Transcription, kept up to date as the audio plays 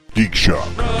Geek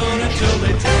Shock. Run until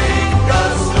they take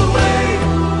us away.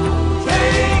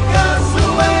 Take us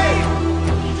away.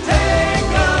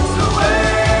 Take us away.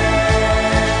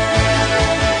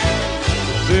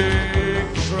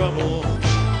 Big trouble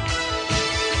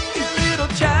in Little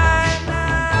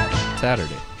China.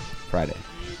 Saturday. Friday.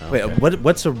 Wait,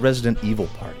 what's a Resident Evil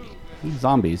party?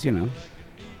 Zombies, you know.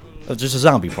 Oh, just a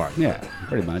zombie party. Yeah,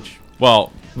 pretty much.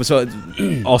 Well, So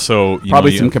also,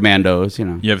 Probably you some have, commandos, you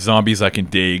know. you have zombies that can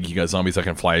dig. You got zombies that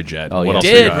can fly a jet. Oh, What yeah. else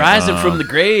you Dead, got? rising from the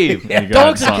grave. you got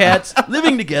Dogs and some- cats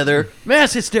living together.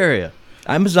 Mass hysteria.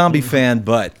 I'm a zombie fan,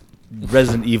 but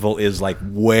Resident Evil is like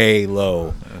way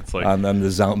low It's like- on the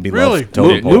zombie Really? love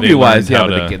totem pole. Movie-wise, learned yeah, how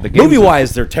but to- the games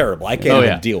Movie-wise, they're terrible. I can't Oh, even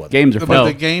yeah. deal with games are But fun.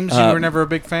 the games, you were never a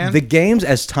big fan? the games.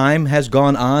 As time has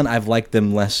gone on, I've liked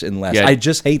them less and less. Yeah. I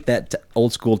just hate that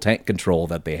old school tank control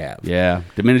that they have. Yeah,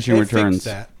 diminishing They returns. fixed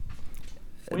that.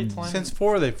 Since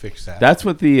 4, they fixed that. That's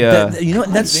what the... You know,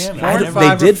 that's damn it. I don't- 4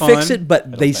 and they 5 did are fix fun. it, but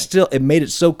it made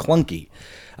it so clunky.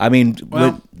 I mean,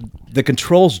 Well- the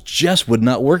controls just would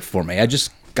not work for me. I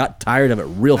just got tired of it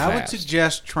real I would fast.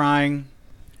 suggest trying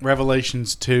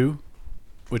Revelations 2,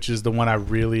 which is the one I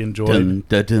really enjoyed. dum,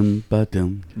 da, dum, ba,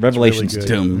 dum, Revelations really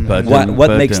 2. dum, ba, What dum, what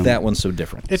ba, makes dum. that one so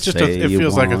different? It's just Say it you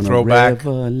feels like a want a throwback.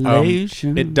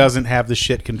 revelation. It doesn't have the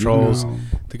shit controls. No.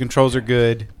 The controls are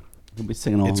good. We'll be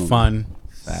singing all It's of them. fun.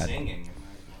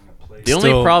 The only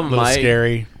Still problem a little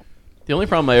scary. The only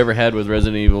problem I ever had with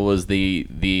Resident Evil was the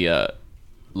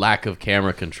lack of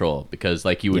camera control, because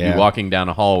like you would Yeah. be walking down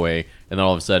a hallway and then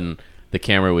all of a sudden the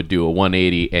camera would do a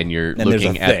 180 and you're And there's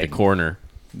looking a at the thing. corner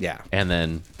Yeah. and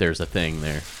then there's a thing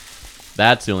there.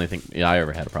 That's the only thing I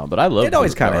ever had a problem. But I love It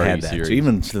always kind of RE had that, series. too.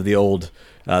 Even to the old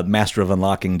Master of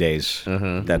Unlocking days,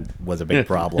 that was a big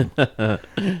problem.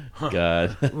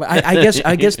 God.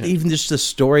 I guess even just the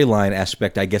storyline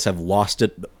aspect, I guess I've lost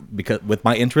it because with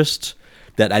my interests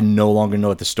that I no longer know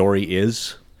what the story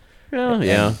is.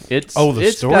 Yeah. It's The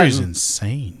it's story's gotten-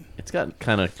 insane. It's gotten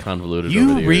kind of convoluted. over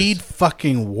You the read years.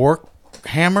 fucking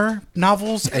Warhammer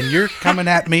novels, and you're coming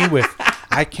at me with,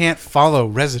 I can't follow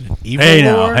Resident Evil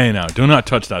lore? Hey now, do not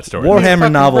touch that story. Warhammer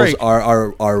fucking novels break.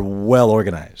 are well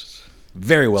organized,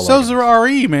 very well. So's organized.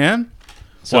 RE, man.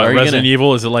 So What, are you Resident gonna-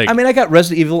 Evil? Is it like? I mean, I got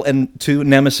Resident Evil and 2,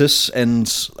 Nemesis,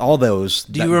 and all those.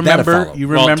 Do you remember? You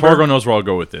well, remember? Torgo knows where I'll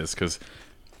go with this because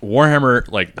Warhammer,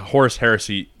 like Horus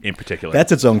Heresy in particular,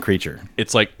 That's its own creature.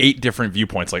 it's like 8 different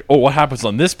viewpoints. Like, oh, what happens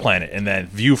on this planet, and then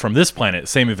view from this planet,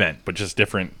 same event, but just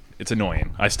different. It's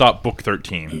annoying. I stopped book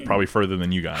 13, probably further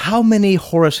than you guys. How many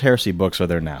Horus Heresy books are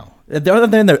there now? Are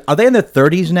they in their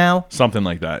 30s now? Something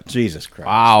like that. Jesus Christ!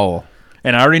 Wow.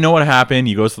 And I already know what happened.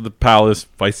 He goes to the palace,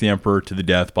 fights the emperor to the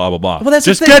death, blah blah blah. Well, that's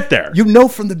just the thing. get there. You know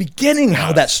from the beginning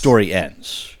how that story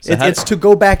ends. It's to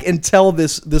go back and tell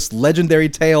this legendary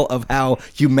tale of how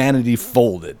humanity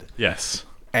folded, Yes,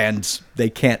 and they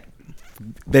can't.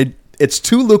 It's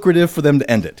too lucrative for them to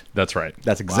end it. that's right.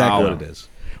 That's exactly Wow. what it is.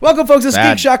 Welcome, folks. This is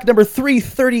Bad. Geek Shock number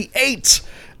 338.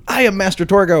 I am Master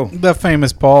Torgo. The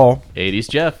famous Paul. 80s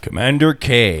Jeff. Commander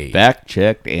K. Fact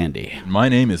checked Andy. My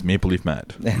name is Maple Leaf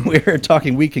Matt. And we're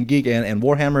talking Week in Geek and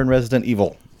Warhammer and Resident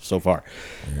Evil so far.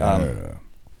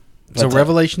 So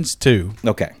Revelations 2.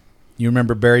 Okay. You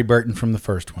remember Barry Burton from the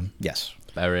first one. Yes.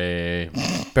 Barry.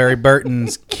 Barry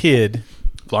Burton's kid,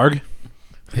 Flarg.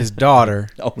 his daughter,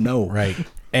 Oh, no. right,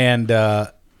 and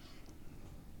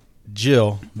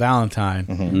Jill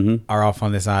Valentine are off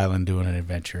on this island doing an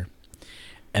adventure.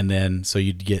 And then, so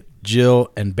you'd get Jill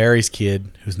and Barry's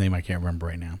kid, whose name I can't remember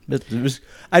right now.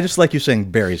 I just like you saying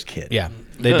Barry's kid. Yeah,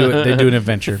 they do it. They do an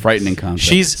adventure. Frightening concept.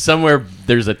 She's Somewhere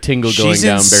there's a tingle going she's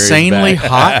down Barry's insanely back.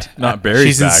 hot. Not Barry's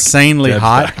She's back. insanely Deb's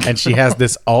hot, back. and she has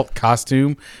this alt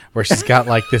costume where she's got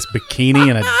like this bikini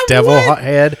and a devil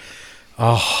head.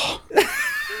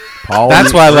 Paul,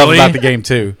 That's what I love Really? about the game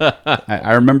too.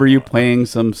 I remember you playing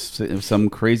some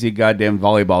crazy goddamn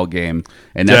volleyball game,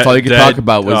 and that's Dead- all you could dead, talk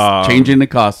about was changing the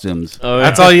costumes. Oh,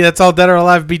 yeah. That's all Dead or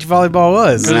Alive beach volleyball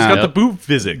was. But it's got Yep. the boob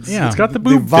physics. Yeah. It's got the The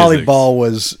boob volleyball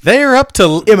was They're up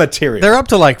to immaterial. They're up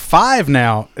to like 5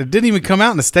 now. It didn't even come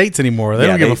out in the States anymore. They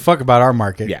Yeah, don't give they- a fuck about our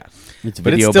market. Yeah. It's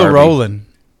But it's video still Barbie. rolling.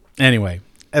 Anyway,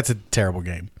 that's a terrible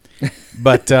game.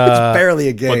 But It's barely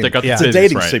a game. they got the It's a physics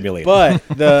dating right. simulator.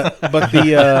 but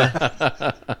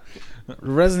the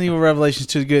Resident Evil Revelations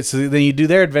 2 is good. So then you do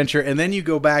their adventure, and then you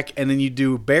go back, and then you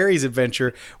do Barry's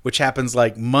adventure, which happens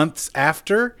like months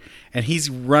after, and he's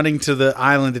running to the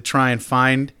island to try and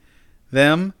find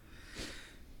them.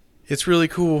 It's really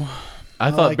cool.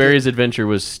 I thought like Barry's adventure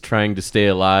was trying to stay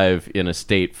alive in a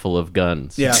state full of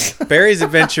guns. Yeah, Barry's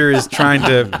adventure is trying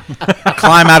to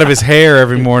climb out of his hair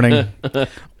every morning.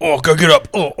 Oh, gotta get up.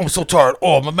 Oh, I'm so tired.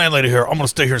 Oh, my man lady here. I'm gonna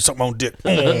stay here and suck my own dick.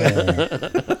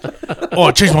 Oh,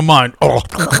 I changed my mind. Oh,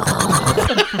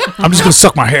 I'm just gonna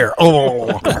suck my hair. Oh,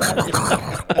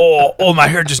 my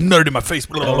hair just nutted in my face.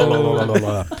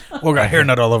 Oh, I got hair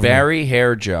nut all over me. Barry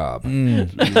hair job.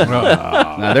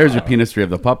 Now there's your penisry of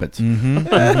the puppets.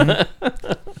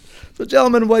 So,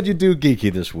 gentlemen, what'd you do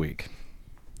geeky this week?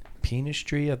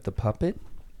 Penistry of the puppet.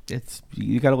 It's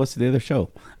you got to listen to the other show.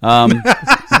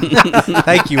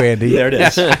 Thank you, Andy. There it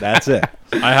is. That's it.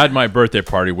 I had my birthday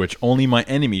party, which only my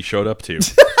enemy showed up to.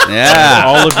 Yeah.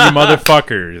 All of you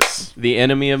motherfuckers. The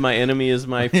enemy of my enemy is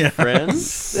my friend?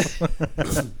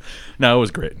 No, it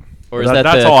was great. Or is that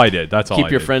that's the all I did. That's all I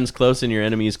keep your did. friends close and your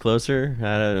enemies closer? I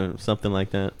don't know, something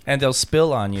like that. And they'll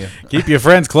spill on you. Keep your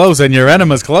friends close and your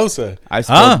enemies closer. I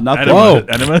spelled nothing.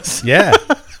 Enemas? Yeah.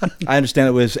 I understand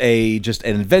it was just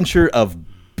an adventure of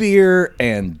beer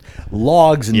and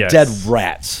logs and Yes. dead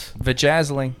rats.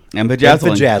 Vajazzling. And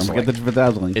vajazzling. Vajazzling. Don't forget the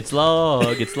vajazzling. It's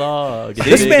log. It's log. It's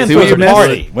This big, man it's see what throws a you missed?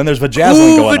 party when there's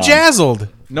vajazzling Ooh, going on. vajazzled.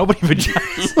 Nobody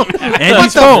vajazzled.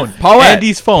 Andy's phone. Paulette.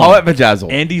 Andy's phone. Paulette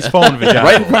vajazzle. Andy's phone vajazzled.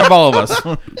 Right in front of all of us.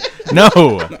 No.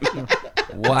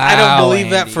 Wow. I don't believe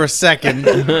that for a second.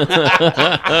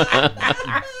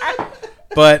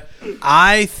 But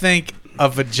I think a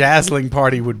vajazzling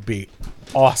party would be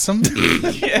awesome.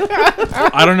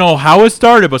 I don't know how it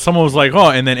started, but someone was like, oh,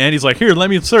 and then Andy's like, here, let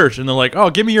me search. And they're like, oh,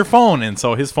 give me your phone. And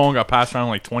so his phone got passed around to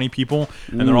like 20 people,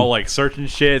 and they're all like searching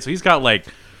shit. So he's got like,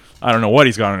 I don't know what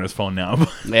he's got on his phone now.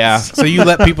 Yeah. So you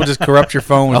let people just corrupt your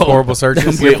phone with horrible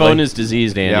searches? Your phone is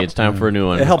diseased, Andy. Yep. It's time for a new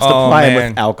one. It helps to Oh, ply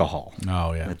man. with alcohol.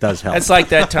 Oh, yeah. It does help. That's like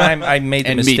that time I made the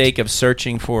And meat. mistake of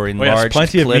searching for enlarged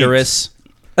plenty of meat. clitoris.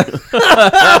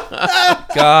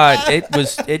 God,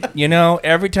 you know,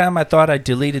 every time I thought I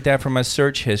deleted that from my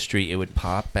search history, it would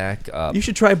pop back up. You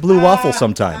should try blue waffle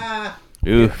sometime.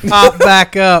 Oof. Pop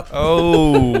back up.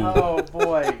 Oh, Oh,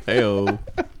 boy. Heyo.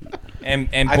 and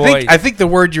I boy, think the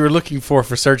word you were looking for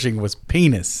searching was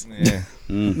penis. yeah.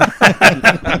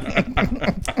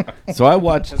 So I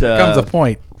watched. Comes a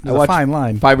point. There's a watched fine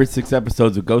line. 5 or 6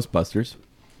 episodes of Ghostbusters.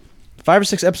 5 or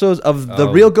 6 episodes of the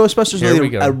Oh, real Ghostbusters, here or we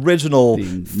the go. original The-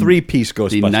 3-piece Ghostbusters.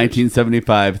 The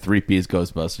 1975 3-piece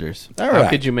Ghostbusters. All How right.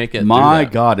 could you make it My through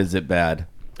that? God, is it bad?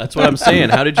 That's what I'm saying.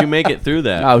 How did you make it through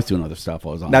that? I was doing other stuff. I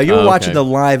was on. Now you were Oh, watching okay. the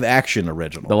live action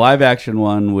original. the live action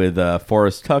one with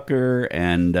Forrest Tucker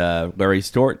and Larry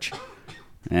Storch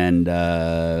and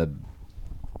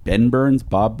Ben Burns,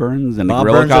 Bob Burns, and Bob the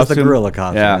gorilla Burns was the costume. gorilla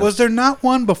costume. Yeah. Was there not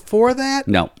one before that?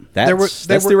 No. that's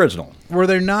they the original. Were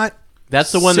there not?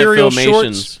 That's the one that serial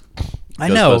Filmation's I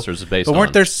know. Ghostbusters is based but weren't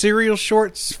on. there serial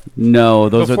shorts? No,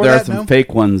 those Before there are that, some no?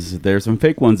 fake ones. There's some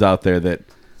fake ones out there that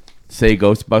say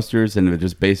Ghostbusters, and it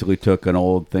just basically took an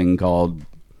old thing called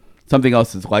something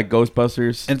else that's like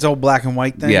Ghostbusters. And it's all black and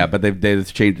white then? Yeah, but they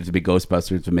just changed it to be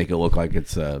Ghostbusters to make it look like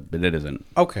it's, but it isn't.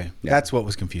 Okay. That's what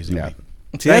was confusing Yeah. me.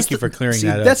 See, Thank that's you for clearing see,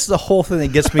 that up. That's the whole thing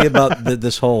that gets me about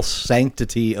this whole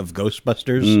sanctity of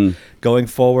Ghostbusters going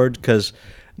forward, because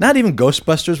not even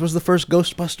Ghostbusters was the first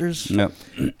Ghostbusters.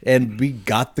 Yep. And we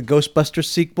got the Ghostbusters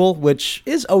sequel, which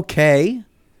is okay.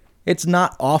 It's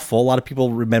not awful. A lot of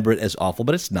people remember it as awful,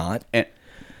 but it's not. And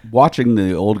watching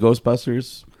the old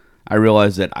Ghostbusters, I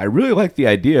realized that I really liked the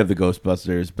idea of the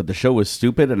Ghostbusters, but the show was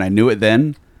stupid, and I knew it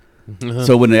then.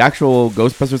 So when the actual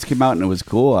Ghostbusters came out and it was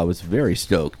cool, I was very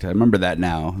stoked. I remember that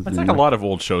now. That's like a lot of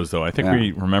old shows, though. I think Yeah.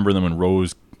 we remember them in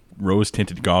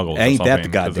rose-tinted goggles. or Ain't that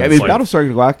something, the 'cause goddamn- I it's mean, like,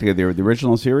 Battlestar Galactica, the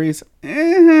original series,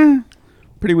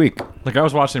 pretty weak. like I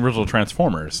was watching the original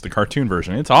Transformers, the cartoon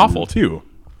version. It's awful too.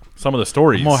 Some of the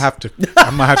stories. I'm gonna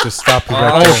have to stop you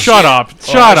right Oh, there. shut up!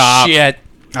 Shut up! Shit.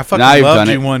 I fucking Now you've loved done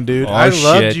you it. one, dude. Oh, I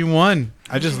loved shit. you one.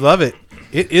 I just love it.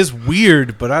 It is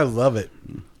weird, but I love it.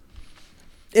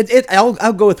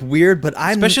 I'll go with weird, but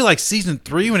I'm Especially like season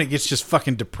 3 when it gets just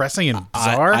fucking depressing and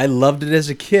bizarre. I loved it as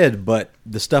a kid, but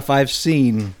the stuff I've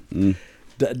seen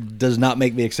does not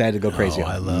make me excited to go crazy. oh,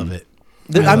 I on it. love it.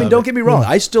 I mean, don't get me wrong.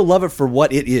 I still love it for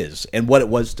what it is and what it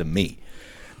was to me.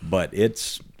 But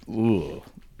it's ooh.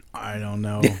 I don't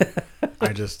know. I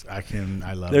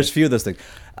love There's it. few of those things.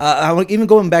 Even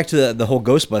going back to the whole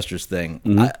Ghostbusters thing,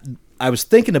 I was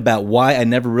thinking about why I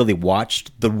never really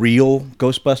watched the real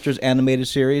Ghostbusters animated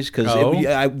series because Oh,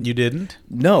 you didn't?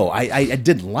 no, I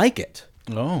didn't like it.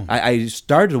 Oh. I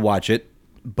started to watch it,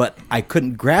 but I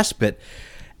couldn't grasp it,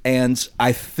 and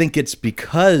I think it's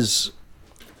because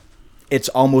it's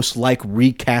almost like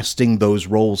recasting those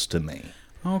roles to me.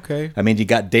 Okay. I mean, you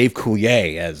got Dave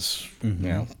Coulier as you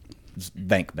know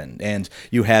Venkman, and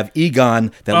you have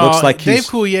Egon that looks like Dave he's.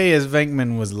 Coulier as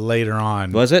Venkman was later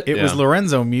on. Was it? It was Yeah.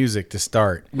 Lorenzo Music to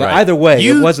start. But either way,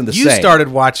 it wasn't the you same. started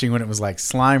watching when it was like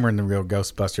Slimer and the Real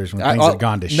Ghostbusters when things had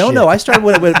gone to shit. No, I started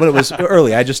when it was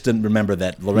early. I just didn't remember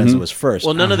that Lorenzo was first.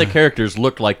 Well, none of the characters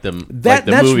looked like them. that's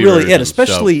movie really it. versions,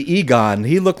 Especially Egon,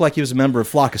 he looked like he was a member of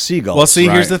Flock of Seagulls. Well, see,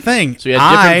 here's the thing. So you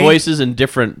had different voices and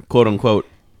different quote unquote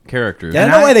characters. Yeah, I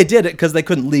know why they did it because they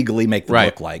couldn't legally make them Right.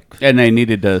 look like. And they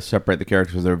needed to separate the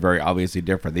characters because they're very obviously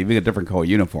different. They even get different color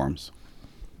uniforms.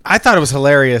 I thought it was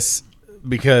hilarious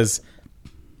because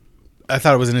I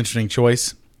thought it was an interesting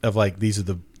choice of like these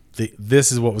are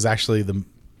this is what was actually the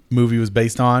movie was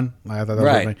based on. I thought that was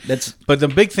Right. really- But the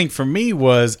big thing for me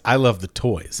was I love the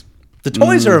toys. The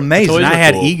toys are amazing. And I are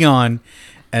had cool. Egon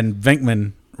and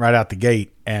Venkman right out the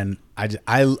gate, and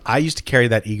I used to carry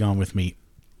that Egon with me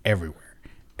everywhere.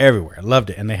 I loved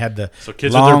it, and they had the So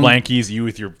kids with long, their blankies, you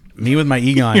with your. me with my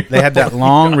Egon. They had that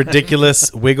long,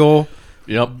 ridiculous wiggle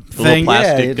Yep. The thing. little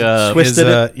plastic Twisted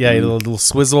it. yeah, a little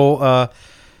swizzle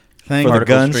thing For the particle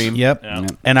guns. stream. Yep. Yeah.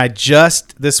 And I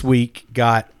just this week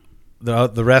got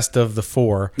the rest of the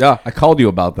 4 Yeah, I called you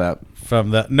about that. from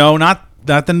the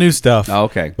not the new stuff. Oh,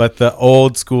 okay. But the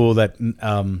old school that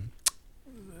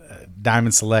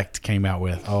Diamond Select came out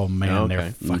with. Oh man, Okay.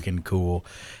 they're fucking cool.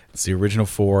 It's the original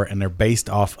 4, and they're based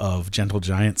off of Gentle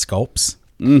Giant sculpts.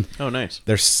 Oh, nice.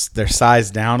 They're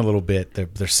sized down a little bit. They're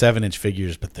 7-inch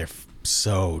figures, but they're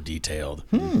so detailed,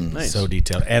 Nice. so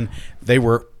detailed, and they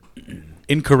were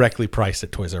incorrectly priced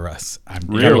at Toys R Us.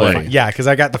 Really? Yeah, because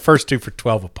I got the first 2 for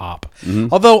 $12 a pop.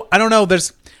 Although I don't know,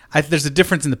 there's a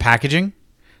difference in the packaging,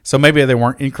 so maybe they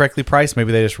weren't incorrectly priced.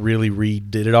 Maybe they just really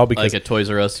redid it all because Like a Toys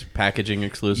R Us packaging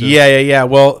exclusive. yeah.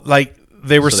 Well, like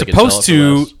they were So they could sell supposed it for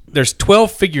to. less. There's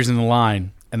 12 figures in the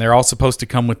line, and they're all supposed to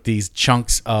come with these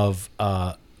chunks of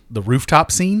the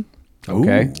rooftop scene.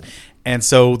 Okay. And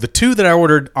so the 2 that I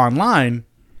ordered online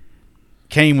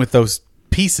came with those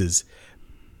pieces.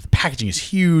 The packaging is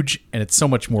huge, and it's so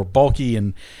much more bulky,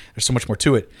 and there's so much more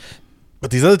to it.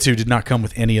 But these other 2 did not come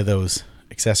with any of those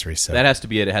accessories. So That has to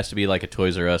be it. It has to be like a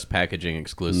Toys R Us packaging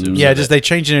exclusive. yeah, so just that they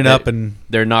changing it up, and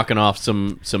they're knocking off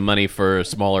some money for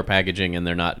smaller packaging, and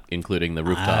they're not including the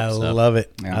rooftop I stuff. love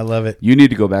it. Yeah. I love it. You need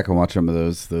to go back and watch some of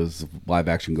those live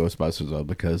action Ghostbusters though,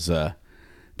 because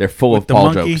they're full of The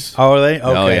Paul monkey? jokes. Oh, are they? Okay,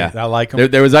 Oh, yeah. I like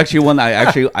them. There was actually one I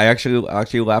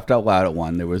actually laughed out loud at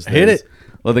one. There was Hit it.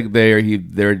 Well, they're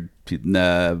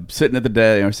sitting at the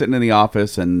day, sitting in the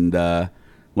office, and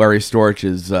Larry Storch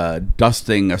is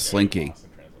dusting a slinky.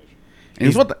 And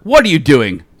he's, what are you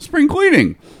doing? Spring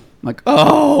cleaning. I'm like,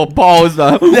 oh, Paul is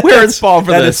where is Paul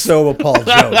for That this? is so a Paul joke.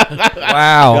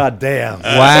 Wow. God damn.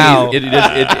 Wow. It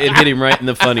hit him right in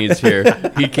the funnies here.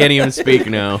 He can't even speak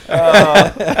now.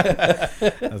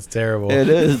 That's terrible. It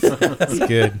is. It's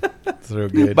good. It's real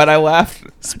good. But I laughed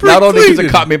not only because it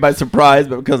caught me by surprise,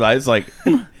 but because I was like,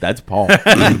 that's Paul.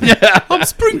 I'm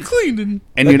spring cleaning.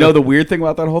 And you know the weird thing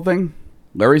about that whole thing?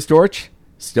 Larry Storch,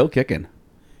 still kicking.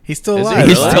 He's still Is he alive.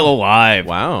 He's really? still alive.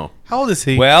 Wow. How old is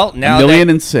he? Well, now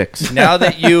 $1,006,000. now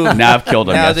that you Now I've killed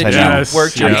him. now Yes, that I you've know. Yes.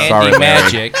 worked your I'm handy sorry, Larry.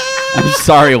 magic, I'm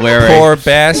sorry, Larry. poor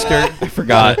bastard. I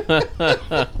forgot.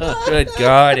 Good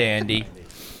God, Andy.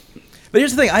 But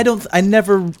here's the thing: I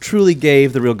never truly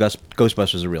gave the real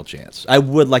Ghostbusters a real chance. I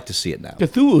would like to see it now.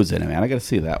 Cthulhu's in it, man. I got to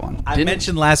see that one. I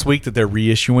mentioned last week that they're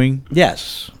reissuing.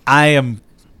 Yes. I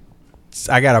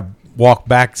gotta walk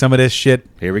back some of this shit.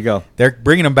 Here we go. They're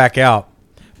bringing them back out,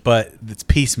 but it's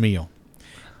piecemeal.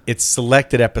 It's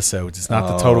selected episodes. It's not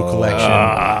the total collection,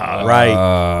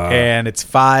 right? And it's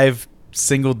 5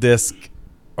 single disc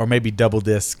or maybe double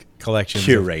disc collections.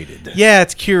 Curated. Yeah,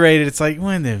 it's curated. It's like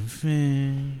when the.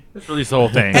 Let's release the whole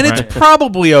thing. And right? it's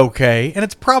probably okay, and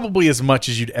it's probably as much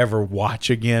as you'd ever watch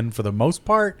again for the most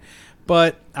part.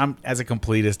 But I'm as a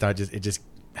completist, it just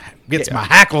gets my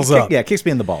hackles up. Yeah, it kicks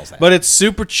me in the balls. But it's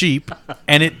super cheap,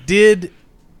 and it did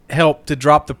help to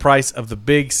drop the price of the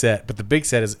big set. But the big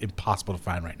set is impossible to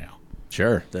find right now.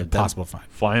 sure. Impossible to find.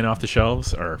 flying off the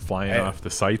shelves or flying off the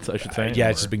sites, I should say. Yeah,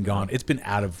 it's Or- just been gone. It's been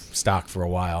out of stock for a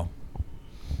while.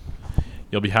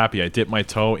 You'll be happy. I dipped my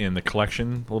toe in the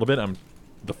collection a little bit. I'm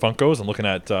the Funkos. I'm looking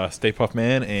at Stay Puft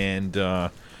Man and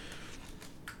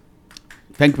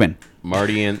Venkman.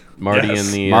 Marty Yes.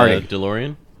 and the Marty.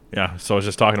 DeLorean. yeah. So I was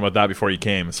just talking about that before you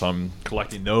came. So I'm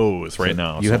collecting those right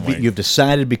now. You So have I'm like, you've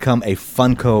decided to become a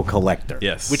Funko collector.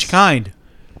 yes. Which kind?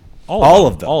 All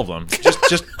of them. All of them.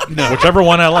 Just no. Whichever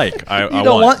one I like. I You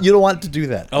don't want to do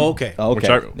that. Oh, okay. Okay.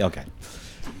 Whichever- Okay.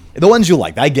 The ones you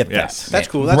like, I get Yes. that. That's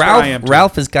cool. That's where I am. Ralph, too.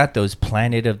 Ralph has got those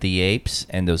Planet of the Apes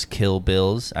and those Kill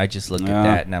Bills. I just look Yeah. at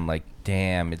that and I'm like,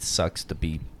 damn, it sucks to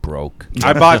be broke.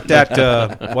 I bought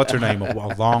that. What's her name?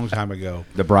 A long time ago.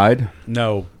 The Bride.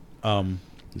 No. Go.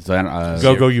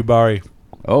 Yubari.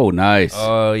 Oh, nice.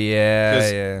 Oh yeah,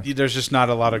 'Cause yeah. There's just not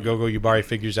a lot of Go Yubari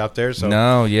figures out there. So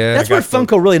No, yeah. That's where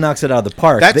Funko really knocks it out of the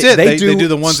park. That's it. They do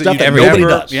the ones that stuff you nobody never.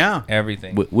 does. Yeah.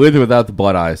 Everything. With or without the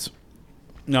blood eyes.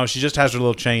 No, she just has her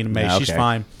little chain. May Yeah, she's okay.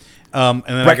 fine. And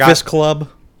then Breakfast Club.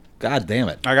 God damn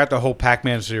it. I got the whole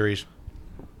Pac-Man series.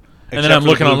 And then Except I'm for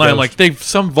looking the Blue online, I'm Ghost. like, they've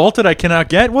some vaulted I cannot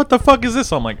get. What the fuck is this?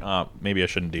 So I'm like, maybe I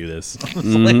shouldn't do this.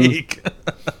 Like,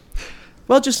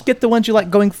 Well, just get the ones you like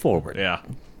going forward. yeah,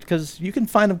 Because you can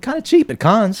find them kind of cheap at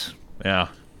cons. yeah.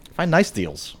 Find nice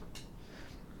deals.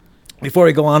 Before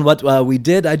we go on, what we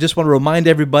did, I just want to remind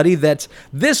everybody that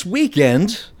this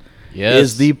weekend Yes.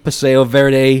 is the Paseo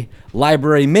Verde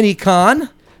Library Mini-Con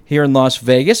here in Las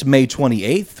Vegas, May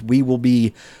 28th. We will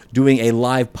be doing a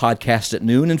live podcast at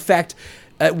noon. In fact,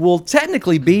 it will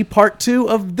technically be part 2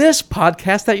 of this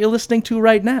podcast that you're listening to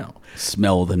right now.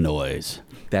 Smell the noise.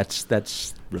 That's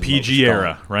really PG what it's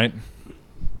era, right?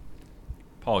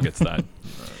 Paul gets that.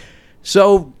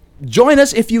 So join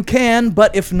us if you can,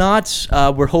 but if not,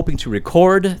 we're hoping to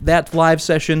record that live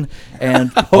session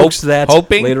and post that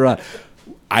hoping? later on.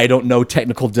 I don't know.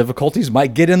 Technical difficulties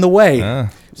might get in the way.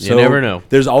 You never know.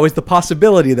 There's always the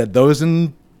possibility that those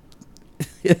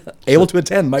able to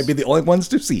attend might be the only ones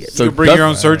to see it. So You bring your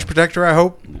own surge protector, I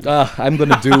hope. I'm going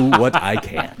to do what I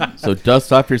can. So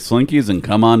dust off your slinkies and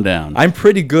come on down. I'm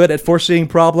pretty good at foreseeing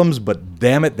problems, but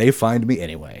damn it, they find me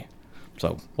anyway.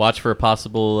 So Watch for a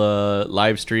possible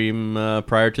live stream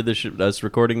prior to us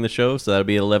recording the show. So that'll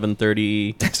be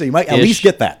 11:30. you might at least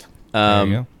get that. There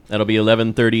you go. That'll be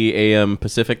 11:30 a.m.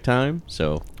 Pacific time.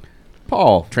 So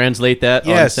Paul, translate that on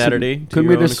Yes. Saturday. to couldn't your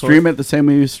we own just accord. stream it the same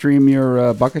way you stream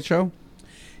your bucket show?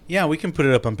 Yeah, we can put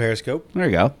it up on Periscope. There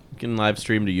you go. You can live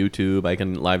stream to YouTube. I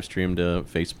can live stream to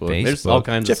Facebook. There's Facebook. all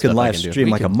kinds Jeff of stuff can live I can do. stream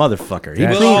like a motherfucker. He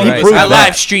That's proved, he right. proved I that.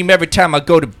 live stream every time I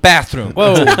go to bathroom.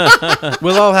 Whoa.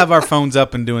 We'll all have our phones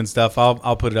up and doing stuff.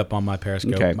 I'll put it up on my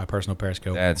Periscope, Okay. my personal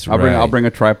Periscope. That's I'll bring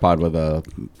a tripod with a.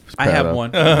 I have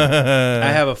one.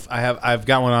 I've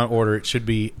got one on order. It should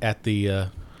be at the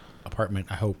apartment,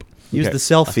 I hope. Use Okay. the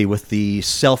selfie with the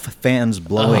self fans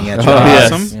blowing at you. yes.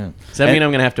 Awesome. Does that mean I'm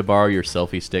going to have to borrow your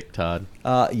selfie stick, Todd?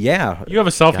 Yeah. You have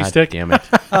a selfie God stick? damn it.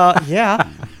 Yeah.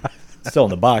 Still in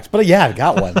the box, but yeah, I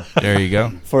got one There you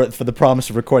go. for the promise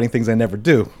of recording things I never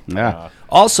do. Yeah.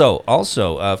 Also,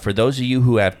 for those of you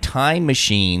who have time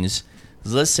machines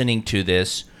listening to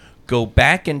this, go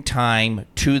back in time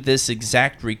to this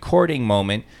exact recording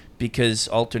moment because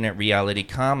Alternate Reality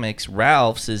Comics,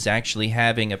 Ralph's, is actually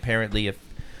having apparently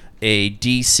a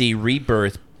DC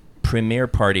Rebirth premiere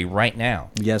party right now.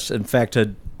 Yes, in fact,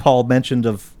 Paul mentioned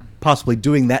of possibly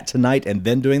doing that tonight and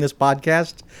then doing this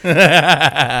podcast.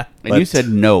 And you But- said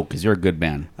no because you're a good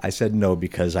man. I said no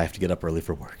because I have to get up early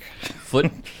for work.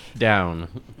 Foot down.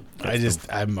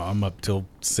 I'm up till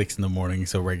 6 in the morning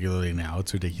so regularly now.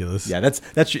 It's ridiculous. Yeah,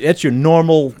 that's your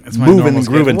normal That's my moving normal and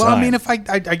grooving schedule. Well, time. I mean, if I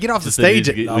get off the Just stage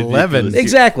at ridiculous. 11,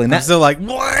 exactly. And I'm that, still like,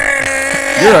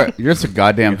 You're just a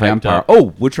goddamn hyped vampire. up. Oh,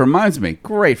 which reminds me,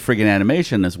 great friggin'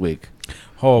 animation this week.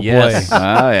 oh Yes. boy,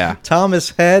 Oh yeah. Thomas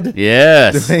Head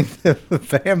Yes. doing the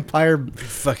vampire.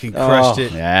 fucking crushed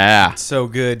it. Yeah. So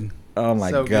good. Oh my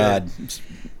So god.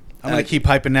 I'm gonna keep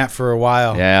hyping that for a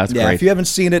while. Yeah, that's Yeah, great. if you haven't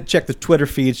seen it, check the Twitter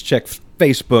feeds, check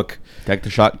Facebook. Take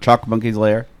the Chalk Monkey's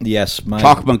lair. Yes, my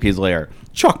Chalk Monkey's lair.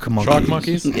 Chalk Monkeys. Chalk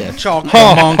monkeys? Yeah. Chalk the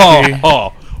monkey.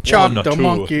 Oh, Chalk one, the two.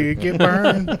 monkey. Get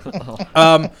burned.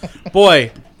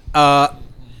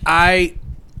 I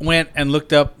went and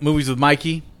looked up movies with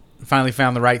Mikey. Finally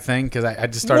found the right thing because I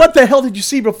just started. What the hell did you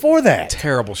see before that?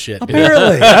 Terrible shit.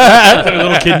 Apparently, A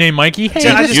little kid named Mikey. I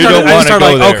just You started, don't I wanna started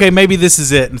go like, there. okay, maybe this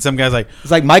is it. And some guy's like,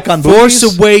 it's like Mike on Force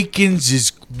boobies. Awakens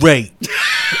is great.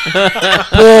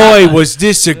 Boy, was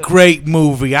this a great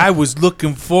movie. I was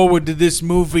looking forward to this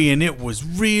movie, and it was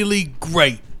really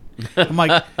great. I'm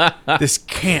like, this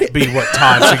can't be what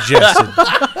Todd suggested.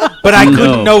 But I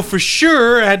couldn't know for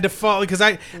sure. I had to follow because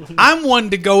I'm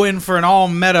one to go in for an all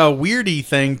meta weirdy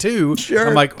thing too. Sure.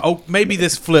 I'm like, oh, maybe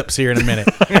this flips here in a minute.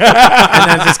 And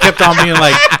then it just kept on being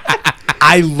like,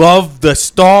 I love the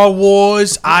Star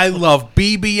Wars. I love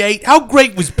BB-8. How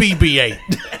great was BB-8?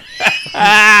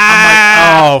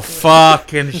 I'm like, oh,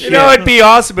 fucking shit. You know, it'd be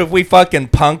awesome if we fucking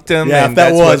punked him. Yeah, and if that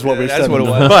that's was what we that's said. what it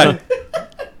was.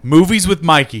 But movies with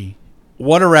Mikey,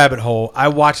 what a rabbit hole. I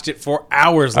watched it for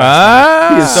hours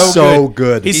last night. He is so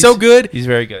good. He's so good. He's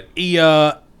very good. He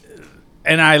and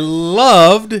I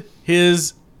loved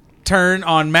his turn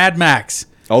on Mad Max.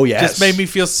 Oh, yes. Just made me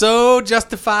feel so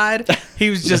justified.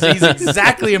 He's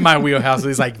exactly in my wheelhouse.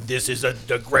 He's like, this is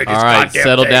the greatest All right, goddamn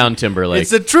settle thing. down, Timberlake.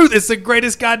 It's the truth. It's the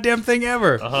greatest goddamn thing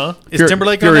ever. Uh-huh. Is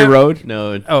Timberlake Fury on that? Road.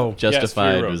 No, Oh. Justified Yes,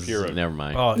 Fury Road, was Fury Road. never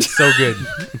mind. Oh, it's so good.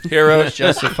 Heroes,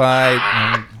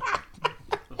 Justified,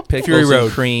 Pickles Fury and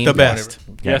Road, Cream. the best.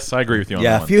 Yes, I agree with you on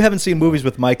Yeah, that if you haven't seen movies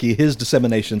with Mikey, his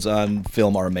disseminations on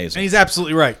film are And amazing. he's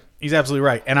absolutely right. He's absolutely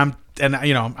right. And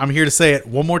I'm here to say it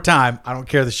one more time. I don't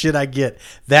care the shit I get.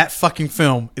 That fucking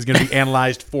film is going to be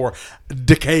analyzed for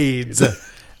decades,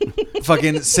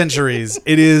 fucking centuries.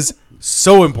 It is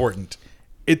so important.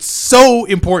 It's so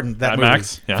important that Mad movie.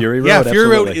 Max? Yeah. Fury Road, Yeah, Fury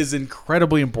Road absolutely. is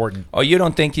incredibly important. Oh, you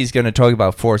don't think he's going to talk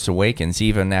about Force Awakens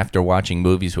even after watching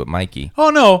movies with Mikey? Oh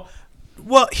no.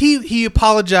 Well, he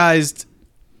apologized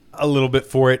a little bit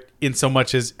for it in so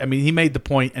much as he made the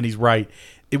point and he's right.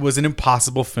 It was an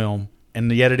impossible film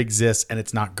and yet it exists and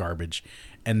it's not garbage.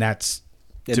 And that's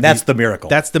the miracle.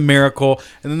 That's the miracle.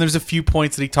 And then there's a few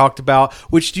points that he talked about,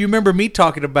 which do you remember me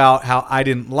talking about how I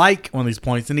didn't like one of these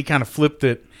points and he kind of flipped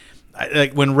it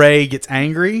like when Rey gets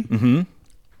angry. Mm-hmm.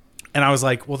 And I was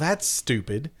like, well, that's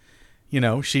stupid.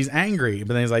 She's angry.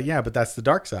 But then he's like, yeah, but that's the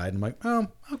dark side. I'm like, oh,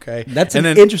 okay. That's and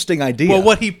an interesting idea. Well,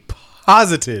 what he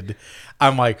posited,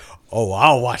 I'm like, oh,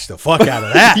 I'll watch the fuck out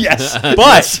of that. Yes.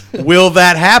 But will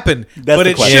that happen? That's but the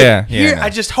it question. should. Yeah, Here, no. I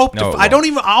just hope No, to.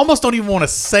 it I almost don't even want to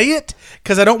say it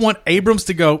because I don't want Abrams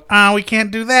to go, we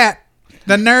can't do that.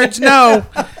 The nerds know.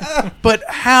 But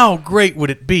how great would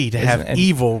it be to have it-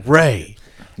 evil Rey?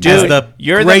 Dude, as the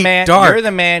you're great the man. dark. You're the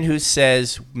man who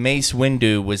says Mace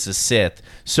Windu was a Sith.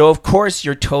 So of course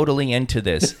you're totally into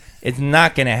this. It's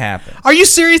not going to happen. Are you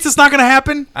serious? It's not going to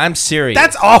happen. I'm serious.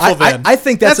 That's awful. Then I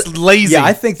think that's lazy. Yeah,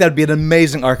 I think that'd be an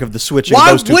amazing arc of the switching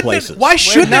Why those two wouldn't places. it? Why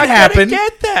shouldn't not it gonna happen?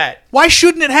 get that. Why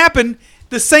shouldn't it happen?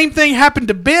 The same thing happened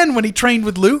to Ben when he trained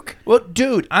with Luke. Well,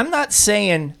 dude, I'm not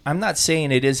saying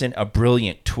it isn't a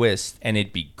brilliant twist and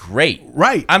it'd be great.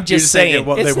 Right. I'm You're just saying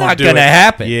they it's won't not do going to it.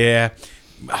 happen. Yeah.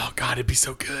 Oh God, it'd be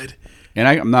so good. And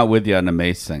I'm not with you on the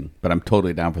Mace thing, but I'm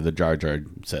totally down for the Jar Jar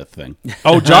Sith thing.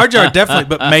 Oh, Jar Jar definitely,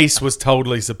 but Mace was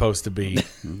totally supposed to be.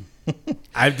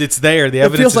 It's there. The It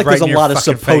evidence feels is like right there's in a your lot of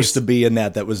fucking supposed face. to be in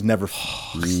that was never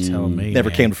Tell me, never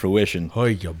man. came to fruition. Oh,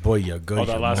 ya boy, ya good. Oh,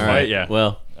 that last All fight, right. yeah.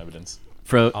 Well, Evidence.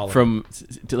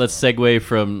 let's segue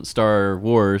from Star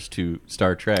Wars to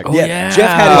Star Trek. Yeah, Jeff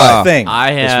had his thing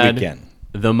I had this weekend.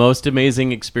 the most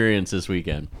amazing experience this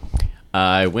weekend.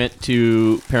 I went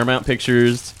to Paramount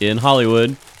Pictures in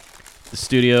Hollywood, the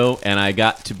studio, and I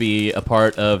got to be a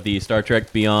part of the Star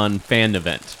Trek Beyond fan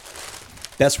event.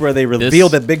 That's where they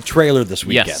revealed that big trailer this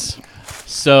weekend. Yes.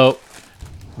 So,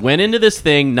 went into this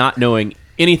thing not knowing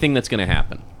anything that's going to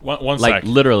happen. One Like, sec.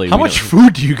 literally. How we much don't-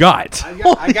 food do you got?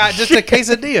 I got just a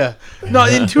quesadilla No,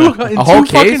 in two whole fucking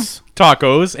case?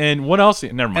 tacos and what else?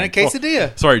 Never mind. and a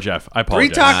quesadilla. Sorry, Jeff. I 3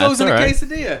 apologize. tacos That's and a all right.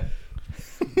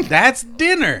 quesadilla. That's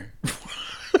dinner.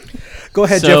 Go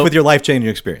ahead, So- Jeff, with your life-changing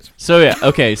experience. So yeah,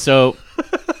 okay. So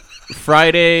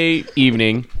Friday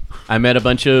evening, I met a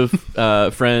bunch of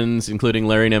friends, including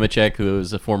Larry Nemechek, who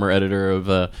is a former editor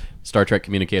of Star Trek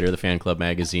Communicator, the fan club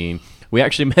magazine. We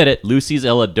actually met at Lucy's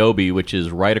El Adobe, which is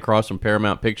right across from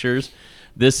Paramount Pictures.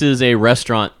 This is a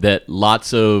restaurant that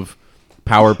lots of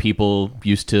power people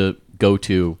used to go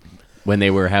to when they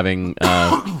were having,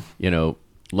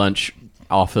 lunch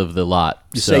off of the lot.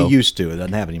 You say used to. It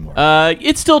doesn't have anymore.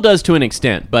 It still does to an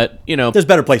extent, but There's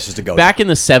better places to go. back in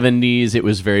the 70s, it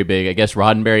was very big. I guess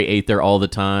Roddenberry ate there all the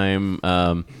time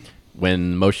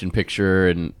when motion picture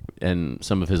and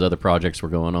some of his other projects were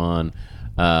going on.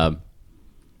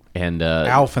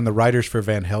 Alf and the writers for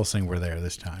Van Helsing were there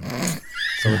this time,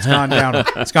 so it's gone down.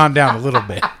 It's gone down a little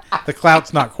bit. The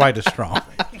clout's not quite as strong.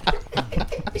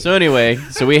 So anyway,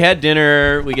 so we had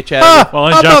dinner. We get chatting. Well,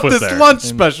 and How Jeff about was this there. lunch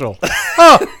special?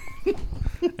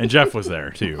 And Jeff was there,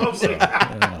 too. So.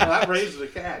 That raises the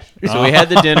cash. So we had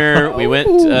the dinner. We went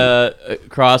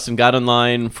across and got in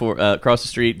line for across the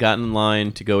street. Got in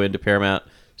line to go into Paramount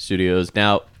Studios.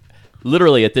 Now,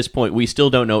 literally at this point, we still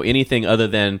don't know anything other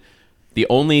than the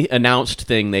only announced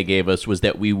thing they gave us was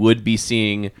that we would be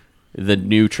seeing the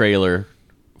new trailer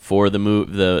for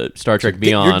the Star Trek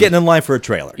Beyond. You're getting in line for a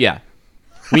trailer. Yeah.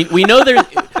 We know there.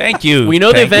 Thank you. We know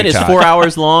the Thank event you, is Todd. 4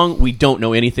 hours long. We don't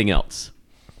know anything else.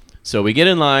 So we get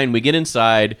in line. We get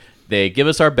inside. They give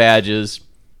us our badges.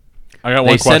 I got They one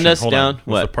question. send us Hold down- on. Was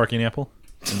what? the parking apple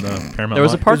in the Paramount There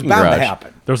was a lot? It's parking bound garage. to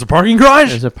happen. There was a parking garage?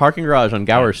 There's a parking garage on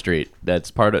Gower Street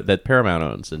that's part of that Paramount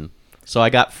owns, and So I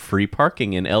got free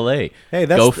parking in L.A. Hey,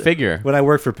 that's Go the- figure. When I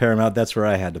worked for Paramount, that's where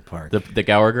I had to park. The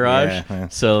Gower Garage. Yeah.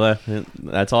 So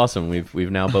that's awesome.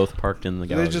 We've now both parked in the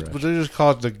Gower They Garage. just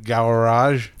call it the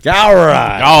garage.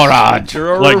 Garage.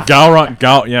 Like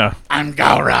Gowron, yeah. I'm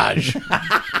garage.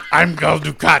 I'm Gal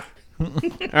Dukat.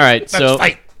 All right,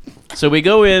 so we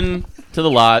go in to the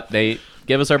lot. They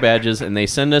give us our badges and they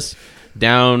send us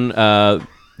down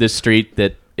this street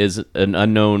that is an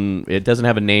unknown. It doesn't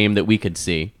have a name that we could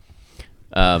see.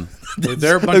 Were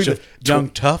there a bunch of young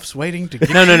toughs waiting to get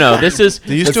No. This is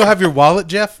Do you still have your wallet,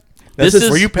 Jeff? This is-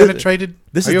 Were you penetrated?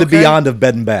 This Are is you the okay? beyond of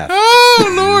bed and bath.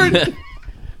 Oh, Lord.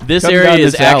 this Come area down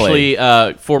is this alley.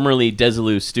 actually formerly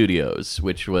Desilu Studios,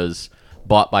 which was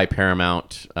bought by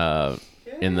Paramount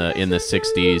in the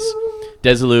 60s.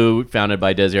 Desilu, founded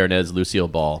by Desi Arnaz, Lucille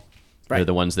Ball. They're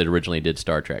the ones that originally did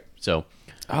Star Trek. So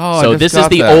this is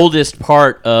the oldest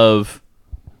part of,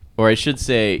 or I should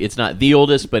say, it's not the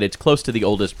oldest, but it's close to the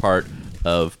oldest part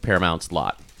of Paramount's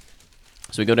lot.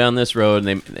 So we go down this road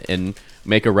and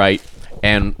make a right,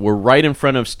 and we're right in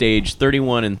front of stage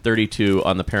 31 and 32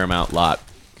 on the Paramount lot,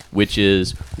 which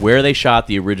is where they shot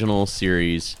the original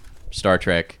series Star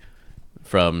Trek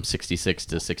from 66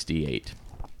 to 68.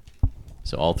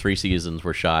 So all 3 seasons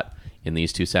were shot in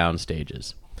these 2 sound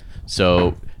stages.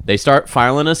 So they start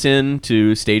filing us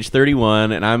into stage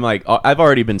 31, and I'm like, I've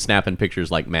already been snapping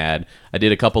pictures like mad. I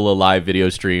did a couple of live video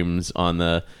streams on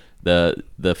the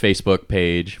Facebook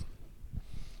page.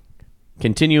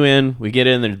 Continue in. We get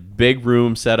in. There's a big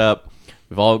room set up.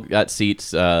 We've all got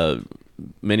seats.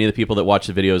 Many of the people that watch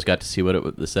the videos got to see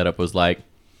what the setup was like.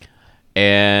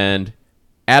 And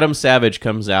Adam Savage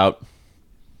comes out.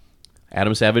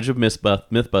 Adam Savage of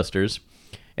Mythbusters.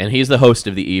 And he's the host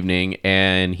of the evening.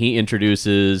 And he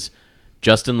introduces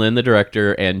Justin Lin, the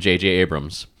director, and J.J.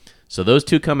 Abrams. So those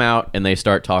two come out and they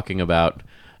start talking about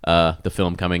the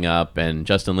film coming up. And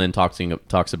Justin Lin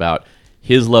talks about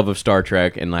his love of Star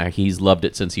Trek and like he's loved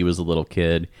it since he was a little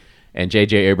kid. And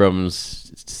J.J.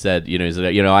 Abrams said,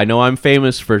 I know I'm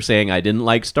famous for saying I didn't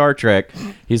like Star Trek.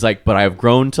 He's like, but I've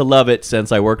grown to love it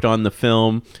since I worked on the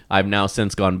film. I've now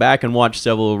since gone back and watched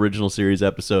several original series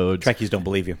episodes. Trekkies don't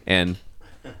believe you. And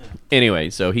anyway,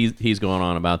 so he's going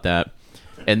on about that.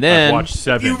 And then Watch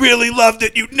 7. You really loved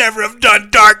it. You'd never have done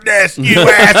Darkness, you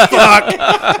ass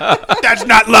fuck. That's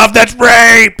not love. That's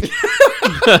rape.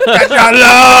 That's not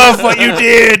love. What you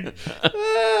did.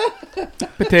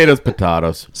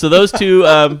 Potatoes. so those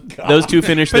two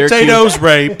finished their Potatoes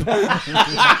rape.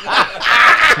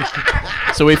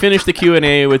 So we finished the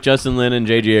Q&A with Justin Lin and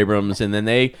J.J. Abrams, and then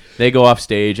they go off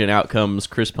stage, and out comes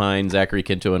Chris Pine, Zachary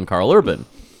Quinto, and Carl Urban.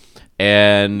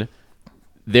 And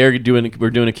we're doing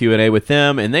a Q&A with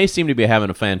them, and they seem to be having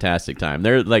a fantastic time.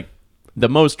 They're like the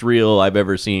most real I've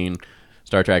ever seen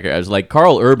Star Trek. I was like,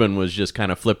 Carl Urban was just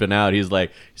kind of flipping out. He's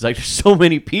like, there's so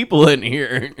many people in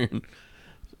here.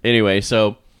 Anyway,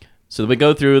 so we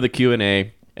go through the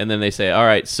Q&A, and then they say, all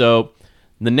right, so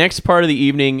the next part of the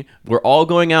evening, we're all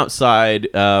going outside.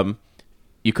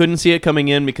 You couldn't see it coming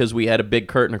in because we had a big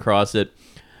curtain across it.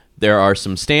 There are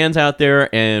some stands out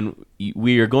there, and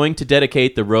we are going to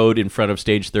dedicate the road in front of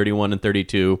stage 31 and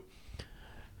 32.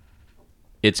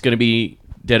 It's going to be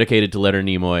dedicated to Leonard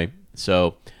Nimoy.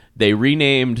 So they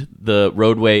renamed the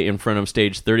roadway in front of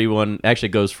stage 31. Actually,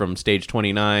 it goes from stage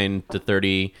 29 to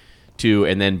 32,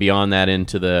 and then beyond that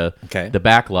into the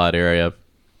backlot area,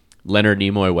 Leonard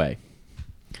Nimoy Way.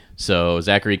 So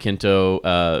Zachary Quinto,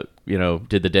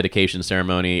 did the dedication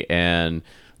ceremony, and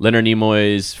Leonard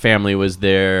Nimoy's family was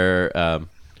there.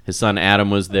 His son Adam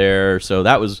was there, so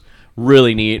that was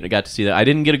really neat. I got to see that. I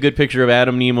didn't get a good picture of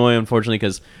Adam Nimoy, unfortunately,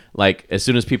 because as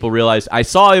soon as people realized, I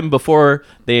saw him before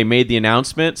they made the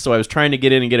announcement, so I was trying to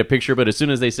get in and get a picture. But as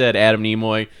soon as they said Adam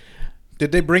Nimoy,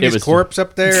 Did they bring It his was- corpse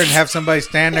up there and have somebody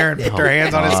stand there and put their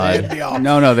hands on his head? Be all,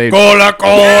 No, they. Cola,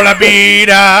 cola,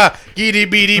 beeda, giddy,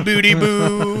 beady, booty,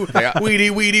 boo, weedy,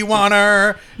 weedy,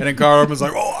 wanner. And then Carl was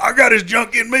like, oh, I got his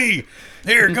junk in me.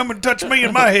 Here, come and touch me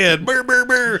in my head. Brr, brr,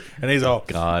 brr. And he's all,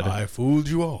 God. I fooled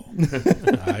you all.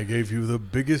 I gave you the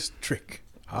biggest trick.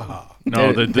 Ha ha.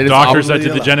 No, They the just doctors that did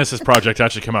obviously the Genesis project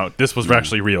actually come out. This was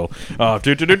actually real. The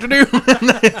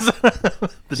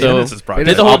Genesis they project.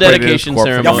 did the whole operated his dedication corpse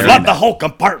from ceremony. behind. the whole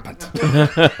compartment.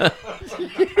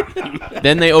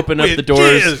 Then they open up the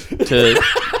doors to.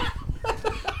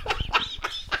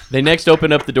 They next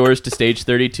opened up the doors to stage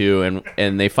 32,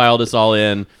 and they filed us all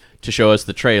in to show us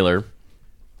the trailer.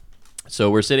 So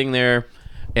we're sitting there,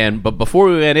 but before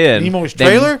we went in, Nimoy's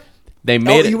trailer? they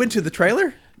made You went to the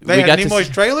trailer? They we had got to Nimoy's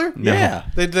see, trailer? Yeah.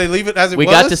 Did they leave it as it we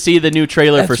was? got to see the new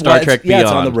trailer for Star Trek Beyond. Yeah,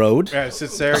 it's on the road. Yeah, it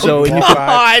sits there. So you, you- walk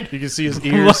by, you can see his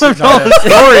ears. sitting Oh, on it.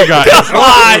 sorry,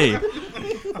 guys.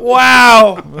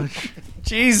 Wow.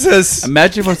 Jesus.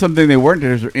 Imagine for something they weren't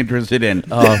interested in.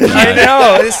 Oh, I God.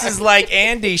 know. This is like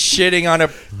Andy shitting on a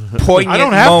poignant I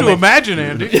don't have moment. to imagine,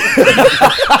 Andy.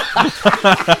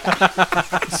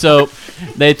 So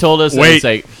they told us, Wait, it's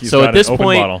like, he's so got at this an open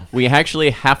point, bottle. we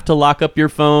actually have to lock up your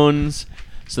phones.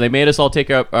 So they made us all take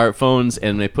up our phones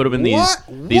and they put them in What?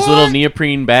 these little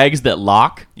neoprene bags that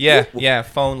lock. Yeah,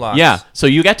 phone locks. Yeah, so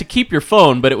you got to keep your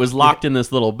phone, but it was locked in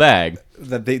this little bag.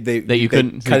 That they That you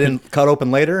couldn't- cut open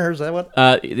later, or is that what?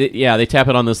 Yeah, they tap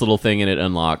it on this little thing and it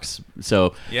unlocks.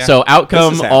 So, Yeah. so out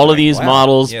come This is all of happening. these Wow.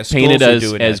 models Yeah, painted schools are as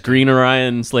doing as that. Green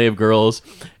Orion slave girls,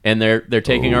 and they're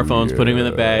taking our phones, putting them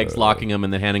in the bags, locking them,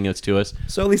 and then handing it to us.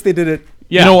 So at least they did it.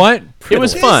 Yeah. You know what? It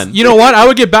was fun. You know what? I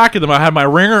would get back at them. I had my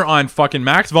ringer on fucking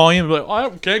max volume. Like, I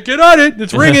can't get on it.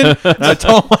 It's ringing. I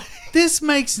told them, This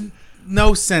makes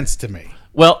no sense to me.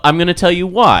 Well, I'm going to tell you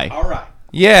why. All right.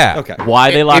 Yeah. Okay.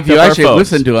 Why they locked If you up our actually phones.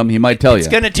 listen to him, he might tell It's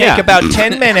you. going to take Yeah. about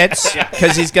 10 minutes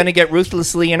because he's going to get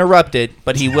ruthlessly interrupted,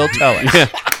 but he will tell us.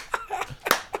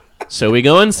 So we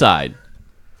go inside.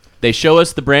 They show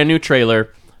us the brand new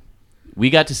trailer. We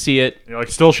got to see it you're like,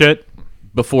 still shit.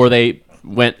 before it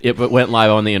went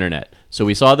live on the internet. So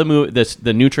we saw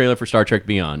the new trailer for Star Trek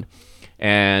Beyond.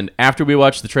 And after we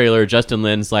watched the trailer, Justin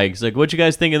Lin's like, "What'd you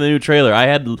guys think of the new trailer? I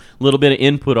had a little bit of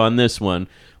input on this one.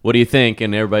 What do you think?"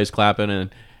 And everybody's clapping. And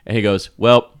he goes,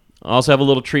 "Well, I also have a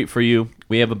little treat for you.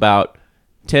 We have about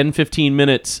 10, 15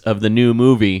 minutes of the new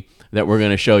movie that we're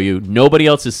going to show you. Nobody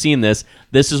else has seen this.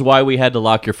 This is why we had to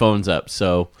lock your phones up.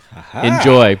 So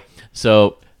enjoy."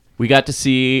 So we got to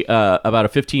see about a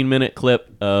 15-minute clip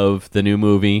of the new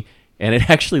movie. And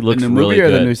it actually looks the movie really or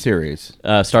good. the new series?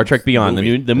 Star Trek Beyond,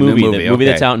 the The movie movie, movie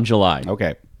that's okay. out in July.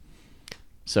 Okay.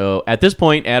 So at this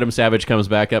point, Adam Savage comes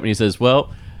back up and he says, "Well,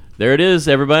 there it is,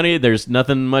 everybody. There's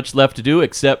nothing much left to do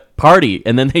except party."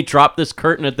 And then they drop this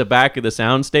curtain at the back of the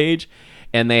soundstage,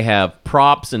 and they have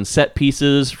props and set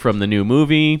pieces from the new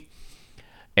movie,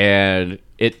 and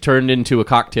it turned into a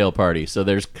cocktail party. So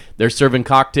they're serving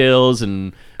cocktails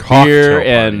and beer Cocktail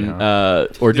and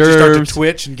party, hors Did you start to d'oeuvres.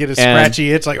 twitch and get a and-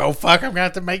 scratchy itch like, oh, fuck, I'm going to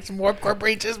have to make some warp core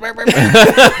breaches. No, It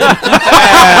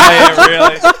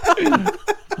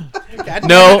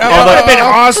would have been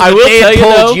awesome I if will they tell had you,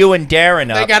 pulled though- you and Darren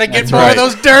up. They got to get That's more right. of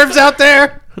those derms out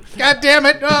there. God damn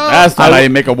it. Oh. That's not how you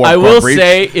make a warp I core will breach.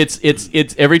 say it's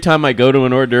every time I go to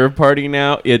an hors d'oeuvre party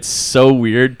now, it's so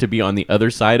weird to be on the other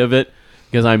side of it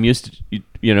because I'm used to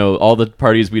all the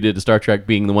parties we did to Star Trek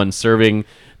being the ones serving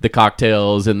the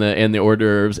cocktails and the hors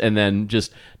d'oeuvres, and then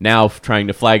just now trying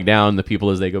to flag down the people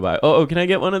as they go by. Oh, can I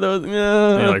get one of those? And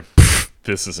you're like, "Pfft,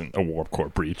 this isn't a warp core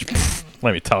breach. Pfft,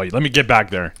 let me tell you. Let me get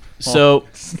back there. So,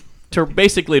 to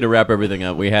wrap everything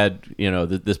up, we had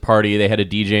this party. They had a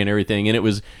DJ and everything, and it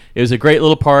was a great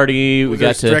little party. We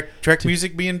got to Trek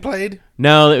music being played?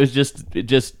 no, it was just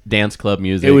dance club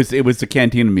music. It was the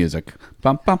cantina music.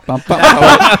 Bum, bum, bum, bum.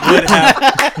 Would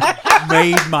have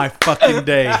made my fucking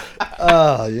day.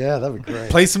 Oh yeah, that'd be great.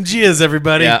 Play some jizz,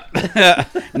 everybody. yeah.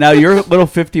 Now your little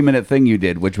 50-minute thing you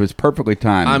did, which was perfectly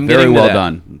timed, I'm very getting to well that.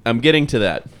 done. I'm getting to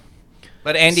that.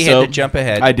 But Andy So- had to jump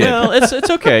ahead. I did. Well, it's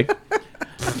okay.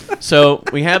 So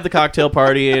we have the cocktail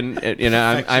party, and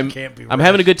I'm can't be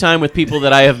having a good time with people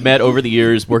that I have met over the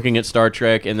years working at Star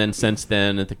Trek, and then since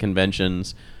then at the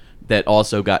conventions that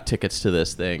also got tickets to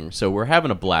this thing. So we're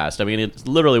having a blast. I mean, it's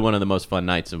literally one of the most fun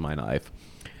nights of my life.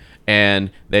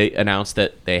 And they announced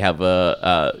that they have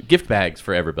gift bags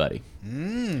for everybody.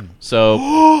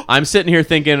 So I'm sitting here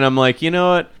thinking, I'm like, you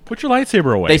know what? Put your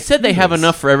lightsaber away. They said they have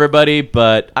enough for everybody,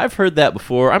 but I've heard that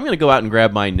before. I'm going to go out and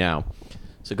grab mine now.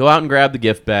 So go out and grab the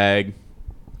gift bag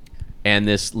and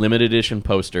this limited edition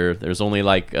poster. There's only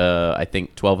I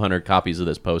think 1,200 copies of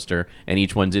this poster, and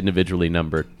each one's individually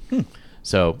numbered.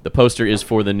 So the poster is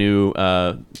for the new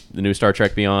Star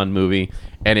Trek Beyond movie,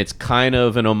 and it's kind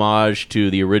of an homage to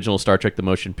the original Star Trek: The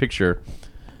Motion Picture.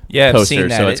 yeah, I've poster, seen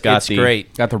that. so it's got it's the-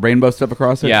 great. Got the rainbow stuff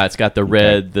across it? Yeah, it's got the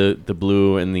red, the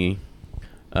blue, and the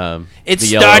It's the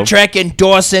Star yellow. Trek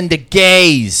endorsing the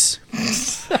gays.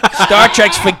 Star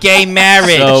Trek's for gay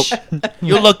marriage. So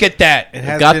You look at that. It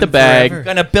has got been the bag. forever.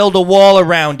 Gonna build a wall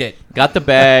around it. got the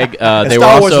bag. And They were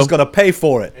Star Wars also is going to pay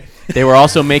for it. they were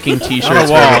also making T-shirts Not a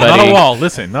for wall. everybody. Not a wall.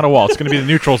 Listen, not a wall. It's going to be the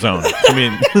neutral zone. It's going to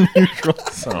be in the neutral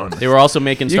zone. They were also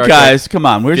making You Star guys, come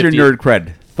on. Where's 50 your nerd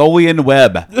cred? Tholian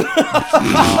Webb.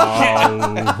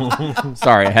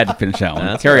 Sorry, I had to finish that one.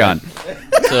 That's Carry all on. right.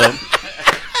 Trek.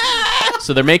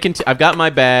 So they're making. I've got my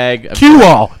bag. Cue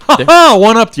all.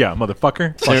 One up to ya,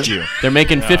 motherfucker. Fuck you. They're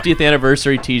making 50th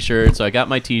anniversary T-shirts. So I got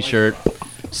my T-shirt.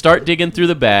 Start digging through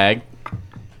the bag.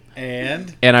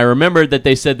 And I remembered that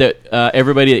they said that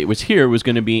everybody that was here was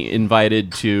going to be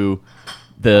invited to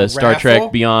the Star raffle?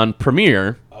 Trek Beyond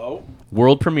premiere,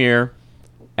 world premiere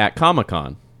at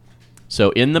Comic-Con.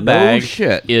 So in the bag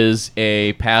shit. is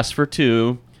a pass for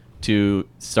two to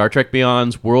Star Trek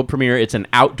Beyond's world premiere. It's an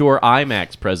outdoor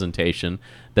IMAX presentation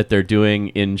that they're doing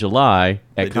in July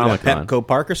They at do that Comic-Con. Petco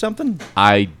Park or something?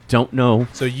 I don't know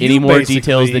so you any more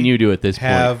details basically than you do at this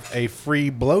point. have a free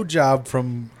blowjob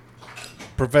from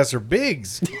Professor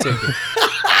Biggs ticket.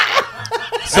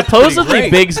 Supposedly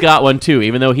great. Biggs got one too,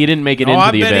 even though he didn't make it Oh, into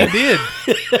I the bet event. he did.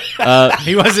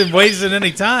 He wasn't wasting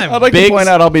any time. I'd like Biggs- to point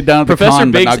out I'll be down at the Professor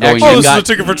con, but Biggs not going actually in. this got- is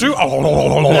a ticket for two. You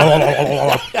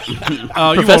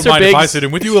Professor won't mind if I Biggs- sit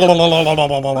in with you.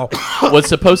 Was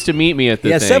supposed to meet me at the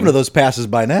He has thing 7 of those passes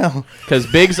by now. because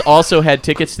Biggs also had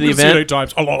tickets to the event, 8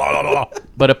 times.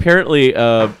 but apparently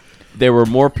there were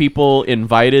more people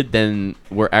invited than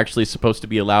were actually supposed to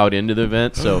be allowed into the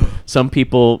event. So some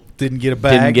people Didn't get a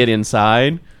bag. didn't get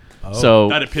inside. So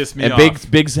That'd piss me and off.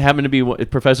 Biggs happened to be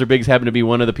Professor Biggs happened to be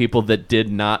one of the people that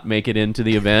did not make it into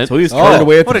the event. So he was turned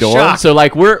away at what the a door. shock. So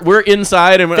like we're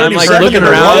inside and I'm like 30 looking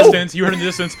seconds around. You heard in the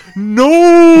distance. No.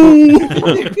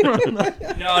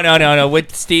 No.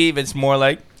 With Steve, it's more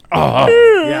like,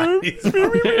 Yeah.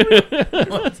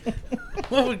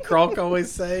 What would Kronk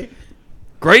always say?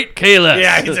 Great Kayla.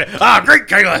 Yeah, he'd say, great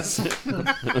Kalis.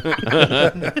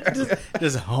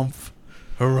 just humph.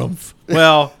 Harumph.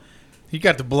 Well, you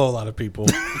got to blow a lot of people.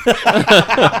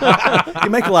 You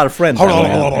make a lot of friends. that way.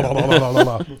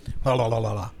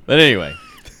 But anyway,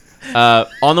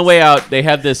 on the way out, they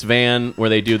have this van where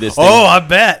they do this thing. Oh, I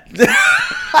bet.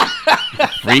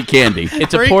 Free candy.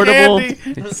 It's a Free portable.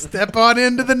 candy. Step on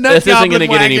into the nut This isn't going to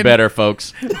get any better,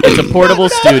 folks. It's a portable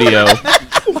studio.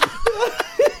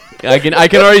 I can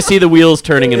already see the wheels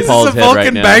turning in Is Paul's this a head Vulcan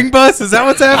right now. bang bus? Is that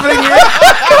what's happening here?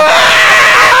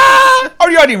 Are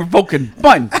you not even Vulcan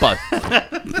bun bus?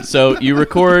 So you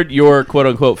record your quote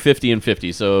unquote 50 and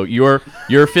 50. So your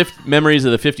memories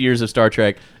of the 50 years of Star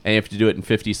Trek, and you have to do it in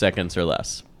 50 seconds or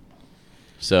less.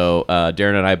 So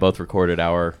Darren and I both recorded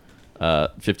our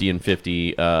 50 and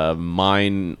 50.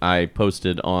 Mine I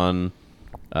posted on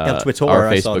Twitter, our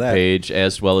I saw Facebook that. page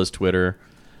as well as Twitter.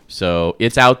 So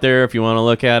it's out there if you want to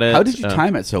look at it. How did you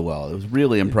time it so well? It was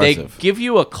really impressive. They give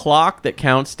you a clock that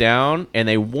counts down, and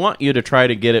they want you to try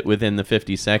to get it within the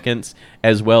 50 seconds,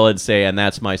 as well as say, and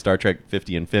that's my Star Trek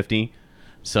 50 and 50.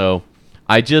 So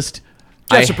Just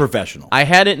a professional. I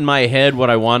had it in my head what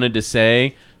I wanted to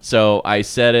say, so I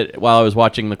said it while I was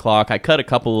watching the clock. I cut a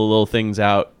couple of little things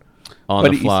out on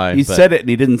but the fly. he but- said it, and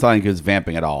he didn't sound like he was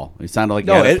vamping at all. He sounded like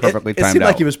he had it perfectly it timed seemed out.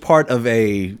 like he was part of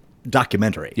a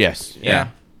documentary. Yes. Yeah.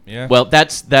 yeah. Well,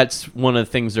 that's one of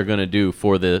the things they're going to do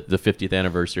for the 50th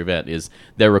anniversary event is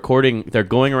they're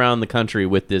going around the country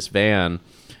with this van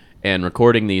and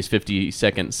recording these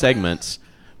 50-second segments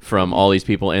from all these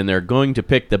people, and they're going to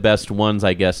pick the best ones,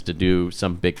 I guess, to do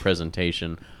some big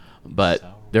presentation. But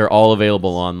they're all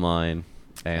available online.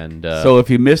 And So if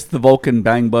you missed the Vulcan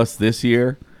bang bus this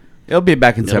year, it'll be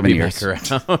back in it'll 7 be years.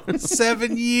 back around.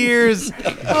 7 years.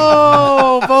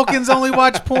 Oh, Vulcans only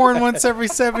watch porn once every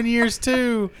 7 years,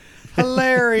 too.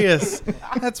 Hilarious.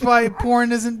 That's why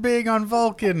porn isn't big on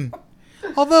Vulcan.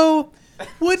 Although,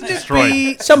 wouldn't it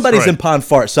be... Somebody's in Pon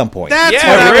Far at some point. That's Yeah,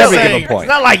 what I was every saying. given point. It's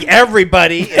not like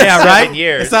everybody. Yeah, right? 7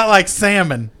 years. It's not like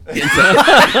salmon.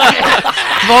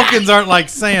 Vulcans aren't like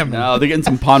salmon. No, they're getting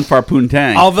some Ponfar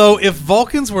Poontang. Although, if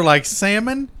Vulcans were like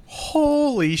salmon,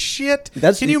 holy shit.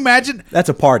 Can you imagine? That's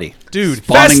a party. Dude,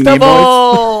 Spawning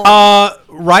Nimoys.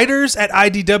 writers at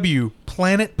IDW,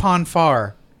 Planet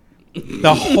Ponfar.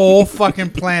 The whole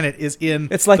fucking planet is in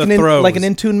It's like the an throes.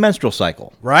 in-tune menstrual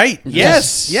cycle. Right?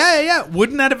 Yes. Yeah.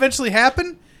 Wouldn't that eventually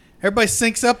happen? Everybody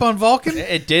syncs up on Vulcan?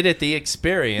 It did at the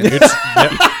experience.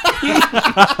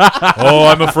 Oh,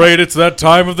 I'm afraid it's that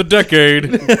time of the decade.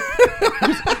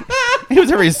 It was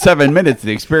every 7 minutes,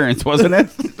 the experience, wasn't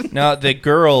it? No, the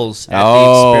girls at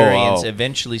Oh, the experience oh.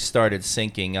 eventually started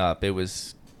syncing up. It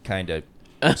was kind of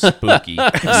spooky.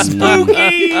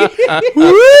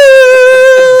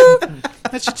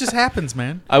 That shit just happens,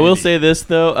 man. I will say this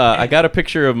though, I got a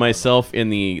picture of myself in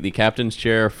the captain's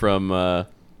chair from the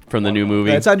new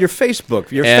movie. It's on your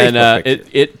Facebook. Your And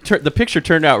Facebook picture. the picture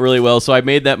turned out really well, so I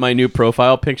made that my new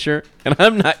profile picture. And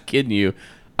I'm not kidding you,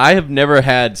 I have never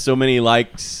had so many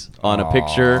likes on a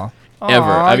picture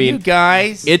ever. I mean, you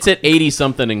guys. it's at 80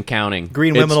 something and counting.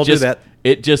 Green It's women will do just- that.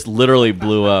 It just literally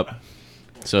blew up.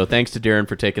 So thanks to Darren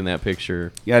for taking that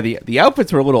picture. Yeah, the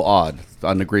outfits were a little odd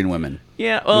on the green women.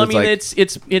 Yeah, well, I was mean,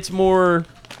 like- it's more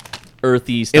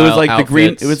earthy It style. was like the green.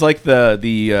 outfits. It was like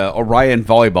the Orion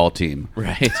volleyball team.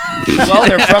 right. Well,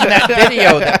 they're from that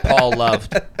video that Paul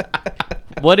loved.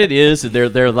 What it is,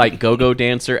 they're like go-go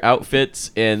dancer outfits,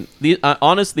 and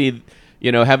honestly,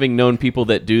 having known people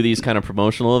that do these kind of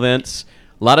promotional events,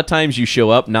 a lot of times you show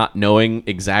up not knowing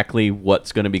exactly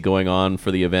what's going to be going on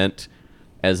for the event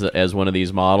as one of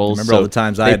these models. Remember all the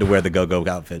times I had to wear the go-go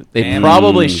outfit. They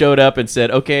probably showed up and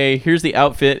said, "Okay, here's the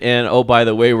outfit, and oh, by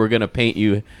the way, we're going to paint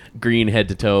you green head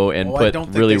to toe and Well, I put don't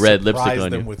think really they red surprised lipstick on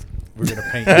them you." with, we're gonna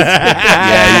paint.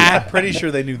 I'm pretty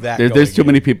sure they knew that. There's going too in.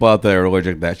 many people out there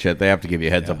allergic to that shit. They have to give you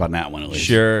a heads up on that one at least.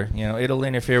 Sure, it'll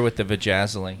interfere with the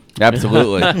vajazzling.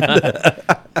 Absolutely.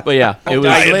 But yeah, it was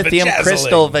Dilithium vajazzling.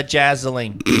 crystal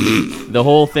vajazzling. the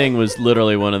whole thing was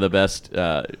literally one of the best,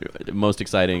 most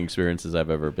exciting experiences I've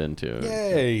ever been to.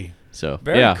 Yay! So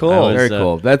Very yeah, cool. I was, Very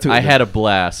cool. That's I had a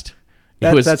blast.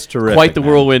 That's terrific, Quite the man.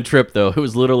 whirlwind trip, though. It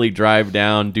was literally drive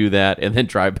down, do that, and then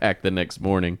drive back the next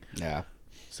morning. Yeah.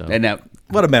 So And now,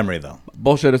 What a memory, though.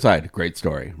 bullshit aside, great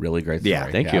story. Really great story. Yeah,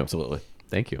 thank you. Absolutely.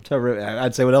 thank you.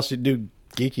 I'd say what else you do,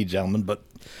 geeky gentlemen, but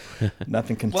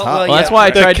nothing can top. Well, that's why I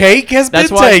The tried. cake has that's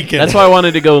been why, taken. That's why I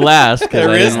wanted to go last. 'cause There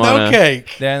I is didn't no wanna-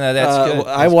 cake. That's good.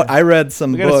 I read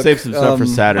some We got to book. save some stuff for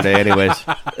Saturday, anyways.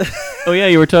 Oh yeah,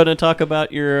 you were trying to talk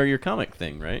about your comic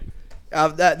thing, right?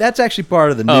 That's actually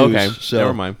part of the news. Oh, okay. So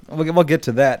Never mind. We'll get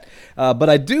to that. But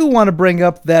I do want to bring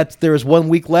up that there is 1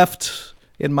 week left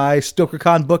in my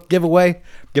StokerCon book giveaway.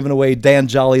 Giving away Dan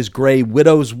Jolly's Grey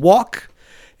Widow's Walk.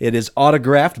 It is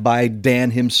autographed by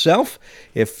Dan himself.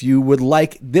 If you would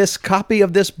like this copy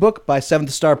of this book by Seventh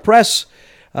Star Press,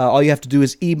 all you have to do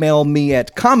is email me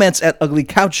at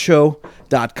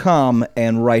comments@uglycouchshow.com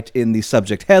and write in the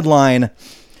subject headline,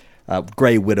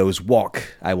 Grey Widow's Walk.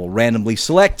 I will randomly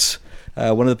select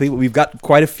one of the people. We've got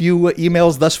quite a few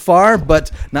emails thus far,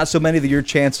 but not so many that your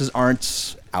chances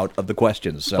aren't out of the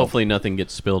questions. So Hopefully nothing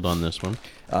gets spilled on this one.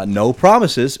 no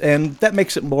promises, and that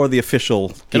makes it more the official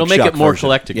Geek It'll make Shock it more version.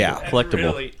 collectible. Yeah.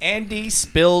 Collectible. Andy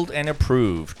spilled and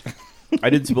approved. I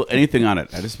didn't spill anything on it.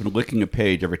 I just been licking a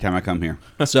page every time I come here.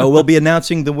 So we'll be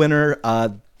announcing the winner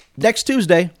next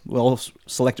Tuesday. We'll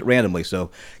select it randomly. So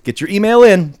get your email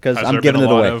in because Has I'm there giving been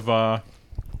it a away. lot of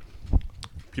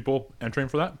people entering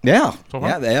for that? Yeah, So far?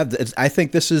 yeah. They have, I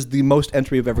think this is the most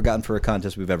entry we've ever gotten for a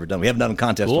contest we've ever done. We haven't done a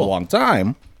contest in a Cool. long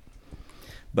time,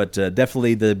 but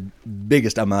definitely the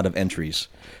biggest amount of entries.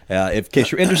 In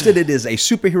case you're interested, it is a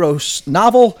superhero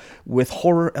novel with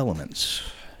horror elements.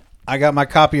 I got my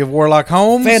copy of Warlock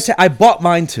Holmes I bought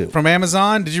mine too. from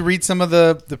Amazon. Did you read some of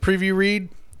the preview read?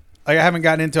 I haven't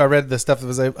gotten into. I read the stuff that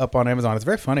was up on Amazon. It's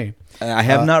very funny. I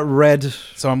have not read.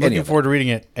 So I'm any looking of it. forward to reading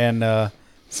it, and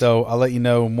so I'll let you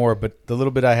know more. But the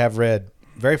little bit I have read,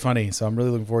 very funny. So I'm really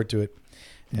looking forward to it.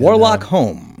 And, Warlock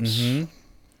Holmes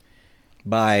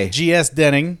by G.S.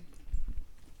 Denning,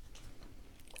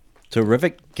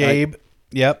 terrific Gabe.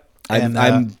 Yep.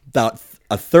 I'm about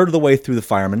a third of the way through The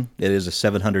Fireman. It is a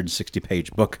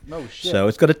 760-page book. Oh, shit. So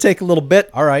it's going to take a little bit.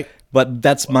 All right. But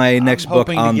that's my next book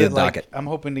on the docket. I'm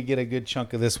hoping to get a good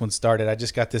chunk of this one started. I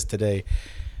just got this today.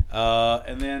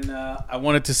 And then I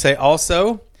wanted to say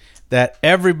also that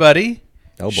everybody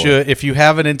Oh, boy. should, if you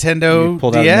have a Nintendo You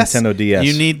pulled out a DS, Nintendo DS.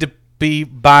 you need to be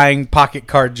buying Pocket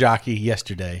Card Jockey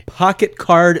yesterday. Pocket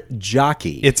Card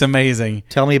Jockey. It's amazing.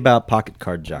 Tell me about Pocket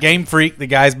Card Jockey. Game Freak, the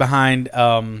guys behind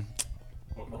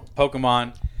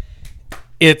Pokemon.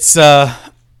 It's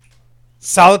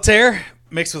solitaire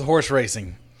mixed with horse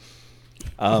racing.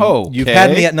 You've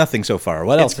had me at nothing so far.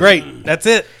 What else? It's great. That's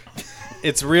it.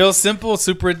 It's real simple,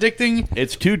 super addicting.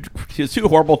 It's two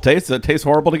horrible tastes that taste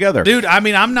horrible together. Dude, I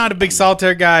mean, I'm not a big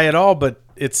solitaire guy at all, but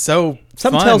it's so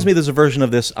Something fun. tells me there's a version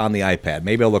of this on the iPad.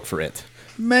 Maybe I'll look for it.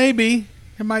 Maybe.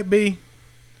 It might be.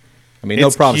 I mean, no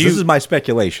It's promise. This cute. is my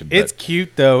speculation. but It's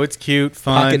cute, though. It's cute,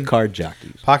 fun. Pocket Card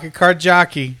Jockeys. Pocket Card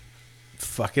Jockey.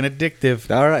 Fucking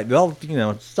addictive. All right. Well,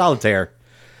 solitaire.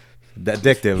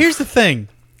 Addictive. Here's the thing.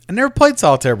 I never played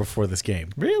solitaire before this game.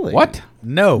 really What?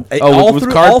 No. Hey, Oh, all was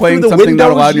through- card all playing through the something not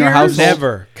Windows allowed in your years? household?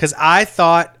 Never. Because I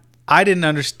thought I didn't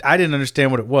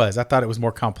understand what it was. I thought it was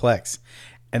more complex.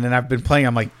 And then I've been playing.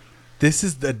 I'm like, this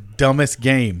is the dumbest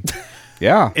game.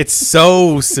 Yeah. It's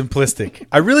so simplistic.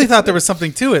 I really thought there was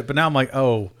something to it, but now I'm like,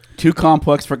 oh, Too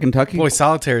complex for Kentucky? boy,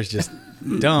 solitaire is just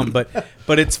dumb.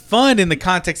 But it's fun in the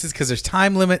context is because there's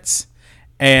time limits,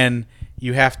 and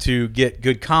you have to get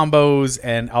good combos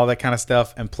and all that kind of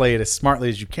stuff and play it as smartly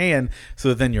as you can so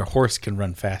that then your horse can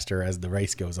run faster as the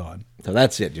race goes on. So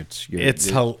that's it.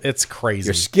 It's crazy.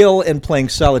 Your skill in playing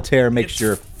solitaire makes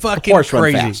your fucking horse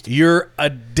crazy. run fast. You're a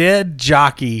dead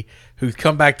jockey who's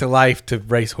come back to life to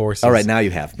race horses. All right, now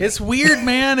you have me. It's weird,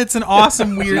 man. It's an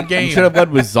awesome, weird game. You should have led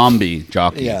with zombie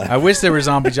jockey. Yeah. I wish there were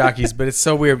zombie jockeys, but it's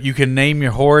so weird. You can name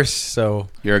your horse, so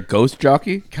You're a ghost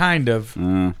jockey? kind of.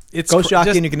 It's Ghost jockey,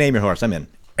 just- and you can name your horse. I'm in.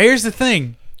 Here's the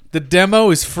thing: the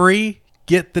demo is free.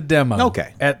 Get the demo.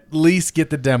 Okay. At least get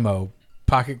the demo.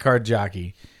 Pocket Card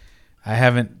Jockey. I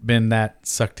haven't been that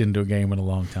sucked into a game in a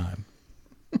long time.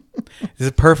 It's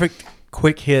a perfect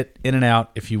quick hit in and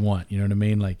out if you want. You know what I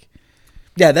mean? Like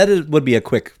Yeah, would be a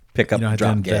quick pickup you don't have to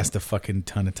drop game. invest a fucking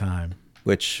ton of time.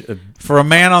 Which, For a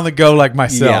man on the go like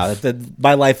myself. yeah,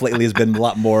 my life lately has been a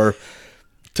lot more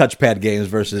touchpad games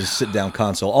versus sit-down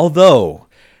console. Although,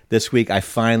 this week I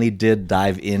finally did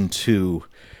dive into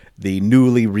the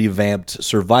newly revamped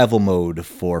survival mode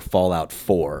for Fallout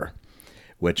 4,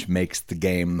 which makes the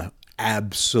game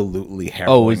absolutely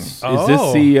harrowing. Oh, is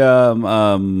this the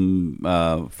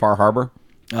Far Harbor?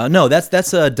 No,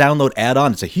 that's a download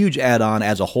add-on. It's a huge add-on,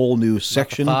 adds a whole new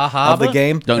section of the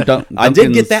game. I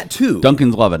did get that too.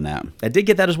 Duncan's loving that. I did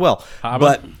get that as well.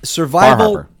 But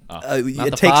survival,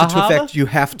 it takes into effect you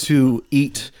have to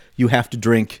eat, you have to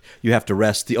drink, you have to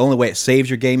rest. The only way it saves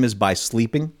your game is by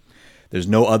sleeping. There's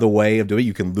no other way of doing it.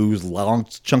 You can lose long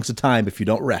chunks of time if you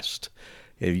don't rest.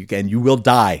 You will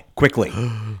die quickly.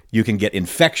 You can get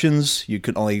infections. You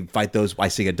can only fight those by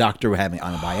seeing a doctor or having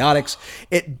antibiotics.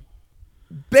 It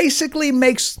basically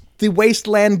makes the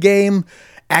wasteland game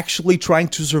actually trying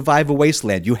to survive a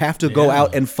wasteland. You have to go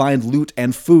out and find loot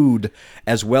and food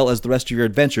as well as the rest of your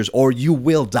adventures, or you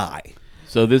will die.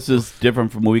 So this is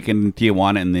different from Weekend in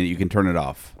Tijuana, and then you can turn it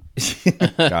off.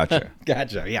 Gotcha.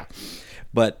 Gotcha, yeah.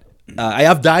 But I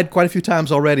have died quite a few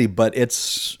times already, but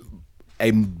it's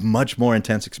a much more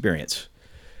intense experience.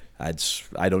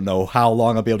 I don't know how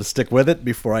long I'll be able to stick with it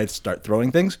before I start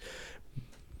throwing things,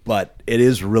 but it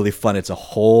is really fun. It's a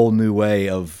whole new way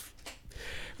of...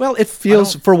 Well, it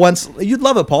feels, for once... You'd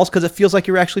love it, Paul, because it feels like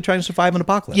you're actually trying to survive an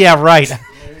apocalypse. Yeah, right.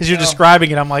 As you're describing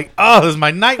it, I'm like, oh, this is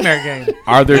my nightmare game.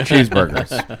 Are there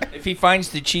cheeseburgers? If he finds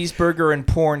the cheeseburger and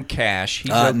porn cache,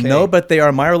 he's okay. No, but they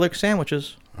are Mirelurk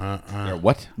sandwiches. They're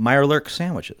what? Mirelurk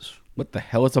sandwiches. What the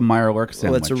hell is a Mirelurk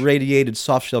sandwich? Well, it's a radiated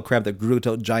soft-shell crab that grew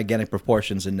to gigantic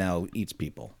proportions and now eats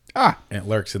people. And it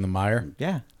lurks in the mire.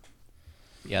 Yeah.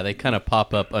 Yeah, they kind of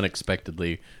pop up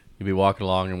unexpectedly. You'll be walking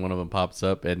along and one of them pops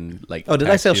up and like. Oh, did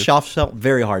I attacks say you. soft shell?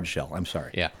 Very hard shell. I'm sorry.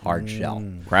 Yeah. Hard shell.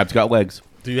 Crab's got legs.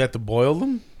 Do you have to boil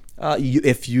them?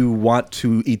 If you want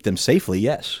to eat them safely,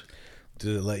 yes.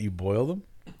 Did it let you boil them?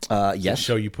 Yes.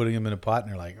 Show you putting them in a pot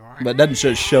and they're like, But it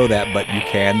doesn't show that, but you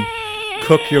can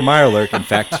cook your Mirelurk. In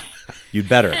fact, you'd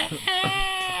better.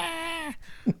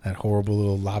 that horrible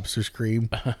little lobster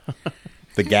scream.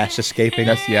 The gas escaping.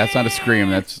 It's not a scream.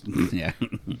 That's yeah.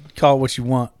 Call it what you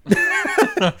want.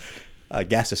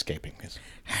 Gas escaping.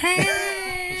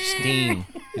 Steam.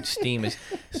 It's steam is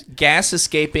gas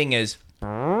escaping is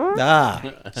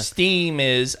steam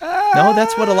is No,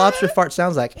 that's what a lobster fart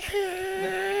sounds like.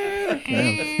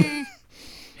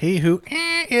 He who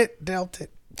it dealt it.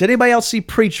 Did anybody else see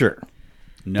Preacher?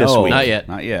 No, This week. Not yet.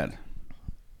 Not yet.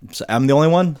 So I'm the only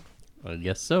one? I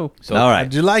guess so. All right.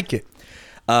 How'd you like it?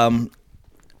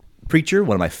 Preacher,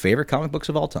 one of my favorite comic books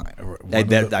of all time.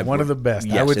 One of the best.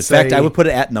 Yes, I would in fact, say I would put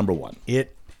it at number one.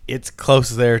 it's close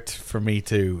there for me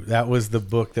too. That was the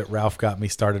book that Ralph got me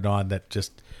started on. That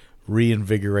just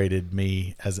reinvigorated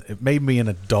me it made me an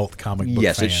adult comic book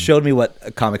Yes, fan. it showed me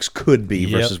what comics could be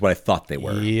Yep. versus what I thought they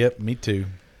were. Yep, me too.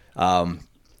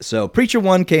 So Preacher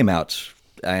 1 came out,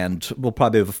 and we'll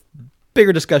probably have a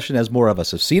bigger discussion as more of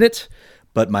us have seen it.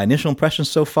 But my initial impressions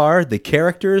so far, the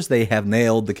characters, they have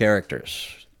nailed the characters.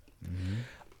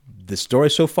 The story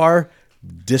so far,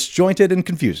 disjointed and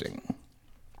confusing.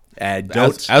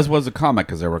 As was the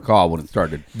comic, as I recall when it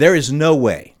started. There is no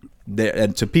way.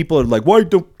 And to people who are like, why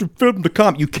don't you film the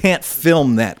comic? You can't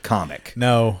film that comic.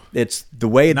 No, It's the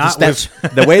way Not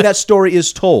the way that story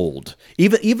is told.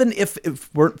 Even if it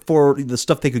weren't for the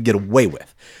stuff they could get away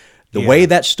with, the way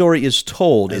that story is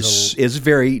told is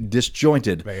very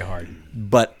disjointed, very hard.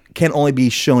 but can only be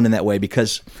shown in that way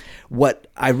because what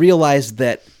I realized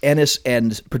that Ennis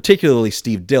and particularly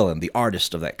Steve Dillon, the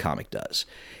artist of that comic, does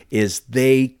is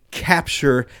they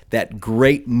capture that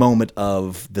great moment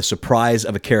of the surprise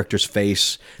of a character's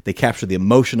face. They capture the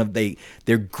emotion of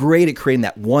they're great at creating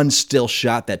that one still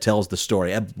shot that tells the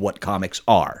story of what comics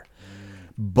are.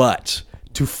 But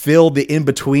to fill the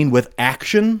in-between with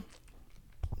action,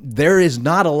 there is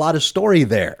not a lot of story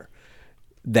there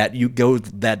that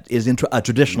is in a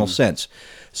traditional sense.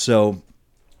 So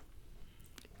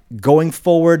going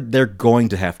forward, they're going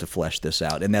to have to flesh this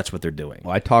out, and that's what they're doing.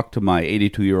 Well, I talked to my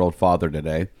 82-year-old father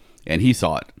today, and he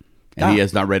saw it. And he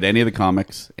has not read any of the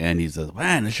comics, and he says,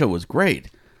 man, the show was great.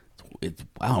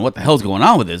 I don't know what the hell's going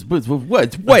on with this, but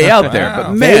it's way out there.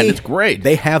 But man, it's great.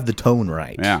 They have the tone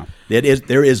right. Yeah.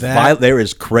 There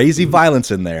is crazy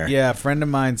violence in there. Yeah, a friend of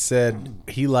mine said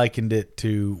he likened it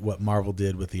to what Marvel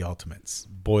did with the Ultimates.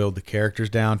 Boiled the characters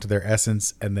down to their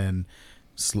essence and then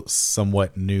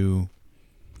somewhat new.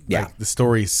 Yeah. Like, the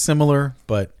story is similar,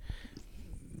 but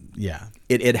yeah.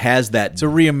 It has that It's a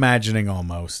reimagining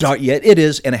almost. dark, yeah, it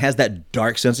is, and it has that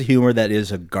dark sense of humor that is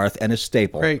a Garth Ennis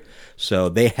staple. Right. So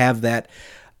they have that.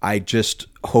 I just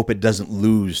hope it doesn't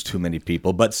lose too many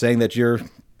people. But saying that your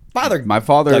father, My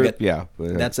father, dug it, yeah.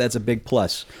 that's a big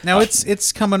plus. Now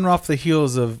it's coming off the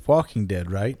heels of Walking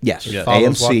Dead, right? Yes. It Yeah.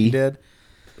 follows AMC. Walking Dead.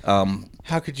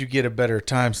 How could you get a better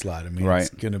time slot? I mean, Right. it's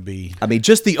going to be. I mean,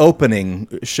 just the opening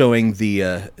showing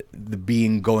the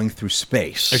being going through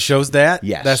space. It shows that.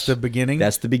 Yes, that's the beginning.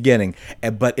 That's the beginning,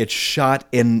 but it's shot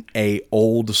in a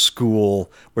old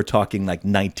school. We're talking like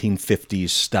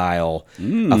 1950s style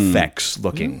effects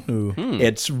looking.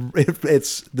 It's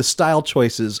the style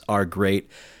choices are great.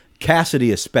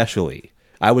 Cassidy especially.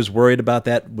 I was worried about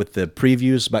that with the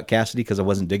previews about Cassidy because I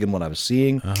wasn't digging what I was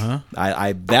seeing.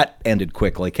 I that ended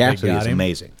quickly. Cassidy got is him.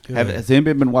 amazing. Has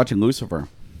anybody been watching Lucifer?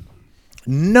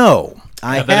 No,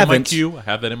 I have that in my haven't. queue. I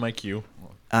have that in my queue.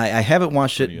 I haven't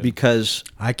watched it good. because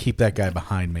I keep that guy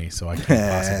behind me, so I can't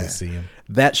possibly see him.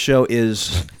 that show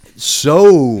is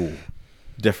so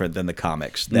different than the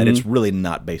comics that it's really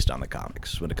not based on the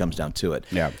comics when it comes down to it.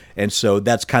 Yeah. And so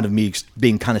that's kind of me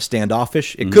being kind of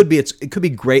standoffish. It could be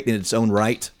great in its own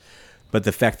right, but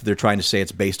the fact that they're trying to say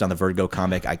it's based on the Vertigo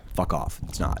comic, I fuck off.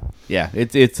 It's not. Yeah,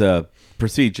 it's a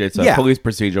procedure. It's a Yeah. police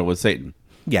procedural with Satan.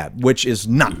 Yeah, which is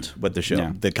not what the show,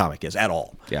 Yeah. the comic is at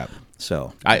all. Yeah.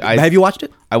 So, I- have you watched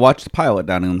it? I watched the pilot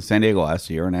down in San Diego last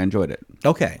year, and I enjoyed it.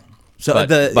 Okay. So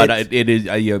But it is.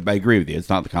 I agree with you. It's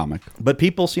not the comic. but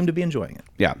people seem to be enjoying it.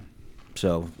 Yeah.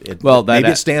 So Well, maybe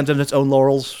that- it stands on its own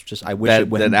laurels. Just I wish it That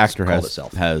wouldn't actor called has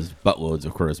itself. buttloads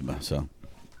of charisma. So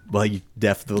Well, you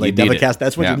definitely You need it. cast.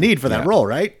 That's what Yeah. you need for that Yeah. role,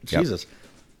 right? Yep. Jesus.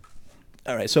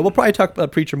 All right, so we'll probably talk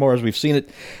about Preacher more as we've seen it,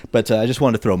 but I just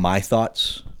wanted to throw my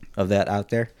thoughts of that out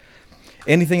there.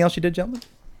 Anything else you did, gentlemen?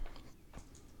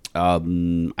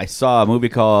 I saw a movie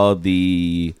called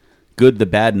The Good, the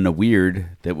Bad, and the Weird.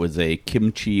 That was a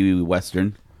kimchi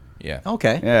western. Yeah.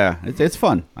 Okay. Yeah, it's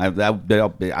fun. I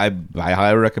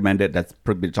highly recommend it. That's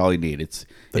pretty much all you need. It's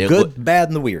The it good, loo- bad,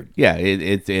 and the weird. Yeah,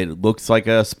 it looks like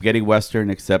a spaghetti western,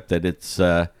 except that it's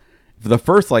for the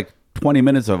first like 20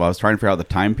 minutes of it, I was trying to figure out the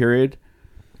time period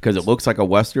because it looks like a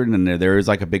western and there is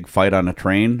like a big fight on a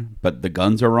train, but the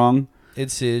guns are wrong.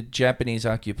 It's a Japanese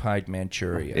occupied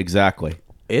Manchuria. Exactly.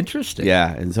 Interesting.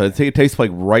 Yeah, and so it takes like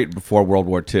right before World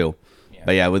War II. Yeah.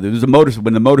 But yeah,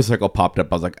 when the motorcycle popped up,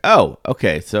 I was like, oh,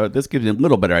 okay, so this gives you a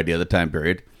little better idea of the time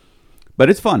period. But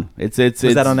it's fun. It's Was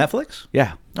that on Netflix?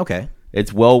 Yeah. Okay.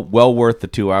 It's well worth the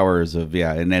 2 hours of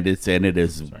and it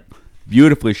is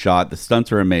beautifully shot. The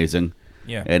stunts are amazing.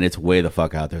 Yeah. And it's way the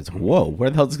fuck out there. It's like, whoa, where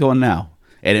the hell is this going now?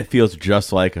 And it feels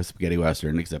just like a spaghetti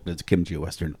western, except it's a kimchi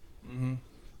western.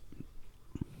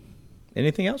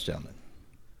 Anything else, gentlemen?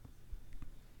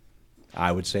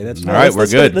 I would say that's All right, we're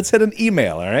good. Let's hit an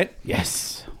email. All right.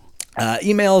 Yes.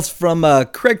 Emails from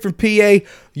Craig from PA.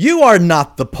 You are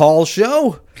not the Paul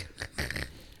Show.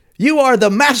 You are the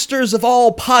masters of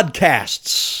all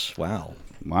podcasts. Wow.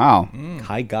 Wow.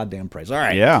 High goddamn praise. All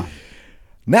right. Yeah.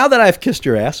 Now that I've kissed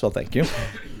your ass, well, thank you.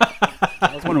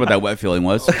 I was wondering what that wet feeling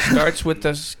was. Starts with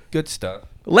the good stuff.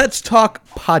 Let's talk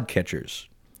podcatchers.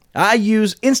 I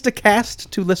use Instacast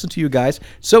to listen to you guys.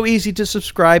 So easy to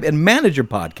subscribe and manage your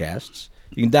podcasts.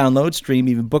 You can download, stream,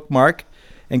 even bookmark,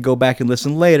 and go back and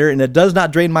listen later. And it does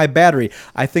not drain my battery.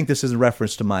 I think this is in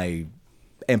reference to my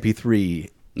MP3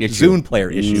 Issue. Zune player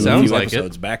issue a Sounds few like it.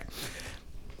 episodes back.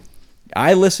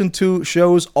 I listen to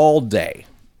shows all day.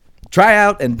 Try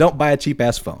out and don't buy a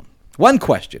cheap-ass phone. One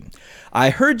question. I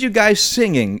heard you guys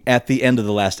singing at the end of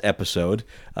the last episode.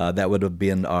 That would have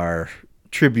been our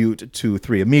tribute to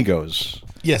Three Amigos.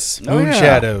 Yes, Oh, Moon yeah.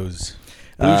 Shadows.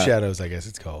 Blue Shadows, I guess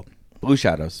it's called. Blue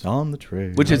Shadows. On the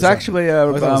train. Which is actually a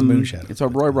I thought it was Moon Shadows. it's a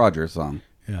Roy Rogers song.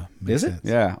 Yeah, Is makes it? sense.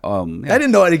 Yeah. I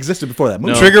didn't know it existed before that.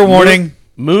 No. Trigger warning.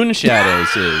 Moon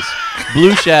Shadows is.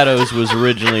 Blue Shadows was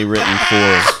originally written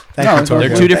for. Thank No, you, it's Torgo.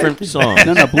 They're two different songs.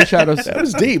 No, Blue Shadows. That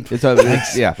was deep.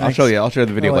 Yeah, I'll show you the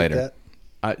video I like later.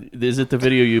 that. Is it the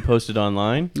video you posted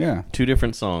online? Yeah. Two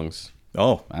different songs.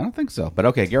 Oh, I don't think so. But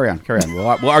okay, carry on.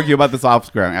 We'll argue about this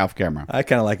off camera. I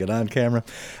kind of like it on camera.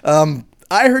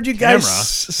 I heard you guys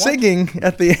singing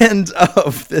at the end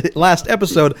of the last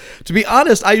episode. To be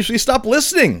honest, I usually stop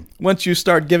listening once you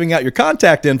start giving out your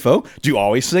contact info. Do you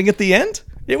always sing at the end?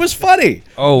 It was funny.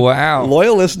 Oh, wow.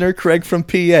 Loyal listener Craig from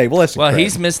PA. Well, listen, Well, Craig.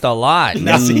 he's missed a lot.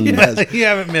 Yes, he has. You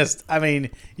haven't missed. I mean,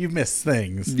 you've missed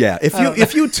things. Yeah,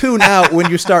 if you tune out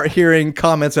when you start hearing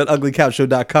comments at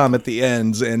uglycouchshow.com at the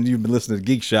ends and you've been listening to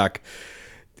Geek Shock,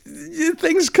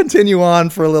 things continue on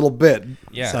for a little bit.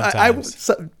 Yeah. Sometimes.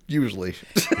 Usually.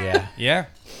 Yeah. Yeah.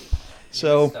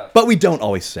 So, but we don't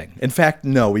always sing. In fact,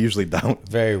 no, we usually don't.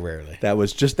 Very rarely. That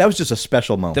was just a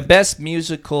special moment. The best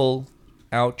musical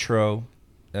outro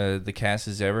the cast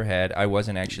has ever had, I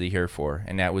wasn't actually here for,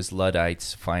 and that was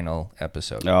Luddite's final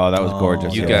episode. Oh, that was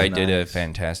gorgeous. You yeah. guys did a Nice.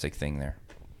 fantastic thing there.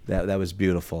 That was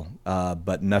beautiful.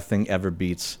 But nothing ever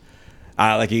beats.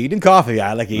 I like eating coffee.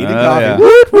 I like eating Oh, coffee. yeah.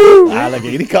 Woot woo. I like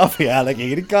eating coffee. I like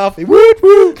eating coffee. Woot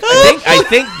woo. I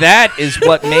think that is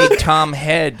what made Tom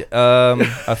Head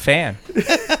a fan.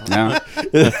 Yeah.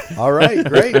 All right,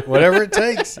 great. Whatever it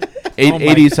takes.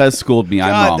 80s has schooled me.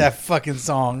 I'm God, wrong. that fucking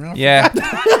song. Yeah.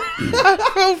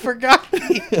 I forgot.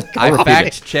 I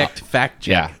fact-checked fact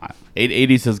check. Yeah.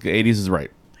 80s is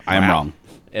right. I am wrong.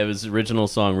 It was the original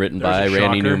song written There's by a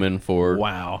Randy shocker. Newman for...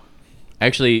 Wow.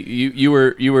 Actually, you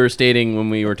were stating when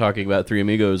we were talking about Three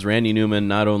Amigos, Randy Newman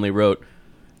not only wrote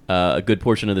a good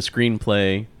portion of the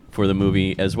screenplay for the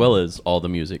movie, as well as all the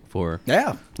music for...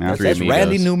 Yeah. That's Three Amigos.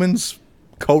 Randy Newman's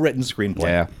co-written screenplay.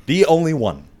 Yeah. The only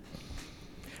one.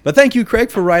 But thank you, Craig,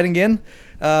 for writing in.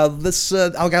 I've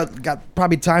got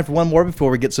probably time for one more before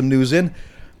we get some news in.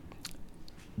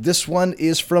 This one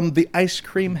is from the Ice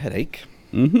Cream Headache.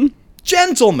 Mm-hmm.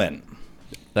 Gentlemen.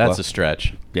 That's a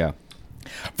stretch. Yeah.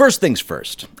 First things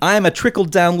first. I'm a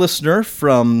trickle-down listener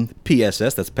from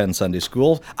PSS, that's Penn Sunday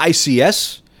School,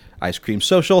 ICS, Ice Cream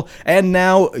Social, and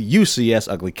now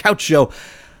UCS, Ugly Couch Show.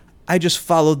 I just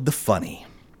followed the funny.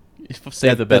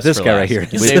 Save the best This for guy last. right here.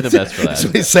 You save the best for That's what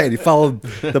last. he's saying. He followed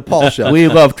the Paul show. We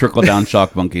love trickle-down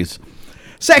shock monkeys.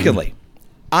 Secondly,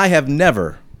 I have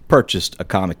never purchased a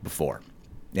comic before.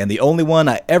 And the only one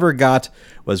I ever got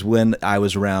was when I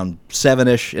was around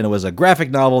 7-ish, and it was a graphic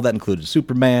novel that included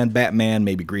Superman, Batman,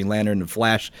 maybe Green Lantern, and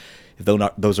Flash. If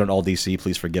those aren't all DC,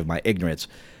 please forgive my ignorance.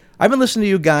 I've been listening to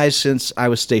you guys since I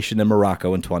was stationed in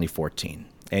Morocco in 2014,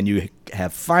 and you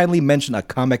have finally mentioned a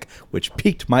comic which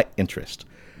piqued my interest.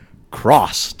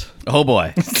 Crossed. Oh,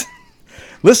 boy.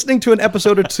 Listening to an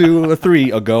episode or 2 or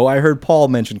 3 ago, I heard Paul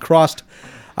mention Crossed.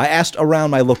 I asked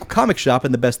around my local comic shop,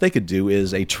 and the best they could do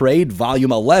is a trade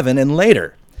volume 11 and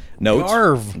later. Notes,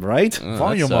 Garv. right?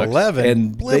 Volume sucks. 11.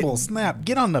 And Blibble, snap.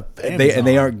 Get on the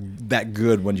They aren't that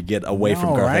good when you get away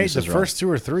from Garth right? Ennis's The run. first 2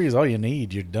 or 3 is all you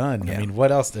need. You're done. Yeah. I mean,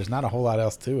 what else? There's not a whole lot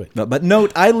else to it. But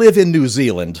note, I live in New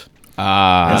Zealand.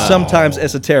 And sometimes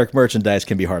esoteric merchandise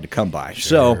can be hard to come by.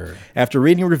 So, after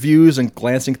reading reviews and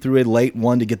glancing through a late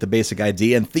one to get the basic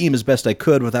idea and theme as best I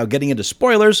could without getting into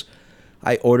spoilers,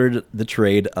 I ordered the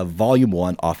trade of Volume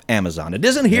 1 off Amazon. It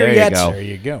isn't here There you yet, go. There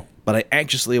you go. but I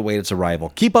anxiously await its arrival.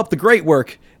 Keep up the great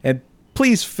work, and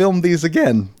please film these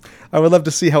again. I would love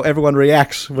to see how everyone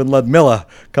reacts when Ludmilla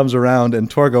comes around and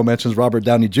Torgo mentions Robert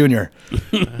Downey Jr.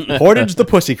 Portage the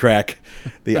Pussy Crack,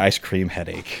 the Ice Cream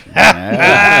Headache.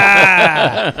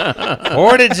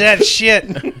 Portage that shit.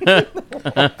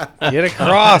 Get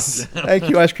across. Thank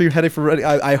you, Ice Cream Headache, for writing.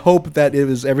 I hope that it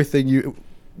was everything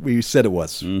we said it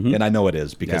was, and I know it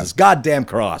is because it's goddamn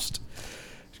crossed.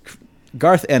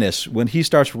 Garth Ennis, when he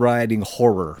starts writing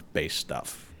horror-based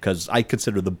stuff, because I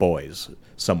consider The Boys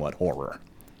somewhat horror,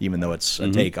 even though it's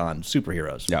a take on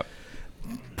superheroes. Yep.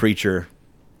 Preacher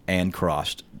and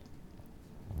Crossed.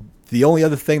 The only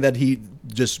other thing that he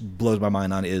just blows my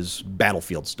mind on is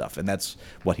Battlefield stuff, and that's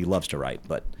what he loves to write.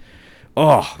 But,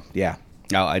 oh, yeah.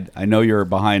 Now, I know you're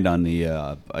behind on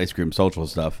the Ice Cream Social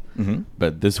stuff,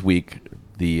 but this week,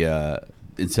 the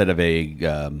instead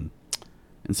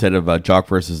of Jock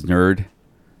versus Nerd,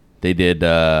 they did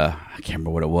I can't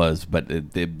remember what it was, but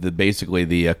basically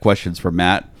the questions for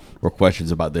Matt were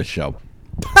questions about this show.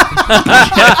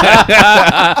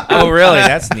 Oh, really?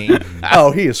 That's neat.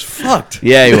 Oh, he is fucked.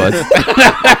 Yeah, he was.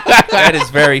 That is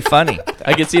very funny.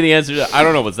 I can see the answer. I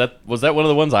don't know. Was that one of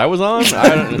the ones I was on? I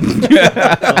don't,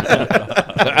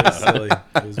 It was silly.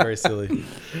 It was very silly.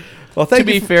 Well, to thank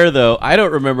be you. fair, though, I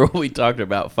don't remember what we talked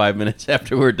about 5 minutes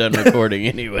after we were done recording.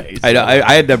 Anyway, so.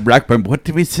 I had to rack my. What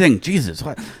did we sing? Jesus,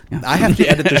 what? Yeah. I have to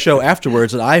edit the show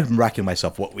afterwards, and I'm racking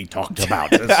myself what we talked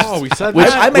about. Oh, we said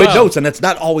I that. make notes, and it's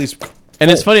not always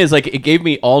And it's funny, it's like it gave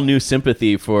me all new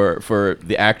sympathy for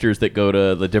the actors that go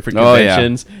to the different Oh, yeah.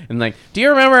 conventions. And like, do you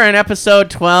remember in episode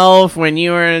 12 when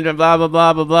you were in blah, blah,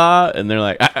 blah, blah, blah? And they're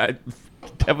like,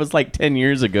 that was like 10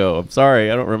 years ago. I'm sorry,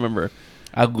 I don't remember.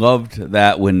 I loved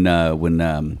that when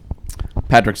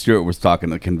Patrick Stewart was talking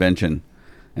at the convention,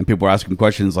 and people were asking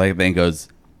questions like, then he goes,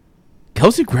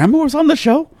 "Kelsey Grammer was on the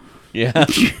show." Yeah,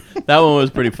 that one was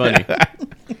pretty funny.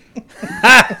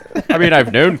 I mean,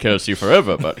 I've known Kelsey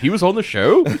forever, but he was on the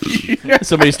show.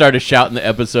 Somebody started shouting the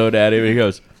episode at him, and he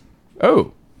goes,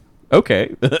 "Oh,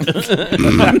 okay." They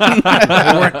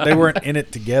weren't in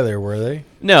it together, were they?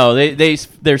 No,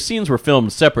 their scenes were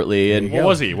filmed separately, and What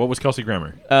was he? What was Kelsey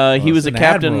Grammer? he was a an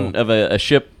captain admiral. of a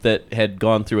ship that had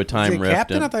gone through a Was time he a rift.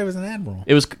 captain? and I thought he was an admiral.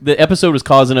 It was the episode was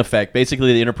cause and effect.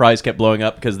 Basically, the Enterprise kept blowing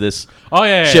up because this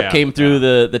ship came through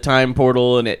the time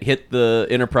portal and it hit the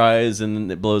Enterprise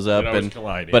and it blows up. always And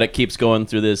collide, yeah. but it keeps going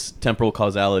through this temporal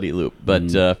causality loop.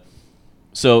 But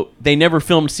so they never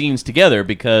filmed scenes together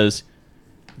because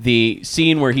the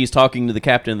scene where he's talking to the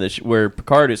captain of the where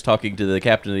Picard is talking to the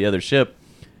captain of the other ship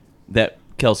that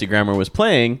Kelsey Grammer was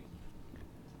playing,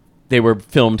 they were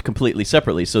filmed completely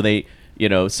separately. So they,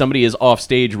 somebody is off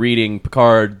stage reading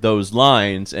Picard those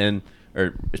lines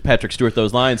or Patrick Stewart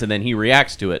those lines, and then he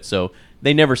reacts to it. So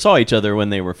they never saw each other when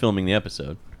they were filming the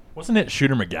episode. Wasn't it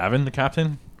Shooter McGavin, the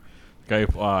captain? The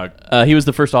guy, He was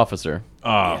the first officer,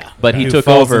 but he Who took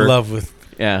falls over. in love with.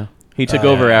 Yeah, he took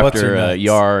over what's her after nuts?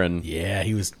 Yar and Yeah,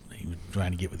 he was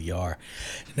trying to get with Yar.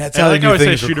 And that's I how like they how do I say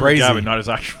things were Shooter crazy. McGavin, not his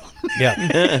actual.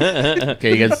 Yeah,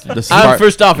 Okay, you guys. The I'm Spark-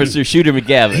 first officer Shooter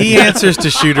McGavin. he answers to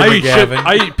Shooter I eat, shit, McGavin.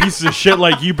 I eat pieces of shit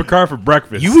like you, Picard, for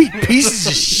breakfast. You eat pieces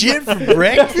of shit for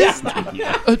breakfast?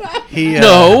 He,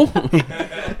 no.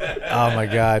 Oh my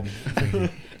god.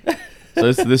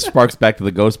 So this sparks back to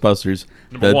the Ghostbusters.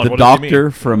 Number one, The what does he doctor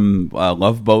mean? from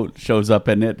Love Boat shows up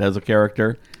in it as a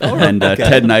character, and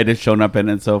Ted Knight has shown up in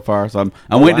it so far. So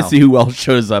I'm waiting wow. to see who else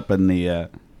shows up in the.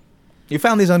 You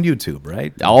found these on YouTube,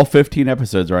 right? All 15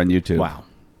 episodes are on YouTube. Wow.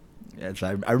 Yes,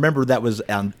 I remember that was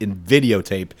in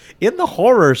videotape in the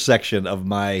horror section of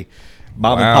my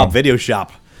mom and Wow. pop video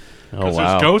shop. Oh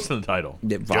wow. There's Ghost in the title.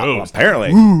 Ghost.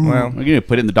 Apparently. Well, We're gonna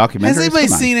put it in the documentary. Has anybody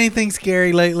seen anything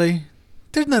scary lately?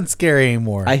 There's nothing scary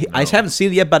anymore. I haven't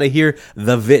seen it yet, but I hear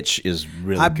The Vitch is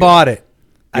really I good. bought it.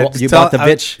 You bought The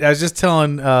Vitch? I was just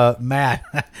telling Matt.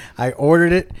 I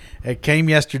ordered it. It came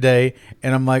yesterday,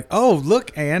 and I'm like, "Oh,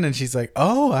 look, Ann," and she's like,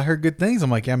 "Oh, I heard good things." I'm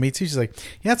like, "Yeah, me too." She's like,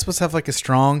 "Yeah, it's supposed to have like a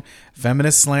strong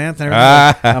feminist slant and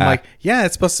everything." I'm like, "Yeah,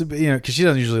 it's supposed to be," because she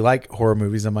doesn't usually like horror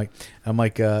movies. I'm like,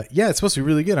 "Yeah, it's supposed to be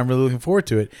really good. I'm really looking forward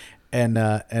to it." And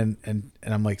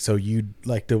I'm like, "So you'd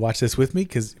like to watch this with me?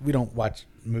 Because we don't watch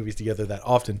movies together that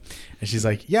often." And she's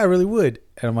like, "Yeah, I really would."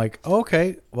 And I'm like, oh,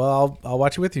 "Okay, well, I'll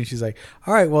watch it with you." And she's like,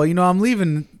 "All right, well, I'm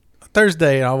leaving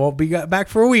Thursday and I won't be back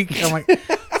for a week." And I'm like,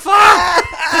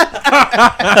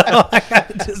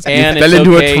 And You fell it's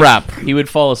into a okay. trap. He would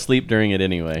fall asleep during it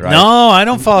anyway. "No, I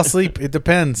don't fall asleep. It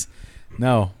depends."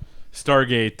 No.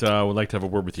 Stargate would like to have a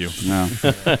word with you. No.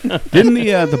 Didn't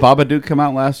the Babadook come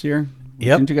out last year?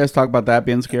 Yep. Didn't you guys talk about that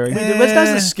being scary? It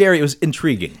wasn't scary. It was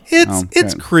intriguing. It's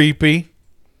okay. creepy.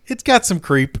 It's got some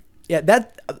creep. Yeah,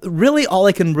 that really all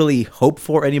I can really hope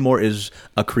for anymore is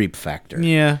a creep factor.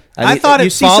 Yeah. I, I thought you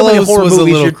It see so many Follows horror was a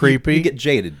movies, little you creepy. get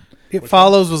jaded. It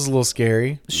Follows was a little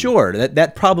scary. Sure,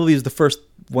 that probably is the first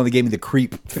one that gave me the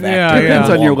creep factor. Yeah, in a Depends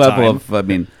on your long level time. of. I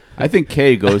mean, I think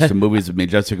Kay goes to movies with me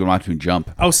just so you can watch me jump.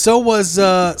 Oh, so was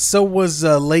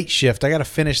Late Shift. I got to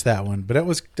finish that one, but that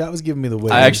was giving me the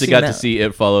willies. I actually seen got to that. see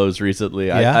It Follows recently.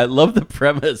 Yeah? I love the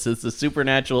premise. It's a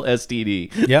supernatural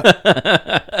STD. Yep.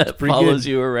 It follows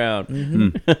good. you around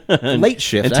Late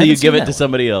Shift I until you haven't give seen it to that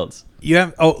somebody else. You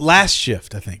have Last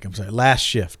Shift. I think. I'm sorry. Last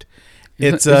Shift.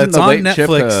 It's Isn't it's the on Late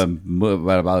Netflix.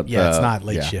 Shift, about yeah, it's not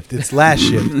Late yeah. Shift. It's Last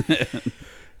Shift. one.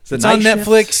 It's on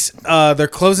Netflix. They're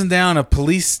closing down a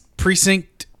police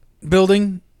precinct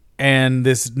building, and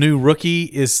this new rookie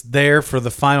is there for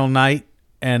the final night,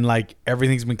 and like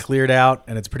everything's been cleared out,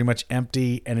 and it's pretty much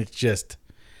empty, and it's just.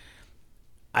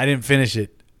 I didn't finish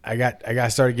it. I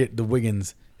got started getting the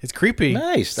Wiggins. It's creepy.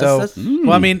 Nice. So, That's-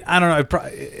 well, I mean, I don't know.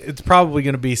 It's probably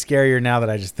going to be scarier now that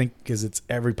I just think because it's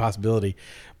every possibility,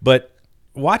 but.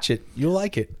 Watch it. You'll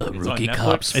like it. Rookie Netflix?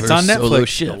 cops It's for on solo Netflix.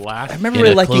 shift. The last. I remember In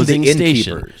really a liking the closing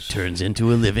station Innkeepers. turns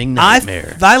into a living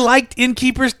nightmare. I liked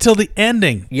Innkeepers till the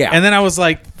ending. Yeah. And then I was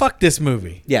like, fuck this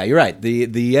movie. Yeah, you're right.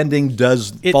 The ending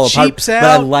does It fall apart, cheaps but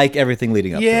I out. like everything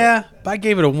leading up Yeah. But I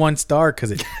gave it a 1 star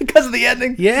because it. to it. Because of the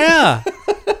ending? Yeah.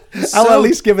 I'll So- at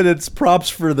least give it its props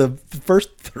for the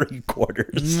first 3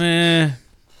 quarters. Meh. It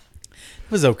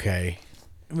was okay.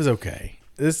 It was okay.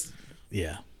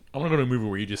 Yeah. I want to go to a movie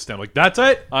where you just stand like, that's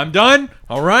it, I'm done.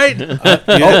 All right. You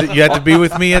had to be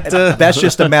with me at. That's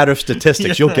just a matter of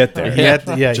statistics. You'll get there.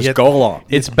 Just go along.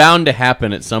 It's bound to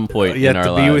happen at some point You in have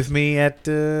our to be lives. with me at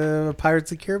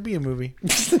Pirates of the Caribbean movie.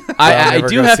 I never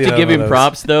do go have see to give none of him those.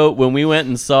 props though. When we went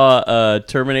and saw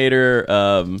Terminator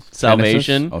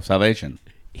Salvation, Genesis? Oh, Salvation.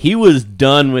 he was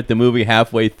done with the movie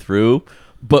halfway through,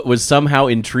 but was somehow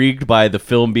intrigued by the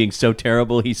film being so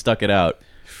terrible he stuck it out.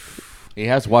 He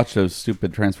has watched those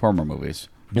stupid Transformer movies.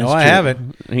 No, I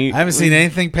haven't. He- I haven't seen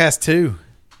anything past 2.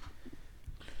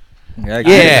 Yeah, Don't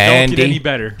Andy. get any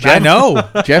better. I know.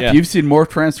 Jeff, Yeah. you've seen more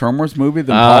Transformers movie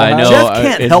than Paul I has? know. Jeff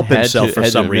can't I help had himself to- for had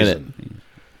to some admit reason. it.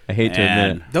 I hate to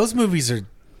admit it. Those movies are.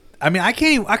 I mean, I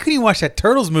couldn't even watch that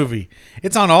Turtles movie.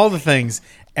 It's on all the things,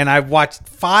 and I watched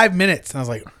 5 minutes, and I was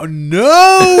like, "Oh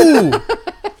no,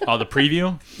 Oh, the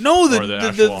preview? no!" Or The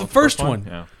actual first one.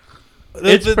 Yeah.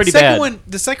 It's pretty second bad. one.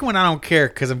 The second one, I don't care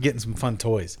because I'm getting some fun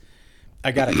toys.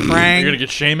 I got a You're Krang. gonna get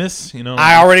Seamus, you know.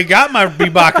 I already got my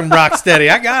Bebop and Rocksteady.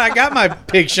 I got my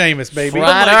pig Seamus, baby.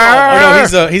 Rider. Oh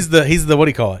no, he's the what do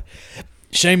you call it?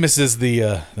 Seamus is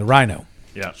the Rhino.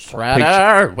 yeah. Pig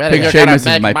Seamus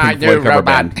is my Pink Floyd cover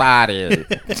band. I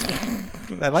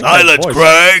like that Silence, voice.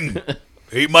 Krang!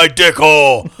 Eat my dick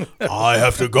hole! I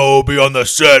have to go be on the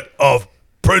set of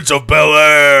Prince of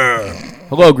Bel-Air!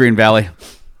 Hello, Green Valley.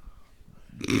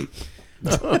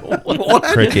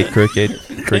 Crickets.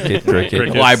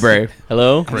 Library.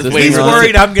 Hello? Is this He's thing on?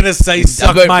 worried I'm gonna say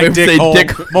suck but my if dick they hole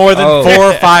dick- more than 4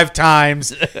 or 5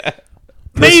 times.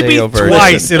 Maybe over.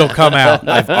 twice it'll come out.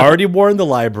 I've already warned the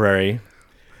library.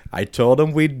 I told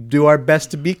them we'd do our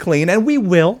best to be clean, and we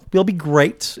will. We'll be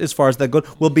great as far as that goes.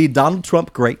 We'll be Donald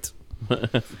Trump great.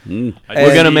 We're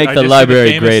gonna make the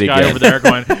library great guy again. over there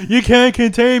going, you can't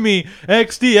contain me,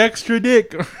 XD extra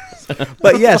dick.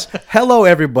 But yes, hello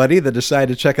everybody that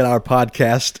decided to check out our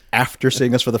podcast after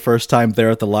seeing us for the first time there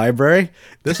at the library.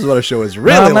 This is what a show is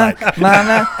really like.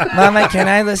 Mama, can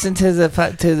I listen to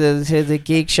the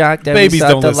Geek Shock that Babies we saw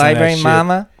don't at the listen to that library, shit.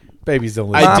 Mama? Babies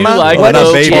don't I listen. do Mama, like what Not is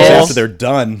those babies jazz? after they're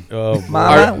done. Oh, boy.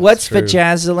 Mama, what's true.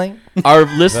 vajazzling? Our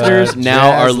listeners now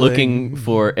are Jazzling. looking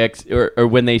for X, or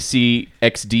when they see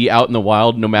XD out in the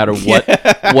wild, no matter what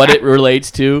it relates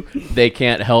to, they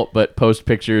can't help but post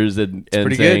pictures and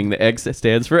pretty saying good. the X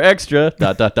stands for extra. ...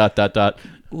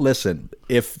 Listen,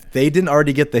 if they didn't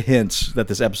already get the hints that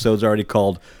this episode's already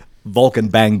called Vulcan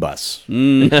Bang Bus,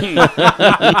 then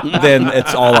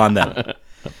it's all on them.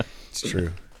 It's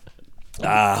true.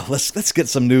 Let's get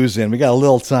some news in. We got a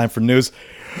little time for news.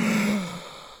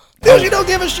 News you don't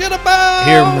give a shit about.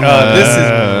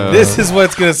 Here, this is what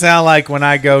it's gonna sound like when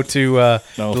I go to the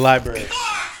library.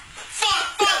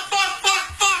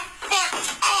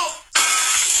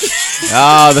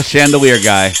 Ah, the chandelier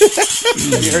guy.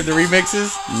 Have you heard the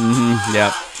remixes?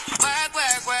 Yep.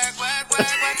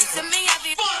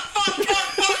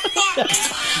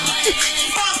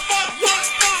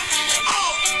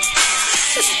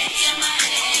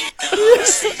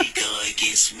 City go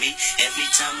against me. Every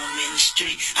time I'm in the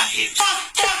street, I hear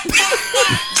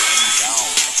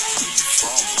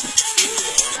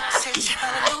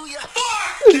hallelujah.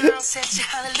 Girl said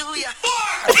hallelujah.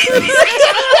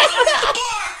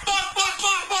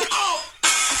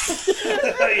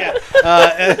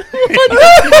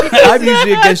 I'm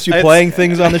usually against you playing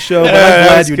things on the show, but I'm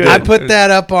glad you did. I put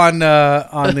that up on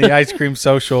the Ice Cream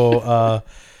Social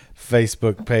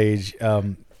Facebook page.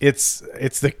 It's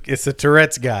the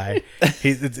Tourette's guy.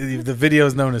 The video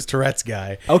is known as Tourette's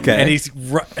guy. Okay. And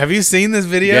have you seen this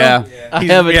video? Yeah. I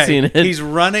haven't seen it. He's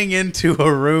running into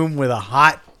a room with a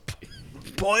hot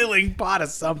boiling pot of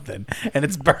something, and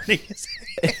it's burning his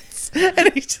hands.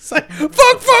 And he's just like, fuck.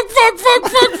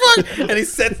 And he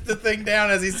sets the thing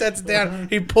down. As he sets it down,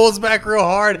 he pulls back real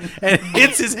hard and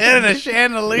hits his head in a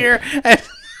chandelier, and it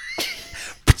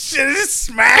just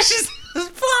smashes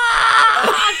his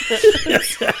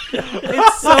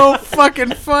It's so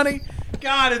fucking funny.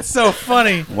 God, it's so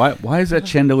funny. Why is that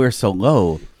chandelier so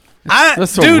low?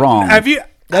 That's so dude, wrong. Have you?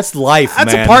 That's life,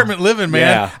 That's man. apartment living, man.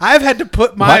 Yeah. I've had to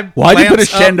put my Why'd you put a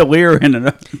lamps up. chandelier in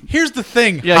it? Here's the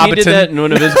thing, Yeah, he did Hobbiton. that in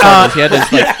one of his apartments. He had this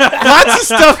like, Lots of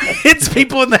stuff hits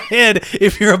people in the head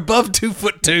if you're above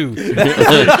 2'2".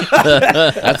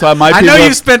 That's why my I people. know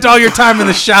you spent all your time in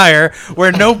the Shire,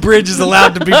 where no bridge is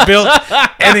allowed to be built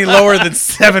any lower than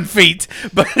 7 feet.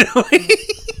 But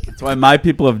That's why my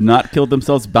people have not killed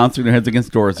themselves bouncing their heads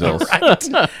against door sills.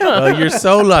 well, you're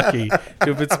so lucky to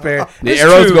have been spared. The It's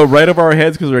arrows true. go right over our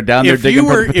heads because we're down there digging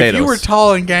for potatoes. If you were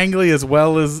tall and gangly as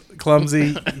well as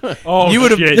clumsy. Oh, you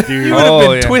would have shit, dude. you would have Oh,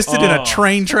 been yeah. twisted in a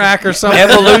train track or something.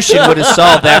 Evolution would have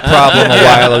solved that problem a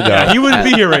while ago. Yeah, he wouldn't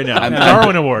be here right now.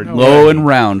 Darwin Award. Low and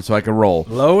round so I can roll.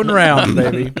 Low and round,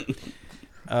 baby.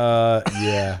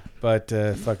 Yeah, but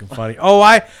fucking funny. Oh,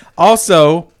 I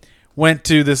also went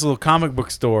to this little comic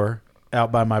book store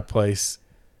out by my place.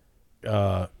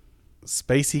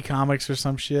 Spacey Comics or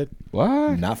some shit.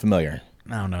 What? Not familiar.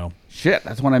 I don't know. Shit,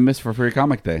 that's one I missed for Free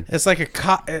Comic Day. It's like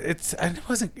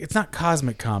it's not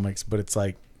Cosmic Comics, but it's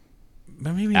like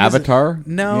maybe it is Avatar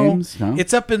No, games? No?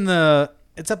 it's up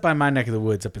by my neck of the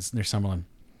woods, near Summerlin.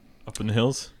 Up in the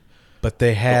hills. But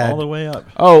they had All the way up.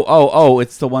 Oh,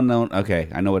 it's the one known. Okay,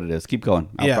 I know what it is. Keep going.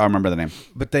 Yeah. I'll remember the name.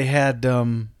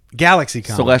 Galaxy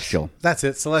Comics. Celestial. That's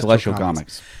it. Celestial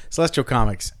Comics. Celestial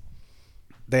Comics.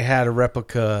 They had a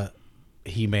replica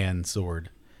He-Man sword,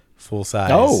 full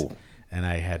size. Oh. And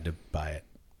I had to buy it.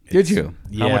 Did you?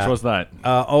 How much was that? It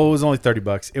was only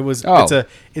 $30. It was. Oh.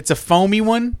 It's a foamy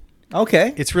one.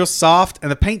 Okay. It's real soft, and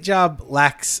the paint job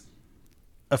lacks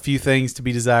a few things to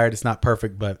be desired. It's not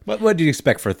perfect, but What do you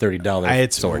expect for a $30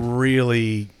 it's sword?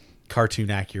 really cartoon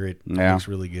accurate. It Yeah. looks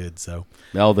really good. So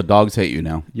Well, the dogs hate you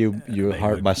now. Your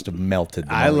heart must have melted.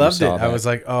 the I moment you loved it. saw I that. was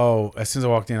like, as soon as I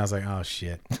walked in, I was like, oh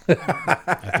shit, I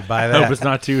have to buy I hope that. it's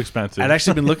not too expensive. I'd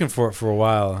actually been looking for it for a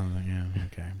while. I'm like, yeah,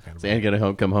 okay. gotta buy And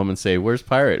gonna come home and say, "Where's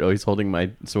Pirate? Oh, he's holding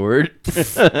my sword."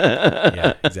 it.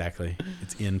 Yeah, exactly.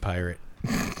 It's in Pirate.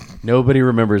 Nobody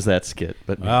remembers that skit,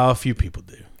 but me. Well, a few people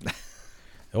do.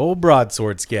 The old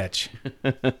broadsword sketch.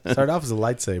 Started off as a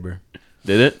lightsaber.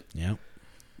 Did it? Yeah.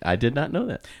 I did not know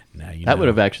that. Now you That know. would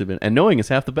have actually been, and knowing is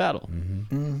half the battle.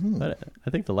 Mm-hmm. But I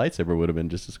think the lightsaber would have been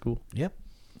just as cool. Yep.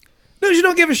 News you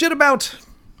don't give a shit about.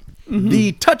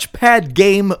 The touchpad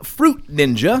game Fruit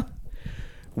Ninja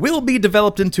will be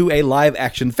developed into a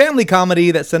live-action family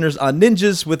comedy that centers on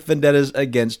ninjas with vendettas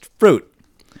against fruit.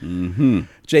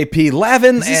 J.P.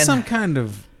 Lavin Is this and some kind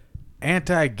of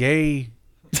anti-gay?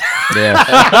 Yeah.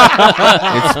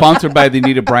 It's sponsored by the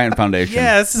Anita Bryant Foundation.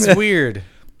 Yeah, this is weird.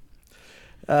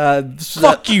 Fuck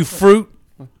Fuck you, fruit.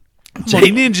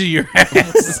 Jay Ninja your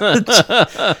ass.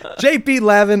 J.P.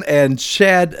 Lavin and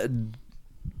Chad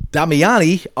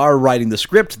Damiani are writing the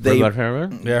script.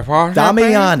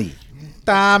 Damiani.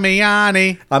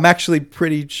 Damiani. I'm actually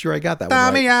pretty sure I got that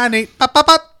one right.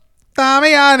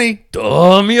 Damiani.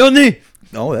 Damiani.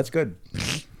 Oh, that's good.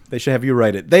 They should have you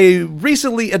write it. They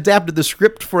recently adapted the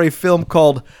script for a film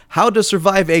called How to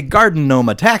Survive a Garden Gnome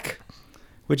Attack,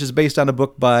 which is based on a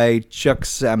book by Chuck.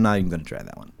 I'm not even going to try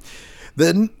that one.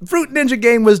 The Fruit Ninja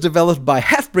game was developed by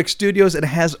Half Brick Studios and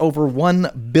has over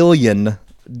 1 billion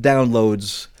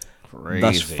downloads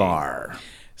thus far.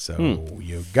 So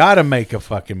you got to make a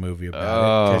fucking movie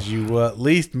about it because you will at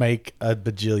least make $1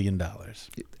 bajillion.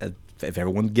 If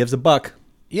everyone gives a buck.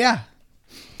 Yeah.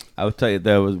 I would tell you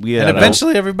there was we And had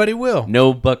eventually everybody will.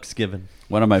 No bucks given.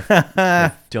 one of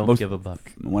my Don't give a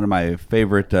buck. one of my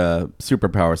favorite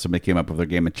superpowers. Somebody came up with their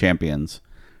game of Champions,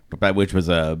 which was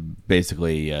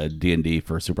basically D&D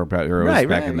for superheroes Right,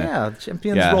 back in the yeah.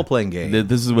 Champions role-playing game.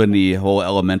 This is when the whole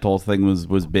elemental thing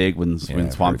was big, when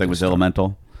Swamp Thing was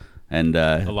elemental, and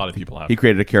a lot of people have. He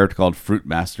created a character called Fruit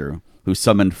Master who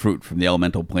summoned fruit from the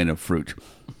elemental plane of fruit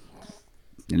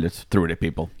and just threw it at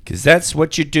people. Because that's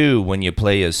what you do when you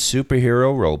play a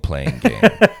superhero role-playing game.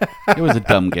 It was a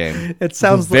dumb game. It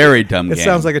sounds very dumb. It game.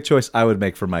 sounds like a choice I would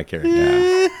make for my character.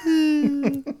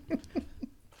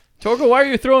 Torgo, why are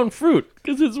you throwing fruit?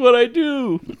 Because it's what I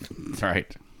do. That's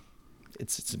right.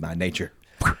 It's my nature.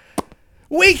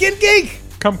 Weekend Geek!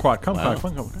 Kumquat, come.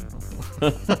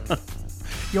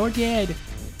 You're dead.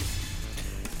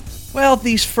 Well,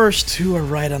 these first two are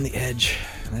right on the edge.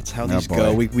 That's how these boy.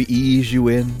 go. We ease you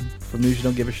in from news you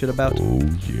don't give a shit about.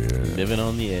 Living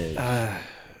on the edge.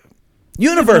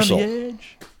 Universal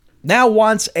now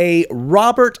wants a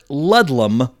Robert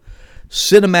Ludlum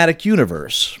cinematic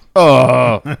universe.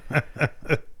 That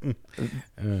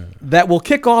will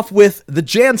kick off with the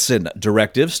Jansen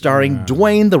Directive starring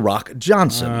Dwayne "The Rock"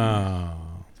 Johnson.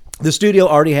 The studio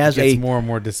already has It's a more and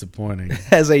more disappointing.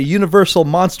 has a Universal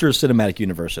Monsters cinematic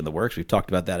universe in the works. We've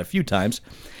talked about that a few times.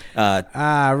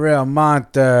 Real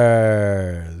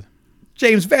monsters.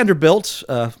 James Vanderbilt,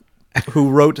 who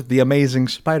wrote The Amazing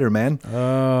Spider-Man,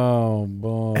 Oh,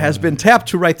 boy. has been tapped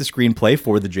to write the screenplay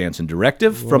for the Jansen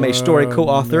Directive from a story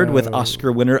co-authored with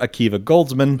Oscar winner Akiva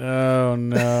Goldsman, Oh,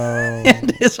 no.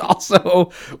 and is also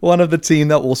one of the team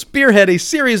that will spearhead a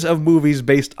series of movies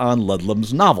based on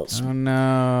Ludlum's novels. Oh,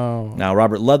 no. Now,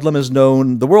 Robert Ludlum is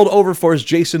known the world over for his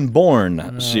Jason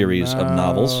Bourne series of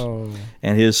novels,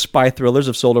 and his spy thrillers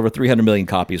have sold over 300 million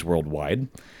copies worldwide.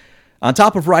 On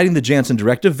top of writing the Jansen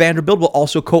Directive, Vanderbilt will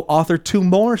also co-author 2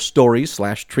 more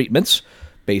stories/treatments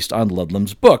based on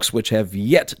Ludlum's books, which have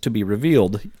yet to be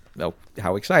revealed. Oh,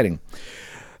 how exciting.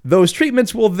 Those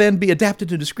treatments will then be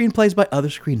adapted into screenplays by other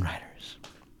screenwriters.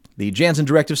 The Jansen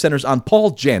Directive centers on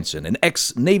Paul Jansen, an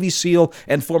ex-Navy SEAL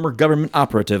and former government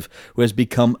operative who has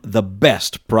become the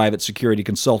best private security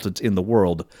consultant in the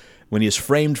world. When he is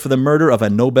framed for the murder of a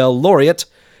Nobel laureate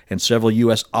and several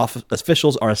U.S.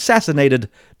 officials are assassinated,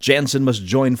 Jansen must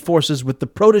join forces with the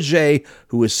protege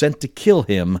who is sent to kill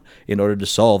him in order to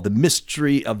solve the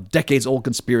mystery of decades-old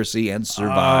conspiracy and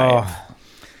survive.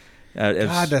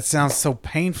 God, that sounds so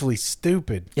painfully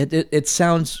stupid. It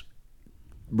sounds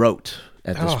rote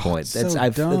at this point. It's so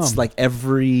dumb. It's like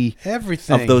everything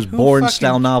Everything. of those Who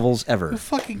Bourne-style fucking- novels ever. Who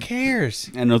fucking cares?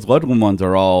 And those Ludlum ones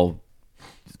are all.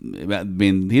 I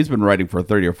mean, he's been writing for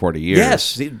 30 or 40 years.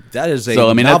 Yes, that is a So,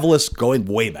 I mean, that- novelist going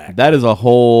way back. That is a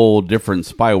whole different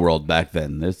spy world back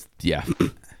then. Yeah.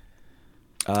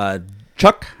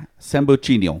 Chuck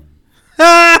Sambucino.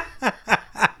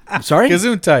 Sorry?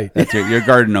 Gesundheit. That's your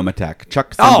gardenome attack.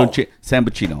 Chuck Oh.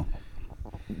 Sambucino.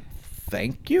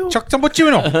 Thank you. Chuck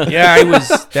Tambucino. Yeah,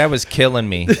 that was killing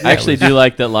me. I actually do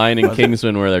like that line in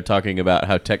Kingsman where they're talking about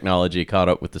how technology caught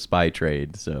up with the spy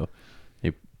trade. So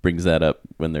he brings that up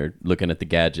when they're looking at the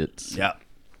gadgets. Yeah.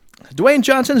 Dwayne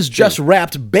Johnson has just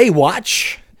wrapped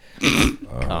Baywatch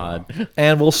God.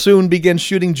 and will soon begin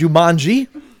shooting Jumanji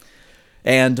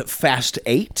and Fast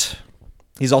 8.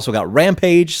 He's also got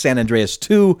Rampage, San Andreas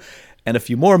 2, and a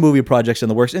few more movie projects in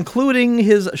the works, including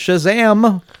his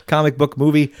Shazam comic book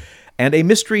movie and a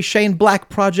mystery Shane Black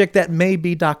project that may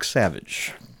be Doc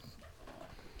Savage.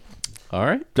 All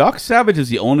right. Doc Savage is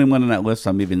the only one on that list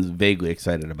I'm even vaguely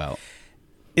excited about.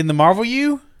 In the Marvel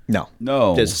U? No.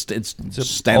 No. It's It's a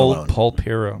standalone. old pulp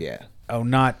hero. Yeah. Oh,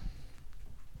 not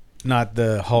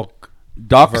the Hulk.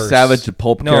 Doc verse. Savage, a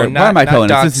pulp No, character. not- Why am I not telling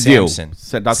Doc this? This is Samson. you.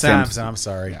 Said Doc Samson, Samson. I'm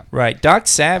sorry. Right. Doc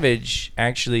Savage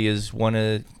actually is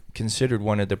considered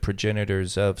one of the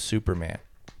progenitors of Superman.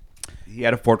 He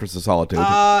had a Fortress of Solitude.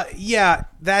 Yeah,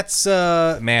 that's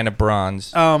Man of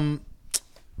Bronze. Tom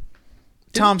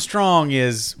Strong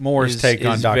is Moore's take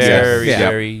on Doc very, Savage.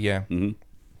 very, yeah.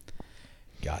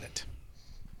 Got it.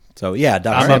 So, yeah,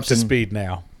 Doc I'm up to Samson. speed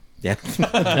now. Yeah.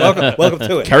 welcome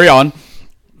to it. Carry on.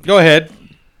 Go ahead.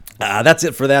 That's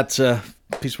it for that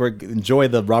piece where enjoy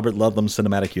the Robert Ludlum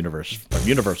cinematic universe from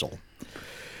Universal.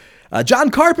 John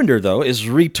Carpenter, though, is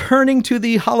returning to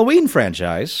the Halloween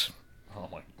franchise.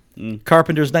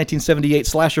 Carpenter's 1978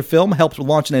 slasher film helped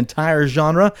launch an entire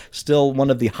genre, still one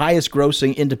of the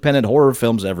highest-grossing independent horror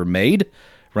films ever made,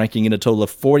 ranking in a total of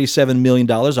 $47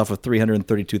 million off of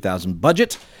 $332,000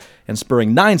 budget, and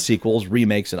spurring 9 sequels,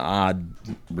 remakes, and odd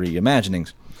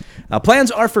reimaginings. Plans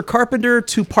are for Carpenter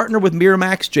to partner with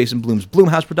Miramax, Jason Blum's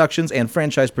Blumhouse Productions, and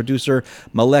franchise producer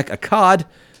Malek Akkad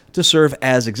to serve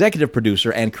as executive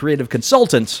producer and creative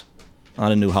consultant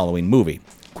on a new Halloween movie.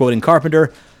 Quoting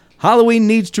Carpenter, "Halloween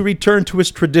needs to return to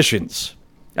its traditions.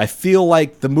 I feel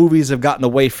like the movies have gotten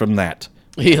away from that."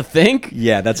 You think?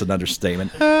 Yeah, that's an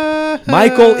understatement.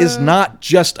 Michael is not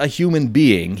just a human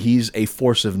being. He's a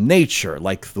force of nature,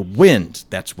 like the wind.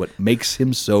 That's what makes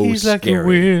him so He's like the scary.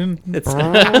 wind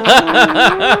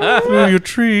through your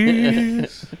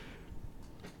trees.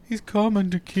 He's coming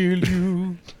to kill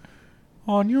you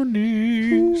on your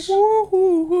knees.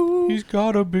 He's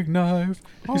got a big knife.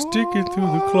 He's sticking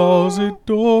through the closet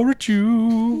door at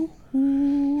you.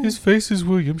 His face is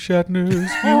William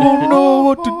Shatner's. You won't know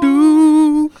what to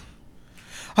do.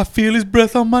 I feel his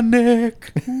breath on my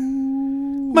neck.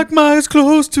 Mike Myers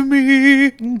close to me.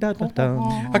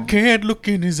 I can't look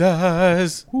in his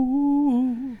eyes.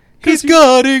 He's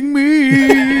guarding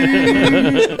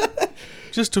me.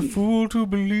 Just a fool to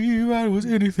believe I was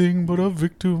anything but a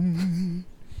victim.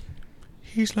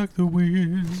 He's like the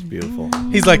wind. Beautiful.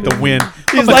 He's like the wind.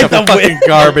 He's like the fucking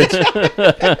garbage.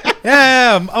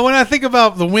 Yeah. When I think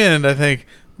about the wind, I think,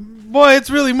 boy, it's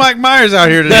really Mike Myers out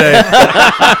here today.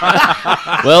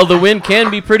 Well, the wind can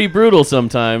be pretty brutal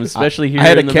sometimes, especially here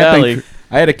in the valley.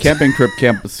 I had a camping trip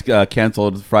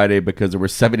canceled Friday because there were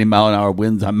 70-mile-an-hour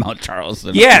winds on Mount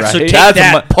Charleston. Yeah, so take That's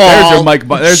that, There's Paul. your Mike.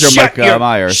 There's your Mike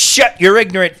Myers. Shut your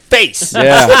ignorant face.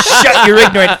 Yeah. Shut your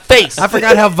ignorant face. I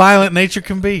forgot how violent nature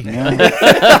can be.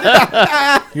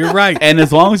 You're right. And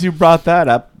as long as you brought that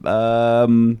up,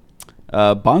 Bonzo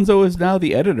is now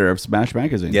the editor of Smash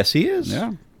Magazine. Yes, he is.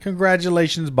 Yeah.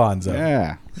 Congratulations, Bonzo.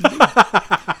 Yeah.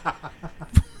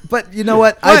 But you know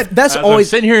what? That's As always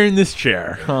I'm sitting here in this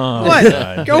chair. Oh,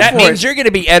 What? Go that for means it. you're going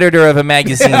to be editor of a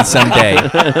magazine someday.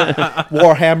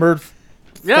 Warhammer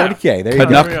Yeah. 40K. There you go.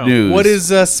 Canuck There we go. News. What is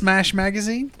Smash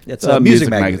Magazine? It's a music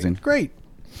magazine. magazine. Great.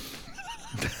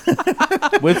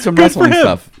 with some wrestling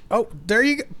stuff. Oh, there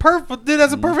you go. Perfect. Dude,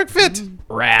 that's a perfect fit.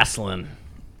 Wrestling.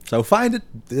 So find it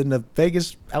in a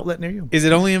Vegas outlet near you. Is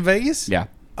it only in Vegas? Yeah.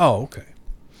 Oh, okay.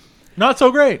 Not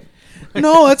so great.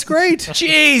 No, that's great.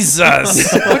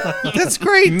 Jesus. That's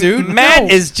great, dude. Matt No.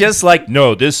 is just like,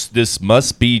 no, this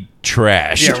must be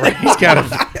trash. Yeah, right. He's got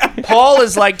a. Paul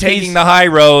is like taking the high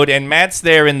road, and Matt's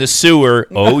there in the sewer.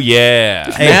 Oh yeah,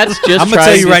 Matt's just I'm gonna trying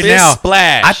tell you to right now.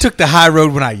 splash. I took the high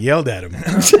road when I yelled at him.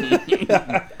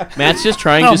 Matt's just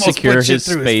trying to Almost secure put shit his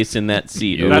through his- space in that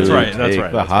seat. That's You right, that's take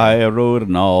right, the that's high road,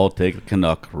 and I'll take the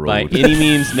Canuck road. By any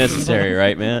means necessary,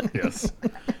 right, Matt? Yes.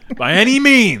 By any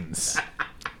means.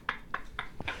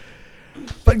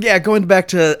 But yeah, going back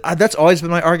to that's always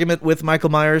been my argument with Michael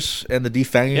Myers and the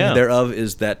defanging Yeah. thereof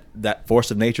is that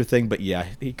force of nature thing. But yeah,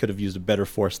 he could have used a better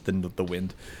force than the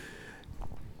wind.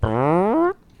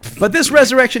 But this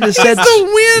resurrection is said.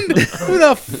 The wind. Who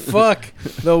the fuck?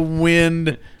 The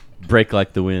wind. Break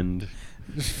like the wind.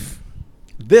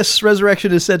 This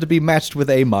resurrection is said to be matched with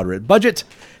a moderate budget.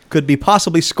 Could be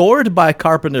possibly scored by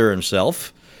Carpenter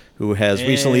himself, who has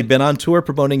recently been on tour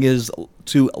promoting his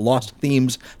two Lost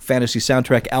Themes fantasy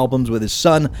soundtrack albums with his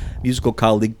son, musical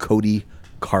colleague Cody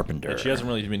Carpenter. She hasn't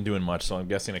really been doing much, so I'm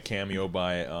guessing a cameo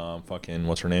by fucking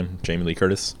what's her name, Jamie Lee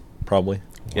Curtis, probably.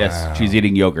 Yes, she's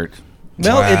eating yogurt.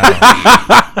 Well,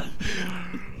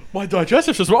 My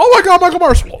digestive system. Oh my God, Michael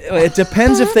Myers. it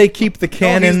depends if they keep the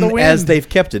canon the wind. as they've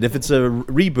kept it. If it's a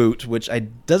reboot, which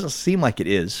doesn't seem like it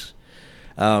is,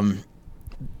 and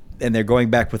they're going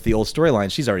back with the old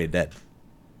storyline, she's already dead.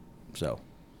 So,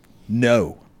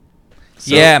 no.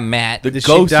 yeah, Matt. Did she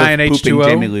Ghost die of in pooping H2O?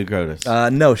 Jamie Lee Curtis.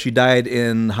 No, she died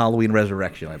in Halloween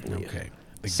Resurrection, I believe. Okay.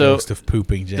 The So, ghost of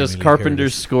pooping Jamie Does Lee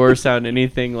Carpenter's Curtis. score sound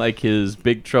anything like his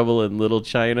Big Trouble in Little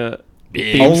China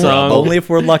theme song? Only if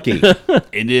we're lucky.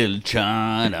 In little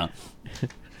China.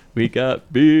 We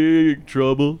got big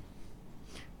trouble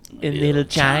in Little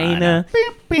China.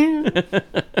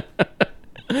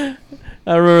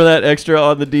 I remember that extra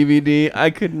on the DVD. I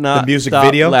could not The music stop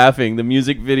video? laughing. The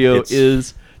music video It's-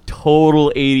 is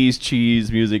total 80s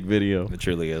cheese music video. It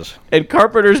truly is. And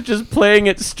Carpenter's just playing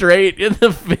it straight in the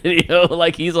video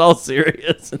like he's all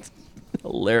serious. It's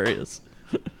hilarious.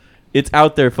 It's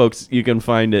out there, folks. You can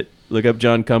find it. Look up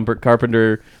John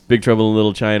Carpenter, Big Trouble in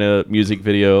Little China music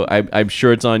video. I'm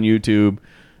sure it's on YouTube,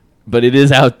 but it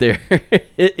is out there.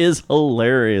 It is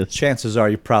hilarious. Chances are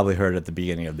you probably heard it at the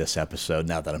beginning of this episode,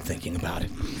 now that I'm thinking about it.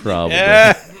 Probably.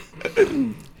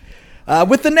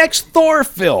 With the next Thor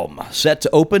film set to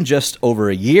open just over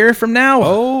a year from now,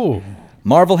 Oh.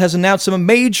 Marvel has announced some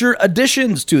major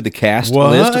additions to the cast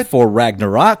What? list for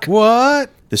Ragnarok.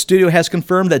 What? The studio has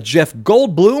confirmed that Jeff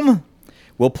Goldblum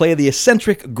will play the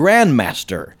eccentric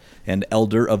Grandmaster and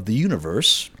Elder of the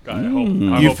Universe. God, I hope,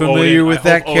 I You hope familiar Odin- with I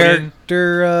that hope Odin-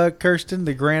 character, Kirsten,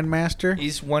 the Grandmaster?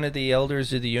 He's one of the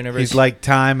elders of the universe. He's like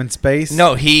time and space?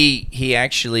 no, he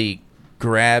actually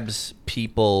grabs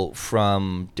people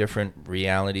from different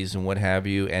realities and what have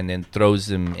you, and then throws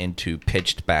them into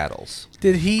pitched battles.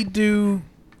 Did he do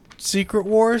Secret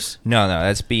Wars? No,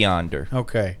 that's Beyonder.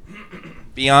 Okay.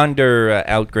 Beyonder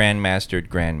out Grandmastered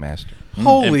Grandmaster.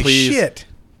 Holy please- shit.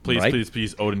 Please, Right? please,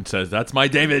 please. Odin says, "That's my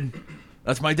David.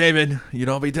 That's my David. You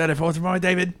don't be dead if it wasn't for my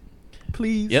David.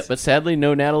 Please." Yep, but sadly,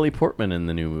 no Natalie Portman in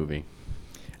the new movie.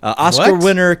 Oscar What?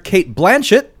 winner Kate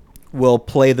Blanchett will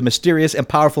play the mysterious and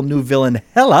powerful new villain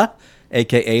Hela,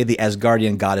 a.k.a. the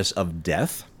Asgardian goddess of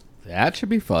death. That should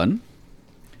be fun.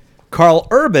 Carl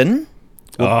Urban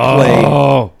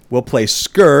will play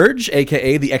Scourge,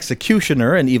 a.k.a. the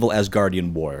Executioner, an evil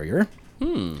Asgardian warrior.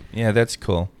 Yeah, that's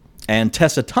cool. And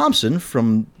Tessa Thompson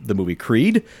from the movie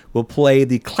Creed will play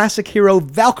the classic hero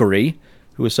Valkyrie,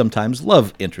 who is sometimes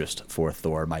love interest for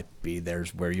Thor. Might be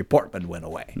there's where your Portman went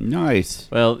away. Nice.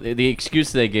 Well, the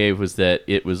excuse they gave was that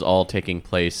it was all taking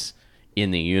place in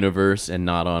the universe and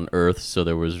not on Earth, so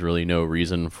there was really no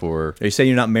reason for... Are you saying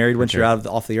you're not married once you're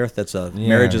off the earth? That's a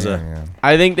marriage is a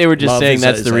I think they were just Love saying is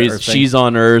that's a- the is a reason. Earth thing. She's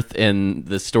on Earth, and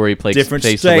the story takes different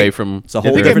place state. away from... It's a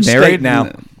whole Did they different get married state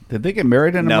now. Did they get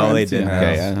married in No, America? they didn't.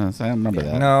 Okay, I remember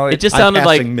that. No, It just I'm sounded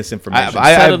like... passing misinformation. It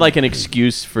sounded like an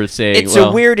excuse for saying, it's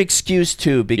well, a weird excuse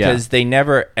too, because Yeah. they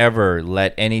never ever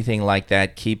let anything like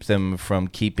that keep them from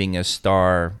keeping a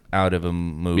star out of a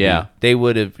movie. Yeah. They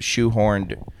would have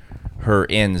shoehorned her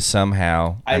in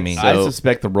somehow. I mean, I so-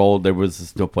 suspect the role there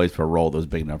was no place for a role that was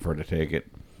big enough for her to take it.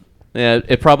 Yeah,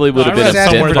 it probably would have been a was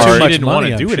asking stint for too She part. much didn't want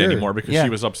money, to do I'm it sure. anymore because Yeah. she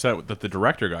was upset that the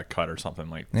director got cut or something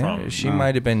like yeah, from she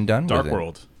might have been done Dark with it.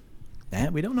 World.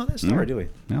 We don't know that story, do we?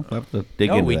 Yeah, we'll have to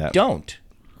dig No, into we that. don't.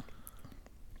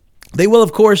 They will,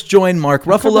 of course, join Mark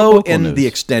Ruffalo local in news. the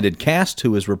extended cast,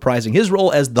 who is reprising his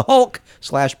role as the Hulk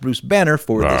 / Bruce Banner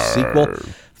for the sequel.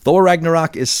 Thor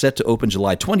Ragnarok is set to open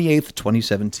July 28th,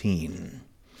 2017.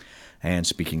 And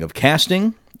speaking of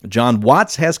casting, John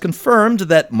Watts has confirmed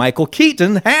that Michael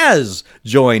Keaton has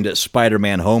joined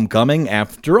Spider-Man Homecoming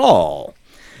after all.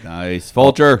 Nice.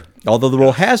 Vulture. Although the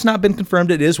role has not been confirmed,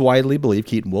 it is widely believed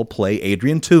Keaton will play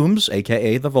Adrian Toomes,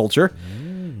 a.k.a. the Vulture.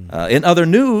 In other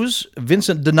news,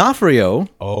 Vincent D'Onofrio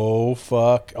Oh,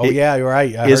 fuck. Oh, yeah, you're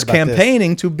right. I is heard about this.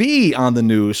 campaigning to be on the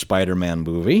new Spider-Man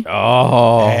movie.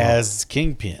 As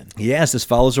Kingpin. Yes, this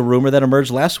follows a rumor that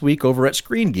emerged last week over at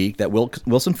Screen Geek that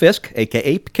Wilson Fisk,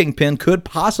 a.k.a. Kingpin, could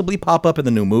possibly pop up in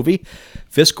the new movie.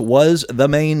 Fisk was the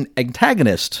main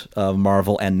antagonist of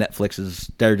Marvel and Netflix's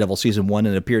Daredevil Season 1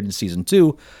 and appeared in Season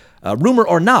 2. Rumor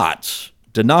or not,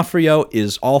 D'Onofrio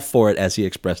is all for it as he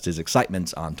expressed his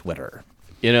excitement on Twitter.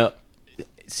 You know,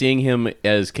 seeing him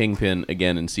as Kingpin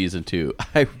again in season 2,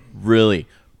 I really,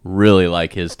 really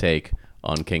like his take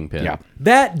on Kingpin. Yeah.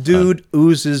 That dude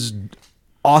oozes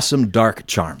awesome dark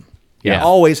charm. Yeah. He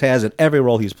always has in every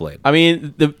role he's played. I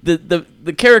mean,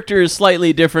 the character is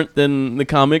slightly different than the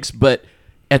comics, but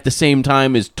at the same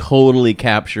time is totally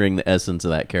capturing the essence of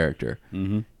that character.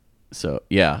 Mm-hmm. So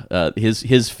yeah,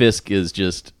 his Fisk is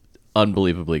just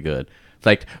unbelievably good. In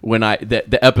fact, when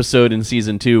the episode in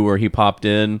season 2 where he popped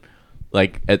in,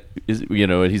 like he's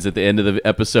at the end of the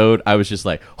episode, I was just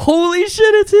like, holy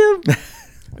shit, it's him.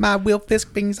 My Will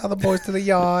Fisk brings all the boys to the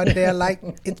yard. They're like,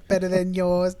 it's better than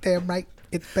yours. Damn right.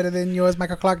 It's better than yours,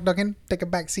 Michael Clark Duncan. Take a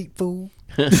back seat, fool.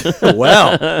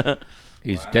 Well,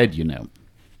 He's dead, you know.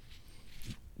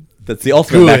 that's the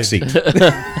ultimate backseat.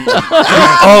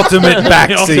 Ultimate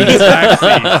backseat.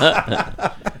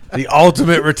 The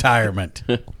ultimate retirement.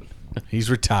 He's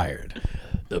retired.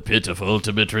 The pit of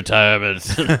ultimate retirement.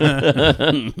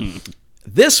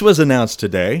 This was announced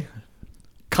today.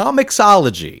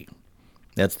 Comixology,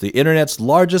 that's the internet's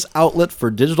largest outlet for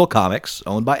digital comics,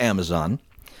 owned by Amazon,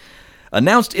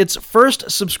 announced its first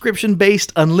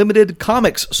subscription-based unlimited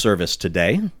comics service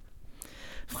today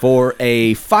for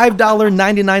a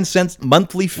 $5.99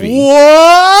 monthly fee.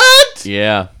 What?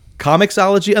 Yeah.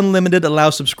 Comixology Unlimited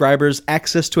allows subscribers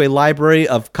access to a library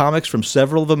of comics from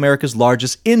several of America's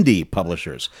largest indie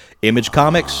publishers. Image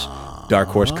Comics, Dark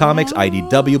Horse Comics,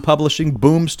 IDW Publishing,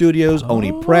 Boom Studios,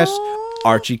 Oni Press,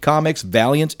 Archie Comics,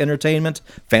 Valiant Entertainment,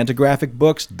 Fantagraphic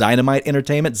Books, Dynamite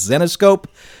Entertainment, Zenoscope,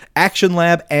 Action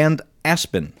Lab, and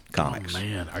Aspen Comics.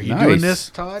 Man, are you Nice. doing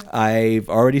this, Todd? I've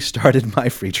already started my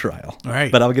free trial. All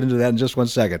right. But I'll get into that in just one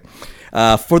second.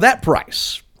 For that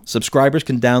price, subscribers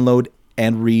can download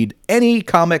and read any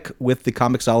comic with the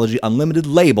Comixology Unlimited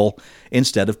label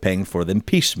instead of paying for them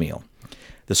piecemeal.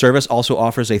 The service also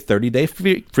offers a 30-day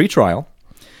free trial.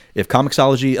 If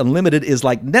Comixology Unlimited is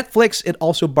like Netflix, it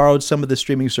also borrowed some of the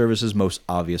streaming service's most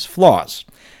obvious flaws,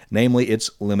 namely its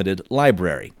limited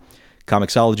library.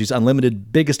 Comixology's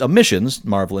Unlimited biggest omissions,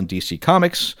 Marvel and DC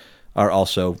Comics, are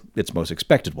also its most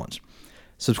expected ones.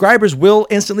 Subscribers will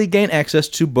instantly gain access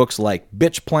to books like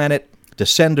Bitch Planet,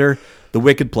 Descender, The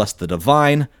Wicked plus the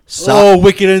Divine, Oh,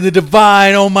 Wicked and the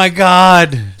Divine. Oh, my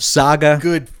God. Saga,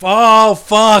 Good. Oh,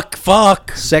 fuck.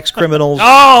 Sex Criminals,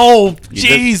 Oh, You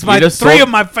jeez. just Three sold- of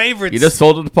my favorites. You just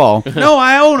sold it to Paul. No,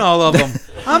 I own all of them.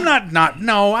 I'm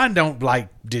no, I don't like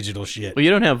digital shit. Well,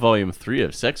 you don't have volume 3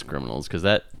 of Sex Criminals because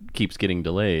that keeps getting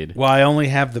delayed. Well, I only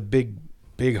have the big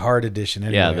hard edition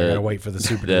anyway. Yeah, I gotta wait for the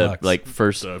super the deluxe. like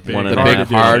first big one The and a big half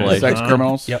hard like- sex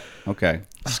criminals? Yep. Okay.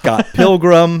 Scott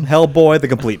Pilgrim, Hellboy, The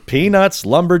Complete Peanuts,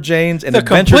 Lumberjanes, and the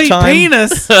Adventure complete Time.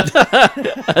 penis.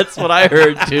 That's what I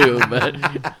heard too. But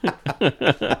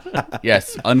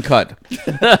Yes, uncut.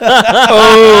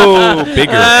 Oh,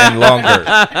 bigger and longer.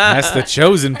 That's the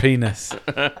chosen penis.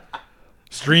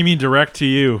 Streaming direct to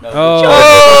you.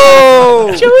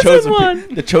 Oh, chosen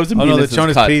one. The chosen oh no, the penis is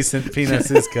chosen cut. penis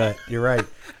is cut. You're right.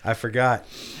 I forgot.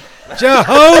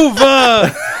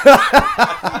 Jehovah.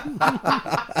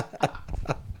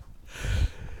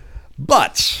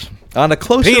 But on a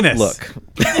closer Penis. look,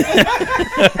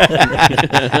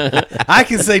 I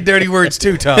can say dirty words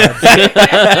too, Todd.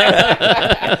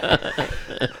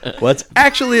 what's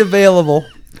actually available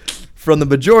from the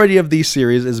majority of these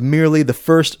series is merely the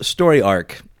first story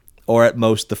arc, or at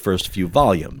most the first few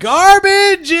volumes.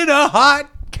 Garbage in a hot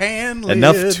can lid.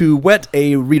 Enough to wet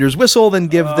a reader's whistle, then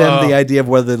give them the idea of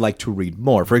whether they'd like to read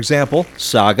more. For example,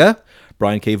 Saga,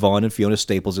 Brian K. Vaughan and Fiona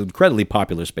Staples' incredibly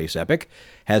popular space epic,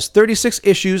 has 36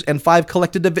 issues and 5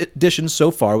 collected editions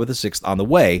so far, with a 6th on the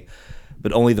way,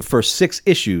 but only the first 6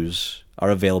 issues are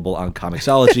available on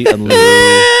Comixology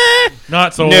Unlimited.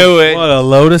 Not so. Knew it. What a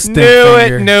load of stink Knew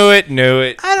finger. Knew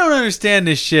it. I don't understand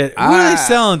this shit. What are they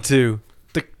selling to?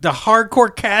 The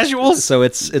hardcore casuals? So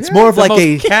it's more of The like most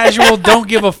a casual, don't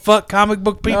give a fuck comic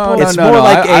book people? No, it's no, more no,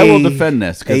 like I will defend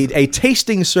this, 'cause- a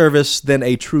tasting service than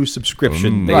a true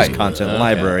subscription-based Right. content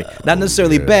library. Not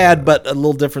necessarily bad, but a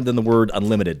little different than the word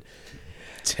unlimited.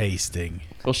 Tasting.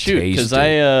 Well, shoot, because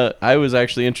I was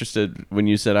actually interested when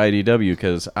you said IDW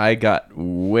because I got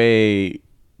way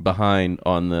behind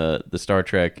on the Star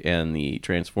Trek and the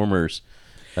Transformers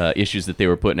issues that they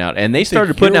were putting out, and they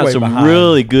started putting you're out way some behind.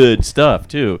 really good stuff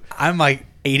too. I'm like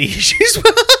 80 issues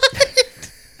behind.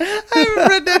 I haven't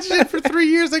read that shit for 3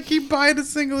 years. I keep buying the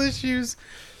single issues.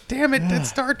 Damn it, that's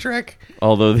Star Trek.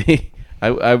 Although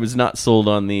I was not sold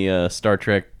on the Star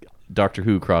Trek Doctor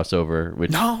Who crossover,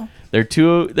 which they're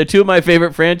two of my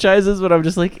favorite franchises, but I'm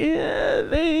just like, yeah,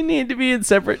 they need to be in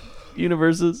separate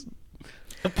universes.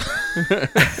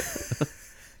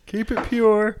 Keep it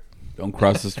pure. Don't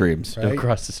cross the streams. Don't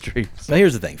cross the streams. Now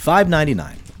here's the thing,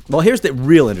 $5.99. Well, here's the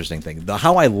real interesting thing.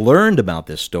 How I learned about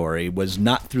this story was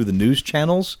not through the news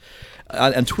channels.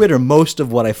 On Twitter, most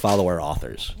of what I follow are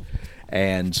authors.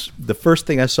 And the first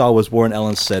thing I saw was Warren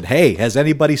Ellis said, "Hey, has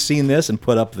anybody seen this?" and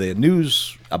put up the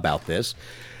news about this.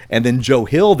 And then Joe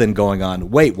Hill then going on,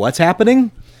 "Wait, what's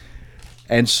happening?"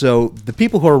 And so the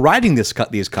people who are writing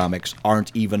these comics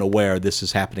aren't even aware this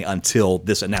is happening until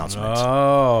this announcement.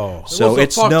 Oh. So What the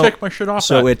it's fuck? no, Take my shit off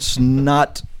so that. it's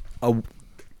not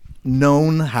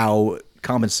known how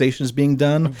compensation is being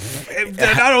done,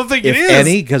 I don't think if it is.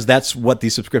 any, because that's what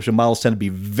these subscription models tend to be.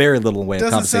 Very little in the way of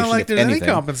Doesn't compensation, sound like if there's anything.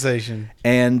 any compensation.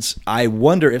 And I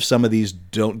wonder if some of these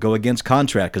don't go against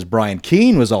contract, because Brian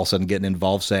Keene was all of a sudden getting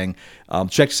involved, saying,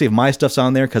 "Check to see if my stuff's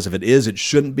on there, because if it is, it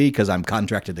shouldn't be, because I'm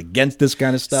contracted against this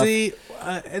kind of stuff." See,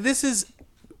 this is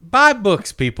buy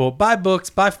books, people. Buy books.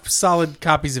 Buy solid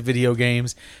copies of video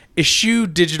games. Eschew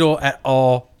digital at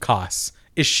all costs.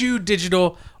 Eschew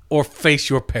digital or face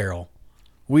your peril.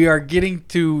 We are getting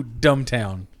to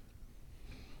Dumbtown.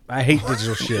 I hate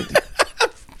digital shit.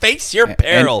 Face your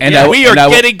peril. and Yeah, I- we are and I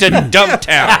will- getting to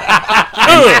Dumbtown.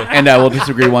 And I will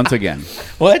disagree once again.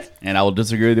 What? And I will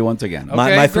disagree with you once again. Okay,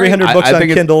 My 300 great. books I on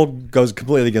think it's- Kindle goes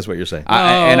completely against what you're saying.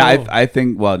 I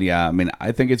think, well, yeah, I mean,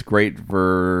 I think it's great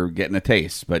for getting a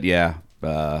taste, but yeah.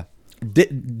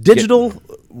 Digital,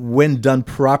 when done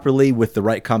properly with the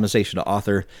right compensation to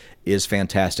author, is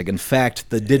fantastic. In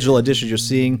fact, the digital editions you're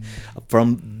seeing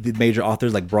from the major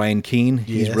authors like Brian Keene,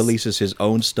 he Yes. releases his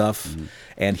own stuff,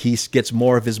 and he gets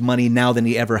more of his money now than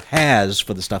he ever has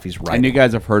for the stuff he's writing. And you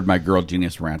guys have heard my Girl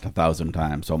Genius rant 1,000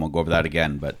 times, so I won't go over that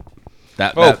again, but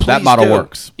that Oh, that please model do.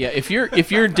 works. Yeah, if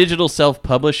you're digital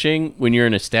self-publishing when you're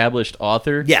an established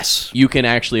author, Yes. you can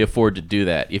actually afford to do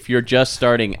that. If you're just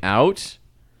starting out,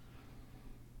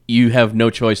 you have no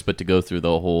choice but to go through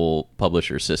the whole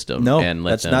publisher system. No, and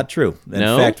let that's them- not true. In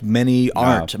No? fact, many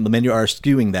aren't. Many are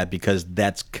skewing that because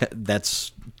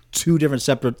that's two different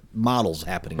separate models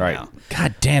happening now.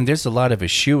 God damn, there's a lot of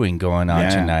eschewing going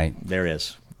on tonight. There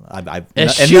is. I've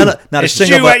Eschew. not a Eschew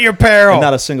single at your peril. and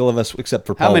not a single of us except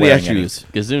for Paul. How many wearing any. issues?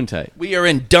 Gazoon type. We are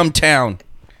in Dumbtown.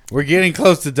 We're getting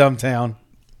close to Dumbtown.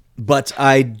 But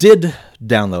I did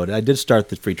download it. I did start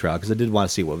the free trial because I did want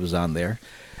to see what was on there.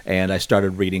 And I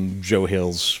started reading Joe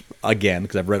Hill's again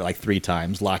because I've read it like 3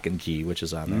 times, Lock and Key, which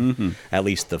is on there, at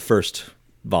least the first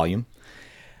volume.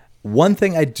 One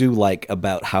thing I do like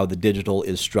about how the digital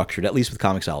is structured, at least with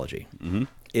Comixology,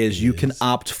 is you can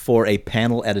opt for a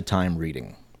panel at a time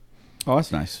reading, Oh,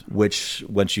 that's nice. which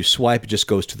once you swipe, it just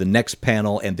goes to the next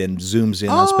panel and then zooms in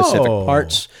on specific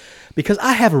parts. Because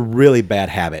I have a really bad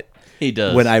habit. He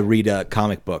does. When I read a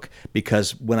comic book,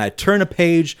 because when I turn a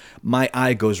page, my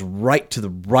eye goes right to the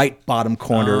right bottom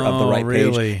corner of the right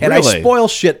really? page, and I Really? spoil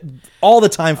shit all the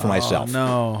time for myself.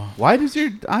 No. Why does your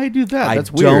eye do that? I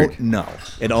That's weird. don't know.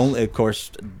 It only, of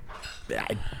course,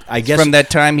 I guess From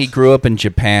that time he grew up in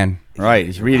Japan. Right,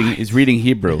 he's reading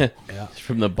Hebrew.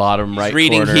 From the bottom right He's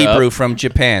reading corner Hebrew up. from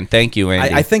Japan. Thank you,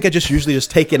 Andy. I think I just usually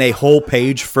just take in a whole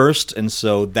page first, and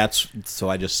so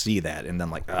I just see that, and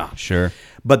I'm like, ah. Sure.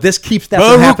 But this keeps that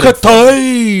from happening.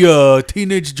 Barukatai,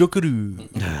 Teenage Jokeru.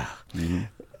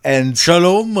 And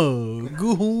Shalom.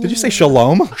 did you say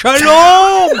shalom?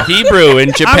 Shalom? Hebrew in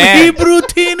I'm Japan. Hebrew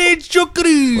Teenage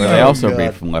Jokeru. Well, they also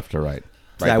read from left to right.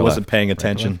 I wasn't paying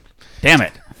attention. Damn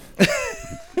it.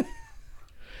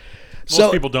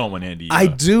 Most people don't when Andy. I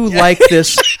do like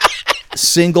this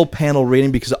single panel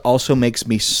reading because it also makes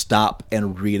me stop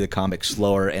and read a comic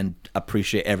slower and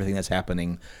appreciate everything that's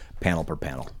happening panel per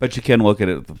panel. But you can look at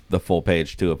it the full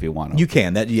page too if you want to. You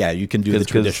can you can do the 'Cause,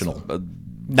 traditional.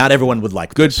 Not everyone would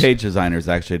like good this. page designers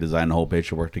actually design the whole page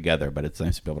to work together, but it's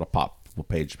nice to be able to pop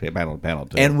page panel to panel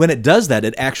too. And when it does that,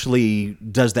 it actually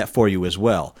does that for you as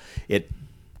well. It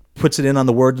puts it in on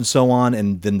the words and so on,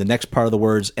 and then the next part of the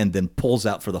words, and then pulls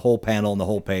out for the whole panel and the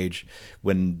whole page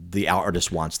when the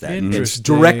artist wants that. It's Interesting.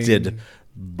 directed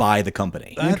by the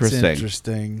company. That's Interesting.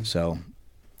 interesting. So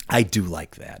I do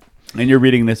like that. And you're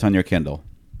reading this on your Kindle.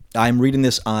 I'm reading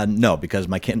this on, no, because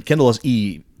my Kindle is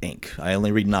e-ink. I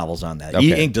only read novels on that. Okay.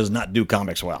 E-ink does not do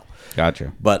comics well.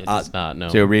 Gotcha. But It does not, no.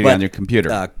 So you're reading but, on your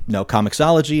computer. No,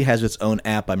 Comixology has its own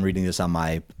app. I'm reading this on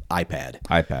my iPad.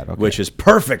 iPad, okay. Which is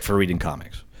perfect for reading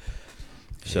comics.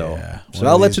 So, Yeah, so one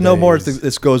I'll of let these you know more as days.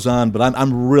 this goes on. But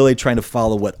I'm really trying to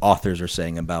follow what authors are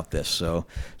saying about this. So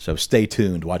stay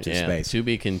tuned. Watch this Yeah, space. to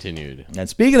be continued. And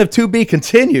speaking of to be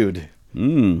continued,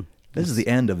 this is the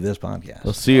end of this podcast.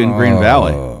 We'll see you in Green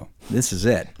Valley, This is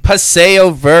it.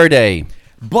 Paseo Verde.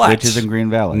 But which is in Green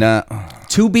Valley. No.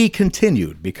 to be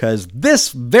continued, because this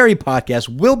very podcast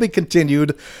will be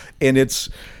continued in its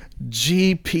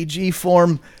GPG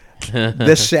form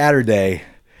this Saturday.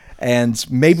 And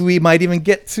maybe we might even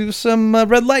get to some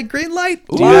red light, green light.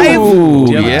 live. Ooh,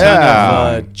 Do you have a yeah.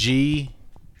 ton of G?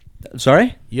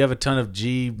 Sorry? You have a ton of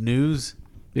G news?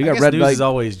 You I got guess red news light. is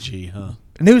always G, huh?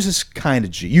 News is kind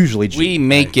of G, usually G. We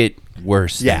make it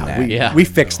worse than yeah, that. Yeah. we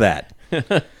fix that.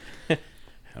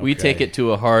 We take it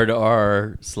to a hard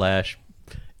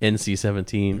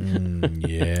R/NC-17.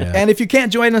 Yeah. And if you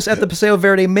can't join us at the Paseo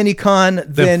Verde Minicon,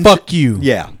 then fuck you.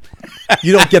 Yeah.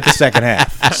 You don't get the second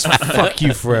half. Fuck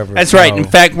you forever. That's right. In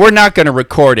fact, we're not going to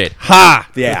record it. Ha!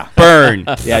 Yeah. Burn.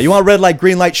 Yeah, you want red light,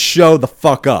 green light, show the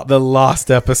fuck up. The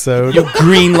lost episode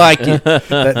Green like it.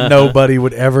 that nobody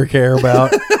would ever care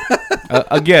about.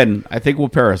 Again, I think we'll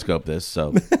Periscope this.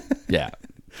 So, yeah.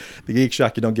 The Geek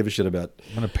Shock you don't give a shit about.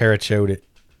 I'm going to parachode it.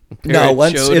 No,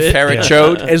 once if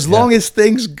Parachode. as long as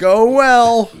things go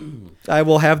well, I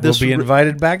will have We'll this. be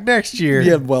invited back next year.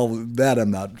 Yeah, well, that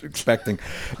I'm not expecting.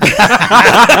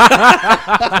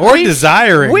 Or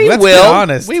desiring. We Let's will. be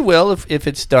honest. We will if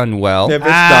it's done well. If it's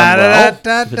done well.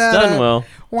 If it's done well.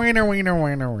 Wiener, wiener,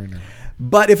 wiener, wiener.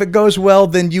 But if it goes well,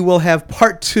 then you will have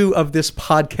part 2 of this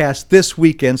podcast this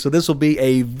weekend. So this will be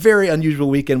a very unusual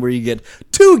weekend where you get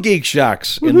 2 Geek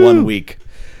Shocks in 1 week.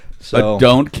 So But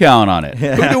don't count on it.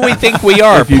 Who do we think we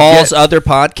are? If you Paul's get- other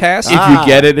podcast? If you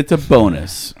get it, it's a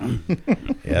bonus.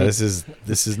 Yeah, this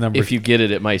is number. If you get it,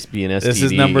 it might be an STD. this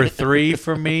is number 3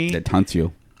 for me. It hunts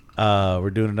you. We're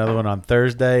doing another one on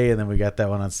Thursday, and then we got that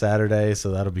one on Saturday.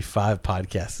 So that'll be 5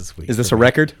 podcasts this week. is this for a me.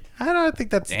 record? I think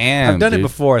that's. Damn, I've done it dude.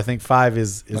 before. I think 5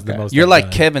 is the most. You're I've like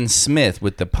done. Kevin Smith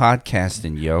with the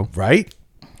podcasting, yo. right?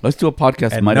 Let's do a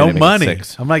podcast. And Monday no to make it money.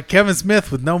 6. I'm like Kevin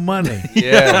Smith with no money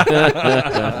Yeah.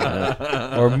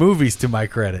 or movies to my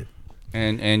credit.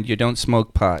 and you don't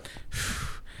smoke pot.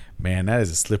 Man, that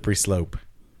is a slippery slope.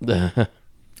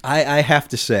 I have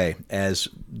to say, as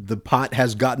the pot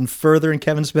has gotten further in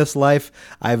Kevin Smith's life,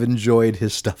 I've enjoyed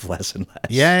his stuff less and less.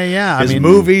 Yeah. His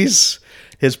movies,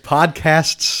 his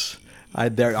podcasts,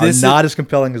 they are This is- not as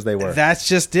compelling as they were. That's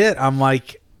just it. I'm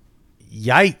like,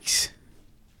 yikes.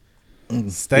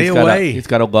 Stay He's away. He's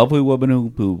got a lovely woman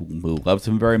who loves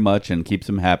him very much and keeps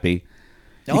him happy.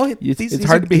 It's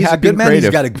hard to be he's happy a good and man. creative.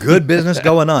 He's got a good business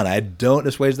going on. I don't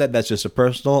assuage that. That's just a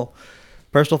personal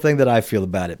thing that I feel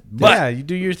about it. But yeah, you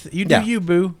do your you do Yeah. you,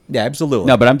 boo. yeah, absolutely.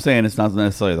 No, but I'm saying it's not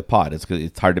necessarily the pot. It's 'cause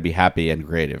it's hard to be happy and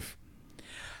creative.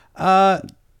 You So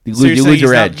lose, you're you saying lose he's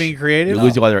your not edge. being creative? You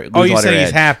lose your other. Oh, lose you a lot of say he's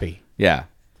edge. happy. Yeah.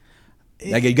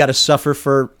 Like, you got to suffer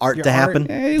for art Your to art- happen.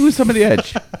 Hey, you lose some of the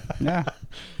edge. Yeah.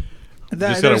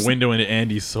 Just got a window into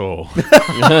Andy's soul.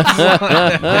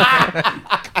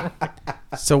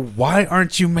 So why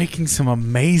aren't you making some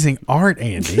amazing art,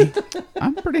 Andy?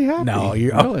 I'm pretty happy. No,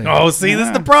 you're. Really. Oh, see, this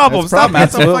is the problem. That's the Stop being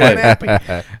so problem,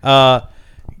 fucking happy.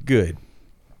 Good.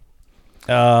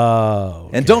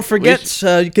 And don't forget,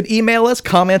 you can email us,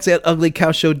 comments at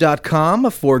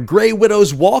uglycowshow.com for Grey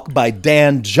Widow's Walk by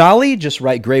Dan Jolly. Just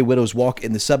write Grey Widow's Walk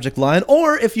in the subject line.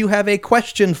 Or if you have a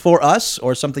question for us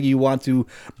or something you want to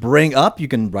bring up, you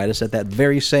can write us at that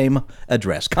very same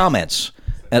address. Comments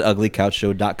at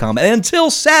uglycouchshow.com. And until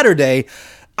Saturday,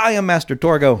 I am Master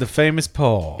Torgo. the famous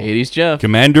Paul. 80s Jeff.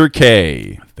 Commander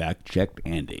K. Fact checked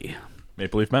Andy.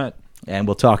 Maple Leaf Matt. And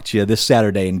we'll talk to you this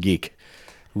Saturday in Geek.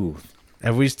 Ooh.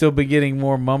 Have we still been getting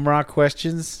more Mum Rock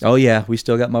questions? Oh, yeah. We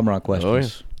still got Mum Rock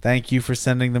questions. Thank you for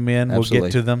sending them in. Absolutely. We'll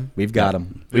get to them. We've got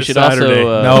them. We This should Saturday.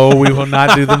 also. No, we will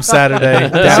not do them Saturday.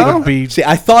 That would be. See,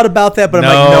 I thought about that, but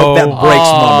I'm like, no, that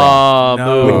breaks Mum Rock.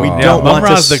 No, We no, don't want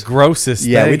Mumra's to the grossest.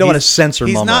 Yeah, thing. we don't want to He's- censor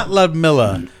He's Mum not Rock.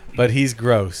 Ludmilla, but he's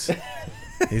gross.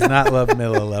 He's not Love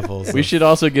Miller levels. We should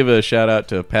also give a shout out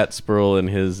to Pat Spurl and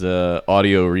his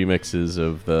audio remixes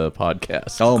of the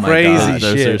podcast. Oh my Crazy God.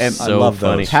 Those shit. are And so I love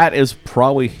funny. those. Pat is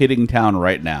probably hitting town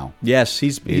right now. Yes,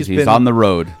 he's been on the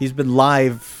road. He's been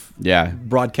live Yeah,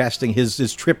 broadcasting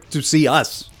his trip to see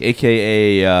us.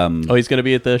 AKA. Oh, he's going to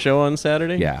be at the show on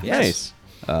Saturday? Yeah. Nice.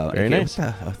 Very AKA nice.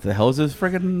 What the hell is his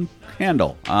friggin'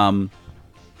 handle?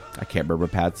 I can't remember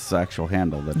Pat's actual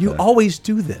handle. That, You always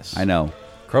do this. I know.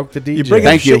 Croak the DJ. You bring up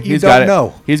Thank you. shit you He's don't got it.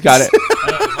 know. He's got it.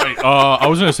 Wait, I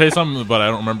was gonna say something, but I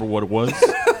don't remember what it was.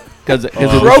 Because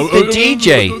Croak the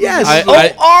DJ. Yes.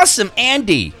 Awesome,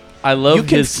 Andy. I love You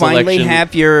can his finally selection.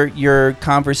 have your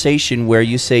conversation where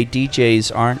you say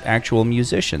DJs aren't actual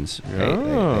musicians. they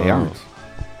aren't.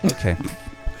 Okay.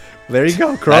 There you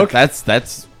go, Croak. That's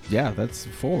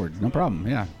forward. No problem.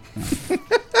 Yeah.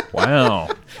 Wow.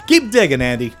 Keep digging,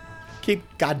 Andy.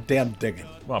 Keep goddamn digging.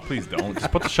 Well, please don't.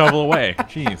 Just put the shovel away.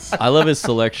 Jeez. I love his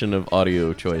selection of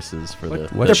audio choices for the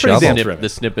what the, shovel? They're pretty damn the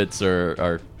snippets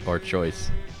are choice.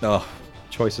 Oh,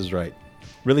 Choice is right.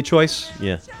 Really, Choice?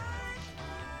 Yeah.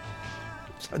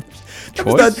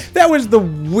 That was the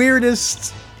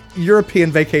weirdest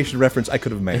European vacation reference I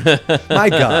could have made. My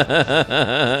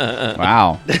God.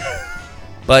 Wow.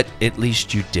 But at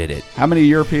least you did it. How many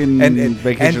European And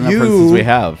vacation you- references we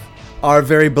have? Are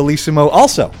very bellissimo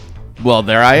also. Well,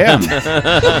 there I am.